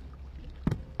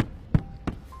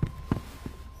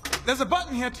 There's a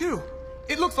button here, too.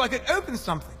 It looks like it opens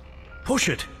something. Push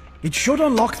it. It should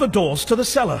unlock the doors to the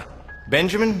cellar.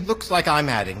 Benjamin, looks like I'm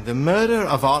adding the murder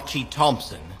of Archie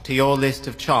Thompson to your list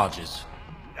of charges.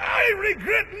 I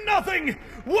regret nothing!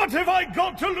 What have I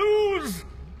got to lose?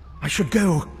 I should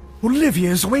go.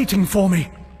 Olivia's waiting for me.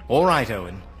 All right,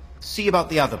 Owen. See about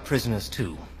the other prisoners,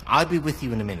 too. I'll be with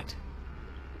you in a minute.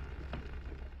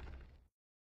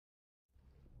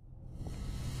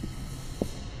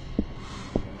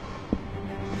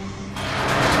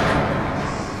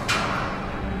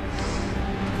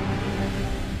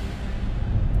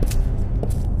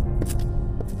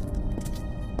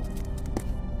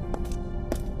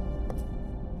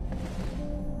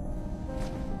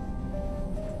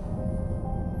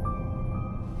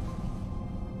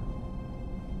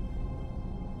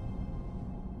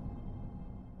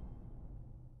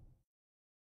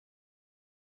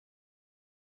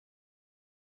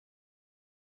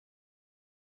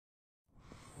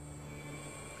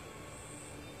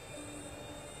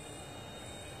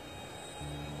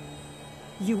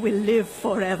 You will live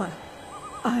forever.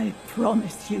 I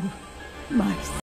promise you, my